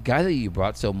this guy that you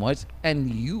brought so much, and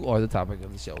you are the topic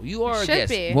of the show. You are a Should guest.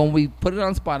 be. When we put it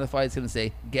on Spotify, it's gonna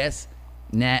say guest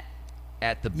Nat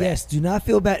at the back. Yes, do not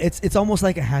feel bad. It's almost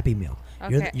like a Happy Meal.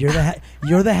 Okay.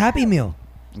 You're the Happy Meal,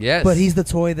 Yes. but he's the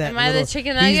toy that. Am I the little-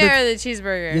 chicken he's nugget the- or the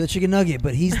cheeseburger? You're the chicken nugget,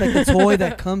 but he's like the toy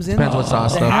that comes in. Depends what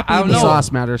sauce, the though. Happy I don't The Meal. know.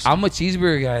 sauce matters. I'm a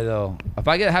cheeseburger guy though. If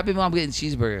I get a Happy Meal, I'm getting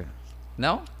cheeseburger.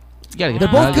 No. You gotta get They're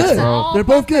the both nuggets, good. bro. All They're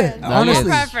both good. preference.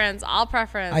 Honestly. All preference. All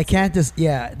preference. I can't just.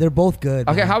 Yeah, they're both good.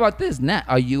 Okay. man. How about this, Nat?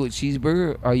 Are you a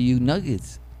cheeseburger? Are you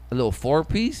nuggets? A little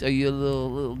 4-piece? Are you a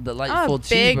little delightful I'm a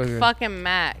big cheeseburger? fucking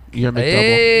Mac. You're a McDouble.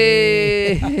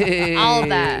 Hey, All of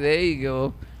that. There you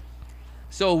go.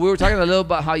 So we were talking a little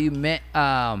about how you met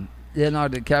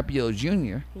Leonardo DiCaprio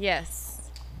Jr. Yes.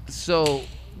 So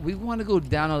we want to go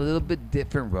down a little bit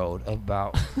different road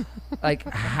about like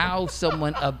how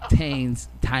someone obtains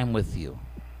time with you.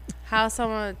 How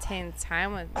someone obtains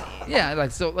time with me. Yeah,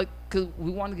 like so, like because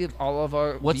we want to give all of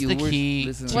our What's the viewers, key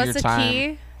listeners- to What's your the time?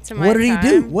 key to my What did he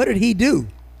do? time? What did he do?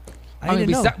 I, I mean,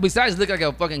 didn't know. besides look like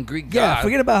a fucking Greek Yeah, god.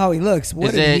 forget about how he looks. What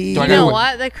Is did it- he? do I You gotta know wear-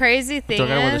 what? The crazy thing I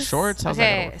gotta wear the is, shorts? How's that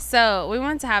gonna okay, work? so we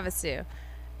went to Havasu,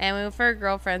 and we went for a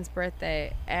girlfriend's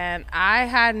birthday, and I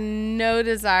had no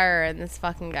desire in this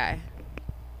fucking guy.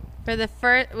 For the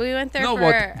first, we went there No, for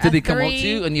what a did he come up to 3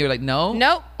 you and you were like, no?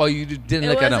 Nope. Or you just didn't It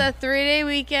look was at a him? 3-day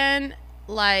weekend.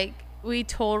 Like we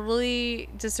totally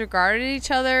disregarded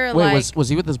each other. Wait, like was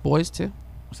he with his boys too?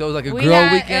 So it was like a we girl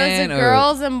had, weekend it was a or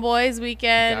girls and boys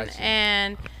weekend, Gotcha.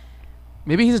 and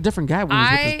Maybe he's a different guy when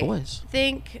he's with I his boys.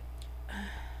 think.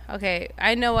 Okay,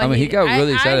 I know why. I mean, he got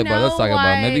really excited about it. Let's know talk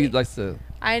about it. Maybe he why- likes to.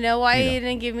 I know why you he know,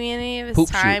 didn't give me any of his poop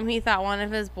shoot. time. He thought one of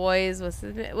his boys was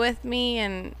with me,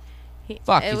 and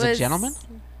Fuck, it he's a was- gentleman?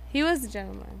 He was a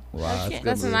gentleman. Wow, that's Okay, good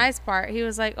that's the move. nice part. He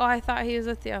was like, "Oh, I thought he was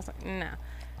with you." I was like,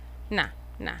 "Nah,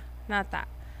 not that."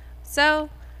 So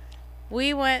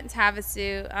we went to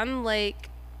Havasu on the lake.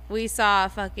 We saw a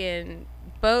fucking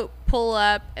boat pull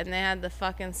up, and they had the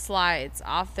fucking slides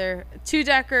off their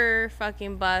 2-decker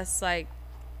fucking bus. Like,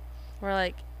 we're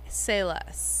like, say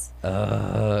less.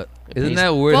 Isn't pays- that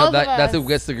weird? How Both of that's us. what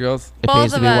gets the girls. It pays Both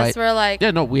to of be us white. were like,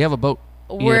 Yeah, no, we have a boat.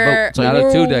 You need a we're boat, so Not a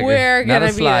we're- 2-decker, we're not a gonna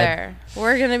be slide. there.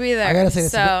 We're gonna be there. I gotta say,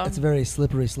 it's so a very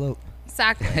slippery slope.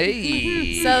 exactly.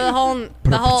 Hey. So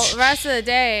the whole rest of the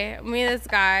day, me and this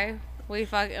guy, we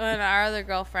fucking and our other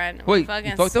girlfriend, we Wait, you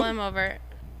fucking fucked him? swim over.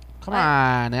 Come What?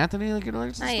 on, Anthony. Like, you're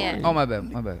like, Not yet. Oh, my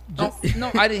bad.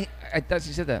 No, I didn't. I thought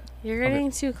she said that. You're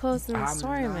getting too close in the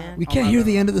story, man. We can't hear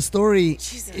the end of the story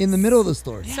in the middle of the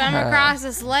story. Swim across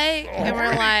this lake, and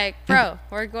we're like, bro,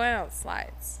 we're going on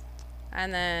slides.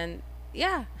 And then,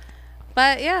 yeah.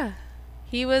 But, yeah.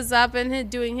 He was up and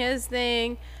doing his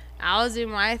thing. I was doing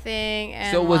my thing.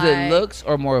 And So was it like, looks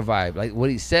or more vibe? Like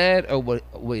what he said or what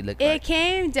he looked It like?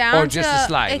 came down Or to just a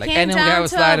slide. It Like came anyone can down have a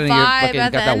to slide a and you're vibe fucking at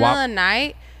got the that end wop. of the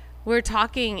night. We're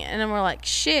talking and then we're like,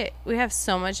 shit, we have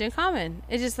so much in common.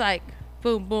 It's just like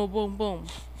boom, boom, boom, boom,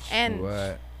 and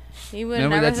What? you would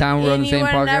Remember never that time we were on the you same would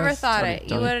have never podcast? thought Tony, it. You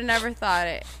Tony. would have never thought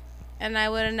it, and I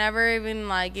would have never even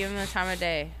like given the time of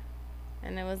day,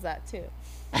 and it was that too.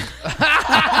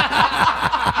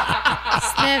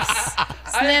 Sniffs,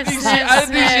 sniffs, sniffs, I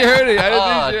didn't think she heard it. I didn't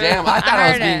Oh, think she heard damn. it. I thought I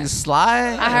was heard being it. sly.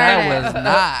 and heard I it. was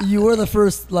not. You were the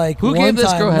first, like, Who one gave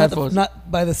this time, girl not, headphones?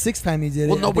 not by the sixth time you did it.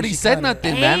 Well, I think nobody she said caught it.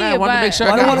 nothing, man. I Hey, wanted to make but- sure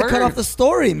Well, I I don't got want to cut heard. off the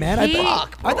story, man.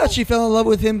 I thought she fell in love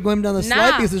with him going down the slide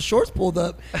Nah. because his shorts pulled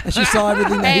up and she saw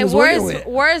everything that he Hey, was working with.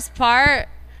 worst part.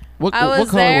 What, I what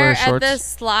was color were there his at shorts? this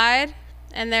slide,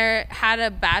 and there had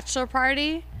a bachelor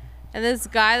party, and this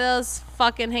guy that I was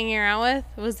fucking hanging around with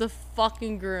was the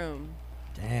fucking groom.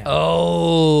 Damn.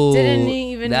 Oh. Didn't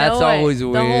even That's know always it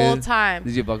weird. the whole time.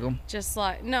 Did you fuck him? Just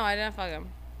like, no, I didn't fuck him.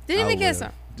 Didn't I even kiss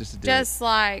would've. him. Just to do Just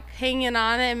like hanging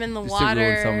on him in the Just to ruin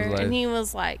water, someone's life. and he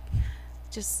was like,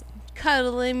 just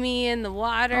cuddling me in the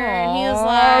water, it. and he was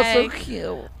Aw, so like,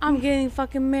 cute. "I'm getting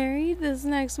fucking married this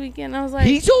next weekend." I was like,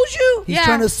 He told you? He's yeah.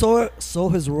 trying to sow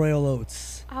his royal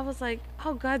oats. I was like,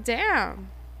 "Oh god damn!"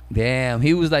 Damn.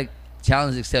 He was like,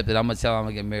 challenge accepted. I'm gonna tell him I'm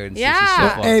gonna get married. In Yeah.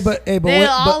 66 fucks. Hey, but They wait,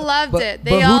 all loved it.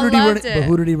 They but all who did he loved run? it. But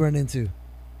who did he run into?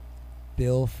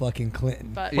 Bill fucking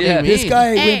Clinton. But What do you Yeah. mean? This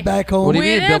guy Hey, went back home. What do you we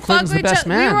mean? didn't Bill fuck Clinton's the with each best other.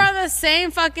 man. We were on the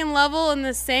same fucking level in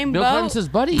the same Bill boat. Clinton's his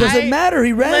buddy. Doesn't matter.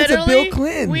 He ran into Literally, Bill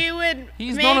Clinton. We would.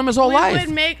 He's known him his whole we life.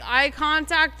 would make eye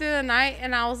contact through the night,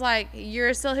 and I was like,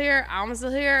 "You're still here. I'm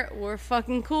still here. We're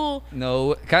fucking cool."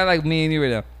 No, kind of like me and you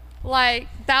right now. Like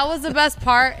that was the best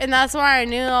part, and that's why I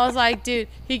knew. I was like, "Dude,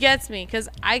 he gets me," because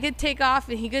I could take off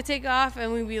and he could take off,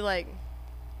 and we'd be like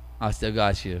I still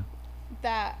got you.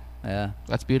 that. Yeah.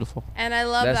 That's beautiful. And I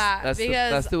love that that's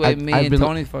because that's the way me I've and been-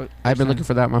 Tony fuck. I've been looking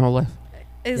for that my whole life.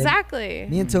 exactly.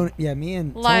 Me and Tony. Yeah, me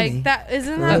and Like Tony. that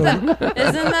isn't that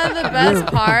the best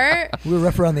part? We were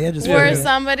rough around the edges. Where for it.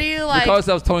 somebody like call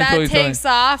ourselves Tony, that Tony, Tony. takes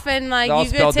off and like It's all you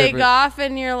could spelled take different. off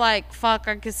and you're like, fuck,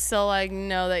 I could still like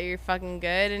know that you're fucking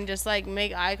good and just like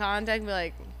make eye contact and be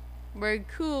like, we're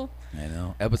cool. I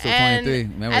know. Episode And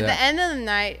 23. Remember at that? the end of the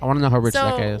night, I want to know how rich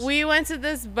that guy so is. we went to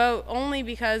this boat only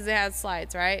because they had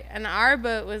slides, right? And our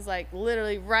boat was like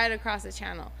literally right across the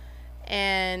channel.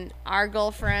 And our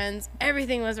girlfriends,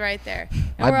 everything was right there. And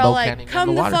My we're all boat like, can't even come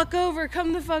in the the water." fuck over,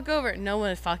 come the fuck over. No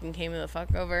one fucking came the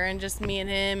fuck over. And just me and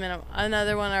him and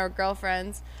another one of our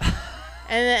girlfriends.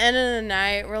 And at the end of the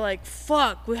night, we're like,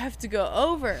 fuck, we have to go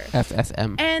over.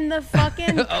 FFM. And the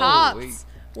fucking wait. cops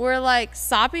were like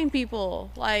stopping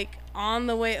people, like on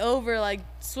the way over, like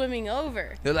swimming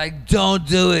over. They're like, don't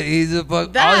do it. He's a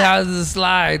fuck. That- All he has is a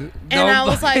slide. And I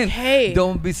was like, fucking- hey.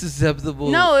 Don't be susceptible.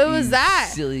 No, it was you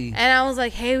that. Silly. And I was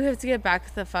like, hey, we have to get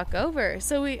back the fuck over.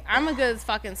 So I'm a good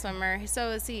fucking swimmer.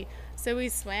 So is he. So we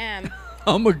swam.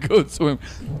 I'm a good swim.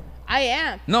 I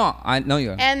am. No, I know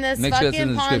you are. And this Make sure that's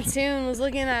in fucking the description. pontoon was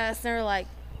looking at us and they were like,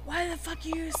 why the fuck are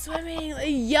you swimming? Like,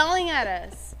 yelling at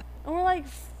us. And we're like,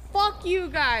 fuck you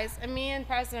guys. And me and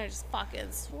Preston are just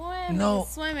fucking swimming. No.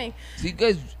 Swimming. So you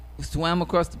guys swam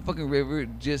across the fucking river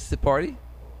just to party?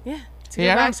 Yeah. To Hey,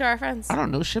 go I back don't- to our friends. I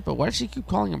don't know shit, but why does she keep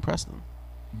calling him Preston?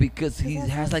 Because he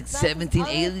has like that's his 17 other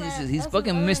aliases. friend. He's That's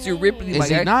fucking his other Mr. Ripley. name. Is my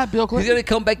he guy. not Bill He's Clinton? gonna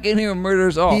come back in here and murder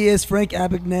us all. He is Frank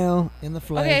Abagnale in the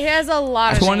flesh. Okay, he has a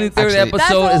lot of names. 23rd Actually- episode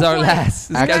That's is the our whole last. This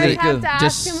You guy's Actually- guys gonna have kill. to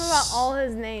Just- ask him about all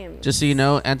his names. Just so you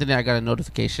know, Anthony, I got a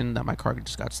notification that my car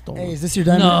just got stolen. Hey, is this your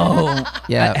diamond? No.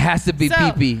 Yeah. It has to be So-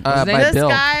 PP. What's his name? by This Bill.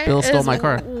 guy Bill stole is my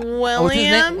car. What's his name?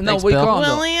 William. No, Thanks, what do you Bill. call him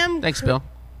though? William. Thanks, Bill.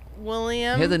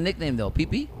 William. He has a nickname though.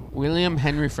 PP? William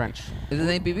Henry French. Is his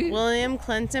name PP? William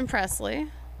Clinton Presley.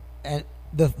 And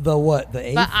the what? The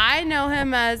eighth? But I know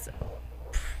him as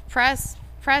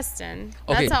Preston.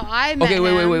 That's Okay. how I met Okay,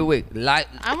 him. wait. Live.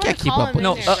 I want can't to keep call up him with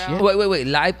No, in here, bro. wait.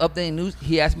 Live updating news.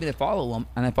 He asked me to follow him,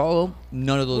 and I follow him.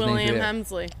 None of those names William are there.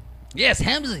 Hemsley. Yes,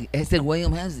 Hemsley. It said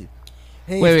William Hemsley.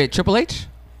 hey, Wait, Triple H?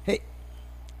 Hey,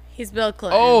 He's Bill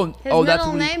Clinton. Oh, His that's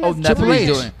middle what he, name oh, is that's what Triple he's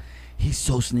H. doing. He's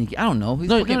so sneaky. I don't know. He's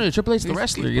No, fucking- Triple H, the he's-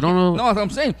 wrestler. he's You don't fucking- know. No, that's what I'm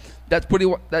saying. That's pretty.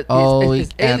 That Oh, it's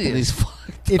alias. Anthony's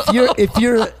fucked. if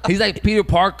you're He's like Peter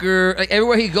Parker. Like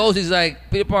everywhere he goes, he's like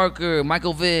Peter Parker,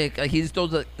 Michael Vick. Like he just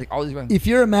throws like all these. if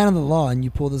you're a man of the law and you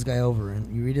pull this guy over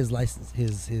and you read his license,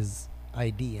 his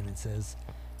ID, and it says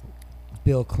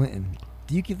Bill Clinton,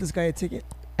 do you give this guy a ticket?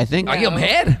 I think. I give him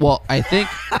head. Well, I think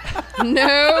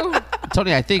No.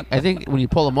 Tony. I think when you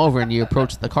pull him over and you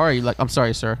approach the car, you're like, "I'm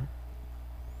sorry, sir."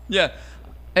 Yeah.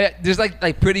 There's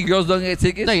like pretty girls don't get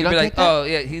tickets. No, you You'd don't be get like, that? oh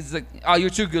yeah, he's like, oh you're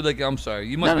too good looking. I'm sorry,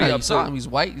 you must No, be you up saw to him. He's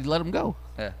white. You let him go.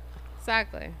 Yeah.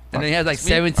 Exactly. And then he has like It's me.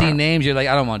 17 names. You're like,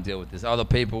 I don't want to deal with this. All the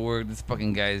paperwork. This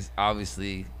fucking guy's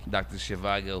obviously Dr.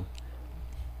 Shivago.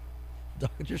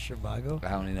 Dr. Shivago. I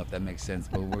don't even know if that makes sense,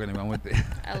 but we're gonna run with it.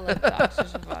 I love Dr.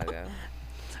 Zhivago.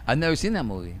 I've never seen that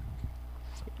movie.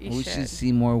 You We should. should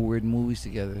see more weird movies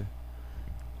together.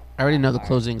 I already know the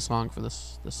closing song for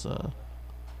this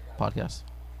podcast.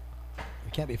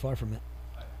 We can't be far from it.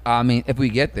 I mean, if we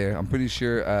get there, I'm pretty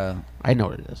sure I know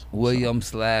what it is. William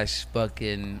slash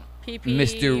fucking PP,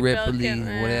 Mr. Bill Ripley,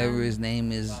 Clinton. whatever his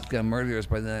name is, gonna murder us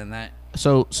by the end of the night.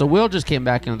 So Will just came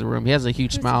back into the room. He has a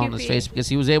huge Who's smile on his QP? face because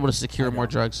he was able to secure more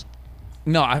drugs.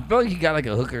 No, I feel like he got like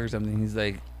a hooker or something. He's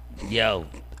like, yo,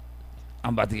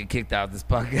 I'm about to get kicked out of this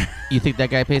podcast. You think that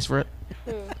guy pays for it?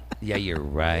 Yeah, you're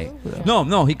right.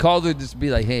 No, he called her just to be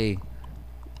like, hey,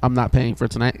 I'm not paying for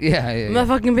it tonight. yeah, I'm not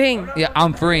fucking paying. yeah,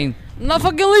 I'm freeing. I'm not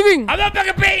fucking leaving. I'm not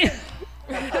fucking paying.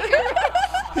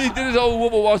 He did his whole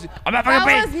Wolf of Wall Street. I'm not fucking That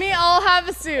paying. was me. I'll have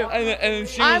a suit. And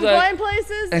she was I'm like, going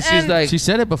places. and she's like, She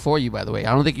said it before you, by the way.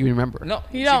 I don't think you remember. no,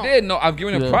 You she don't. did. No, I'm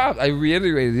giving her Yeah. props. I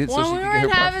reiterated it so when she we could were get her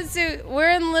in props. Havasu,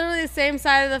 we're in literally the same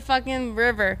side of the fucking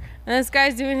river, and this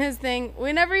guy's doing his thing.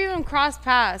 We never even crossed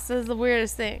paths. This is the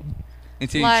weirdest thing.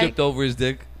 Until you like- tripped over his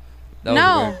dick. That was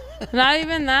No, weird. not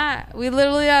even that. We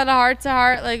literally had a heart to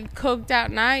heart, like coked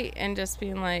out night, and just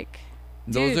being like,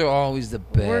 Those dude, are always the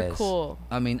best. we're cool.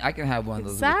 I mean, I can have one of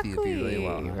those Exactly, with you if you really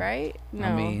want. right? No,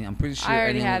 I mean, I'm pretty sure I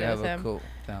already anyone had would it have with a him. coat.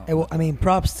 down. Hey, well, I mean,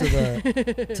 props to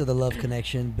the love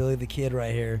connection, Billy the Kid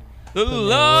right here. The Putting in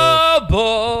love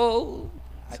bowl.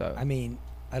 Sorry. I mean,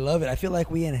 I love it. I feel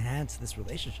like we enhance this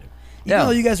relationship. Yeah. Even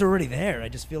though you guys are already there, I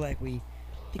just feel like we.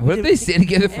 What if they stay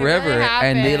together forever really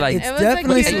and they happened. like? It's It was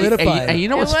definitely the cutest- solidified. And you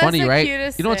know It what's was funny, the right?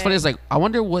 cutest You know what's funny thing. is like, I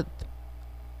wonder what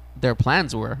their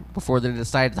plans were before they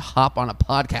decided to hop on a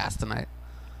podcast tonight.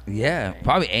 Yeah,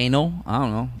 probably anal. I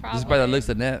don't know. Just by the Probably. looks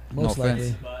of that. Most no offense.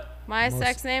 likely. My Most-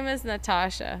 sex name is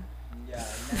Natasha.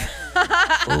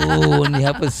 Oh, and you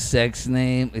have a sex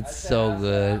name. It's so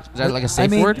good. Is that like a I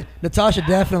safe mean, word? Natasha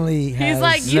definitely has. He's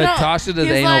like, you Natasha don't. does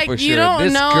He's anal like, for you sure. don't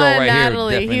This know girl a right here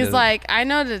Natalie. definitely He's does. like, I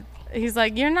know that. He's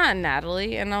like, you're not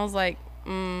Natalie, and I was like,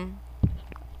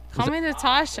 call me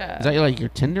Natasha. Is that like your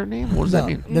Tinder name? What does that no,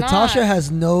 mean? Natasha Not. has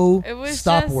no It was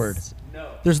stop just- word.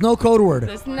 There's no code word.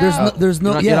 There's There's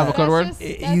no. You don't have a Yeah. code word? That's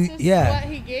just, You- yeah. what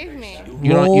he gave me.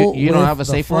 You don't- Roll you don't with have a the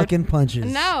safe word? fucking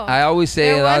punches. No. I always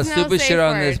say There a lot of was no stupid safe shit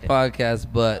on this word. podcast,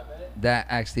 but that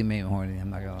actually made me horny. I'm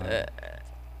not gonna lie.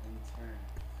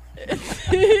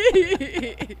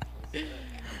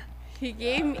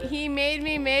 He made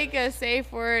me make a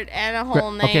safe word and a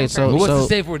whole name. okay, for so- me. But what's the so-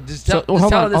 safe word? Just So tell,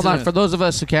 hold tell on, the hold on. listeners. For those of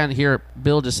us who can't hear,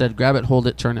 Bill just said, "Grab it, hold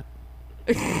it, turn it."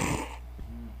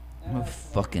 I'm a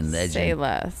fucking legend. Say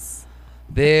less.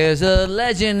 There's a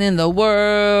legend in the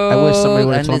world. I wish somebody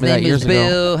would've and told his me that name years is ago.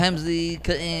 Bill Hemsley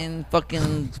Clinton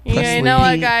fucking You know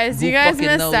what, Pete, guys? You who guys fucking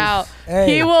missed knows? out.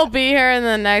 Hey. He will be here in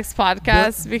the next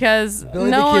podcast because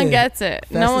Billy no the one Kid. gets it.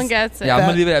 No one Fastest- gets it. Yeah, I'm Fat-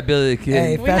 gonna leave it at Billy the Kid.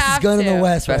 Hey, We fastest have gun in the to.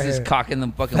 west. Right Fastest here. cock in the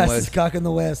fucking Fastest west. cock in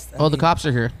the west. I Oh, the mean, cops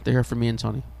are here. They're here for me and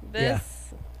Tony. This.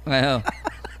 I know.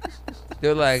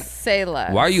 They're like, Say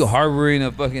less. why are you harboring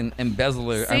a fucking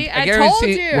embezzler? See, I I guarantee- told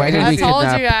you. Why did I we told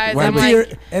kidnap- you guys. why I'm did Empty like,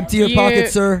 your, empty your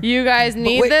pocket, sir. You guys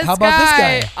need wait, this, how about this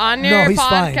guy? on No, your he's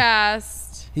fine.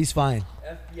 podcast. He's fine.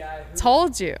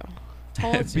 Told you.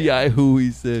 Told you. FBI who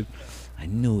he said. I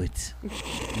knew it.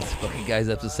 This fucking guy's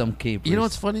up to some capers. You know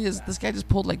what's funny is this guy just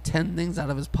pulled like 10 things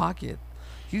out of his pocket.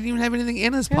 He didn't even have anything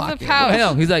in his Here's a pocket. pouch. I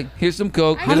know. He's like, here's some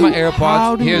coke. How Here's do my you-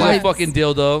 how AirPods. do Here's a white- fucking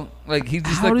dildo. Like he's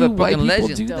just How like do the white fucking people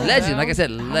legend. do that? Legend. Like I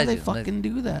said, How do they legend. Like- fucking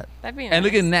do that? That'd be nice. and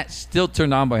look at Nat, still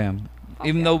turned on by him,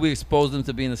 even though we exposed him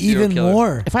to being a serial Even killer.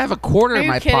 more. If I have a quarter Are in you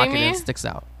my kidding pocket me? and it sticks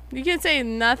out. You can say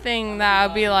nothing that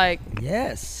would be like,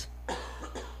 Yes.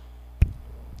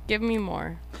 give me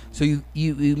more. So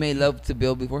you made love to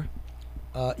Bill before?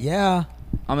 Yeah.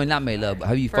 I mean, not made love, but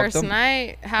have you First fucked him?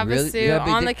 night, have Really? a You suit got a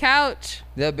big on the dick? couch.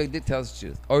 That big dick tells the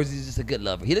truth, or is he just a good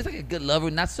lover? He looks like a good lover,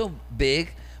 not so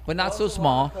big, but not so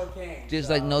small. Just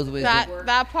like knows what.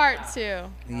 That part too.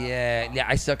 Yeah.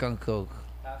 I suck on coke.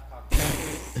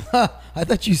 I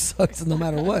thought you sucked no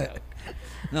matter what.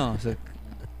 No, it's like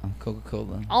on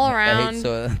Coca-Cola. All I around. hate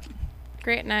soda.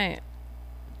 Great night.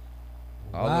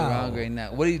 All Wow. around great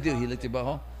night. What did he do? He licked your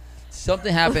butthole?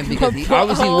 Something happened because he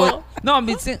obviously was. No, I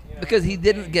mean, because he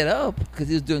didn't get up because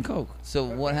he was doing coke. So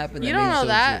what happened? You that don't made him know so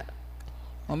that. sick?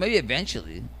 Well, maybe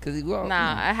eventually because he grew up.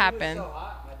 Nah, it happened.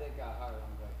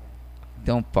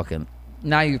 Don't fucking.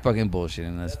 Now you're fucking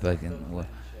bullshitting us. Fucking.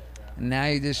 Now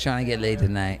you're just trying to get laid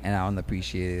tonight, and I don't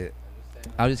appreciate it.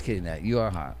 I'm just kidding. That you are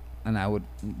hot, and I would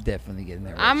definitely get in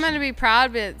there. I'm gonna be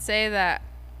proud to say that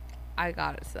I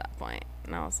got it to that point,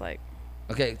 and I was like,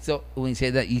 Okay, so when you say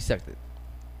that, you sucked it.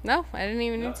 no, I didn't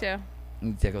even need to.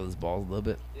 You take out his balls a little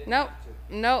bit.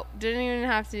 Nope, didn't even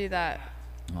have to do that.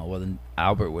 Oh well, then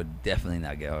Albert would definitely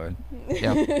not get hard.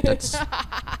 Yeah, that's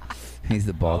He's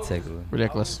the ball taker.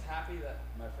 ridiculous. happy that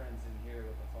my friends didn't hear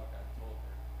what the fuck I told her.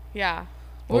 Yeah.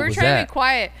 What We were was trying to that? be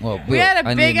quiet. Well, We Bill, had I a need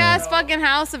to big ass know. fucking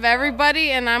house of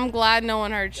everybody, and I'm glad no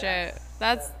one heard shit.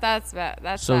 That's bad.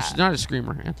 That's So bad. she's not a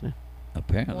screamer, Anthony.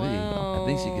 Apparently, I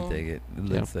think she could take it. It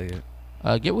Yeah. looks like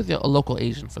it. Get with a local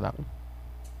Asian for that one.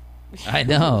 I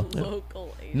know.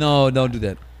 Local No, don't do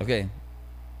that. Okay,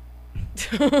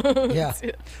 Yeah.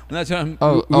 we're not trying to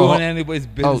Oh, ruin anybody's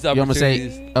Oh, business you want me to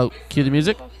opportunities. say? Oh, cue the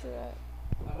music.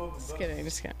 Just kidding.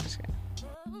 Just kidding.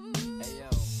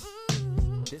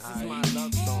 This is my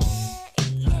love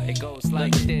song. It goes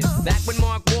like this. Back when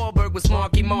Mark Wahlberg was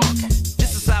Marky Mark,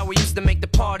 this is how we used to make the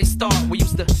party start. We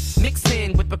used to mix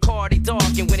in with Bacardi Dark,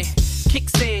 and when it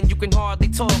kicks in, you can hardly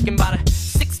talk. And by the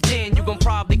 6:10, you gon'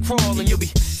 probably crawl, and you'll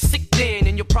be sick then,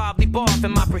 and you'll probably barf.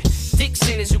 And my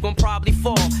prediction is you gon' probably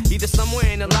fall, either somewhere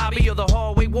in the lobby or the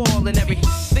hallway wall. And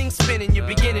everything's spinning, you're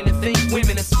beginning to think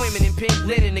women are swimming in pink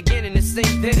linen again in the sink.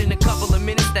 Then in a couple of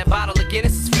minutes, that bottle of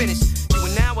Guinness is finished. You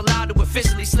are now allowed to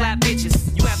officially slap bitches.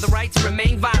 You have the right to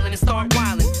remain violent and start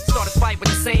wildin'. Start a fight with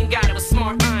the same guy that was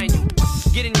smart eyeing you.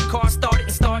 Get in your car, start it,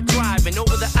 and start driving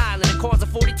over the island and cause a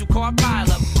 42-car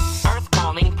pileup. Earth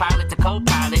calling, pilot to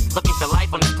co-pilot. Looking for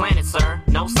life on this planet, sir.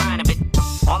 No sign of it.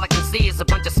 All I can see is a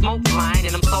bunch of smoke flying,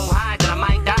 and I'm so high that I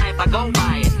might die if I go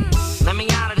by it. Let me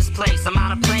out of this place, I'm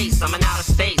out of place. I'm in outer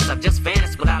space, I've just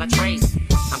vanished without a trace.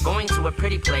 I'm going to a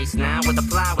pretty place now where the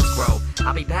flowers grow.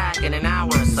 I'll be back in an hour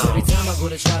or so. Every time I go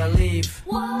to try to leave,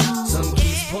 some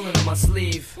keeps pulling on my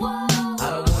sleeve. I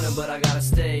don't want it, but I gotta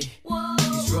stay.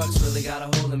 These drugs really got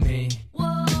a hold of me.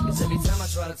 Cause every time I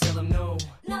try to tell them no,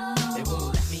 they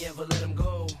won't let me ever let them go.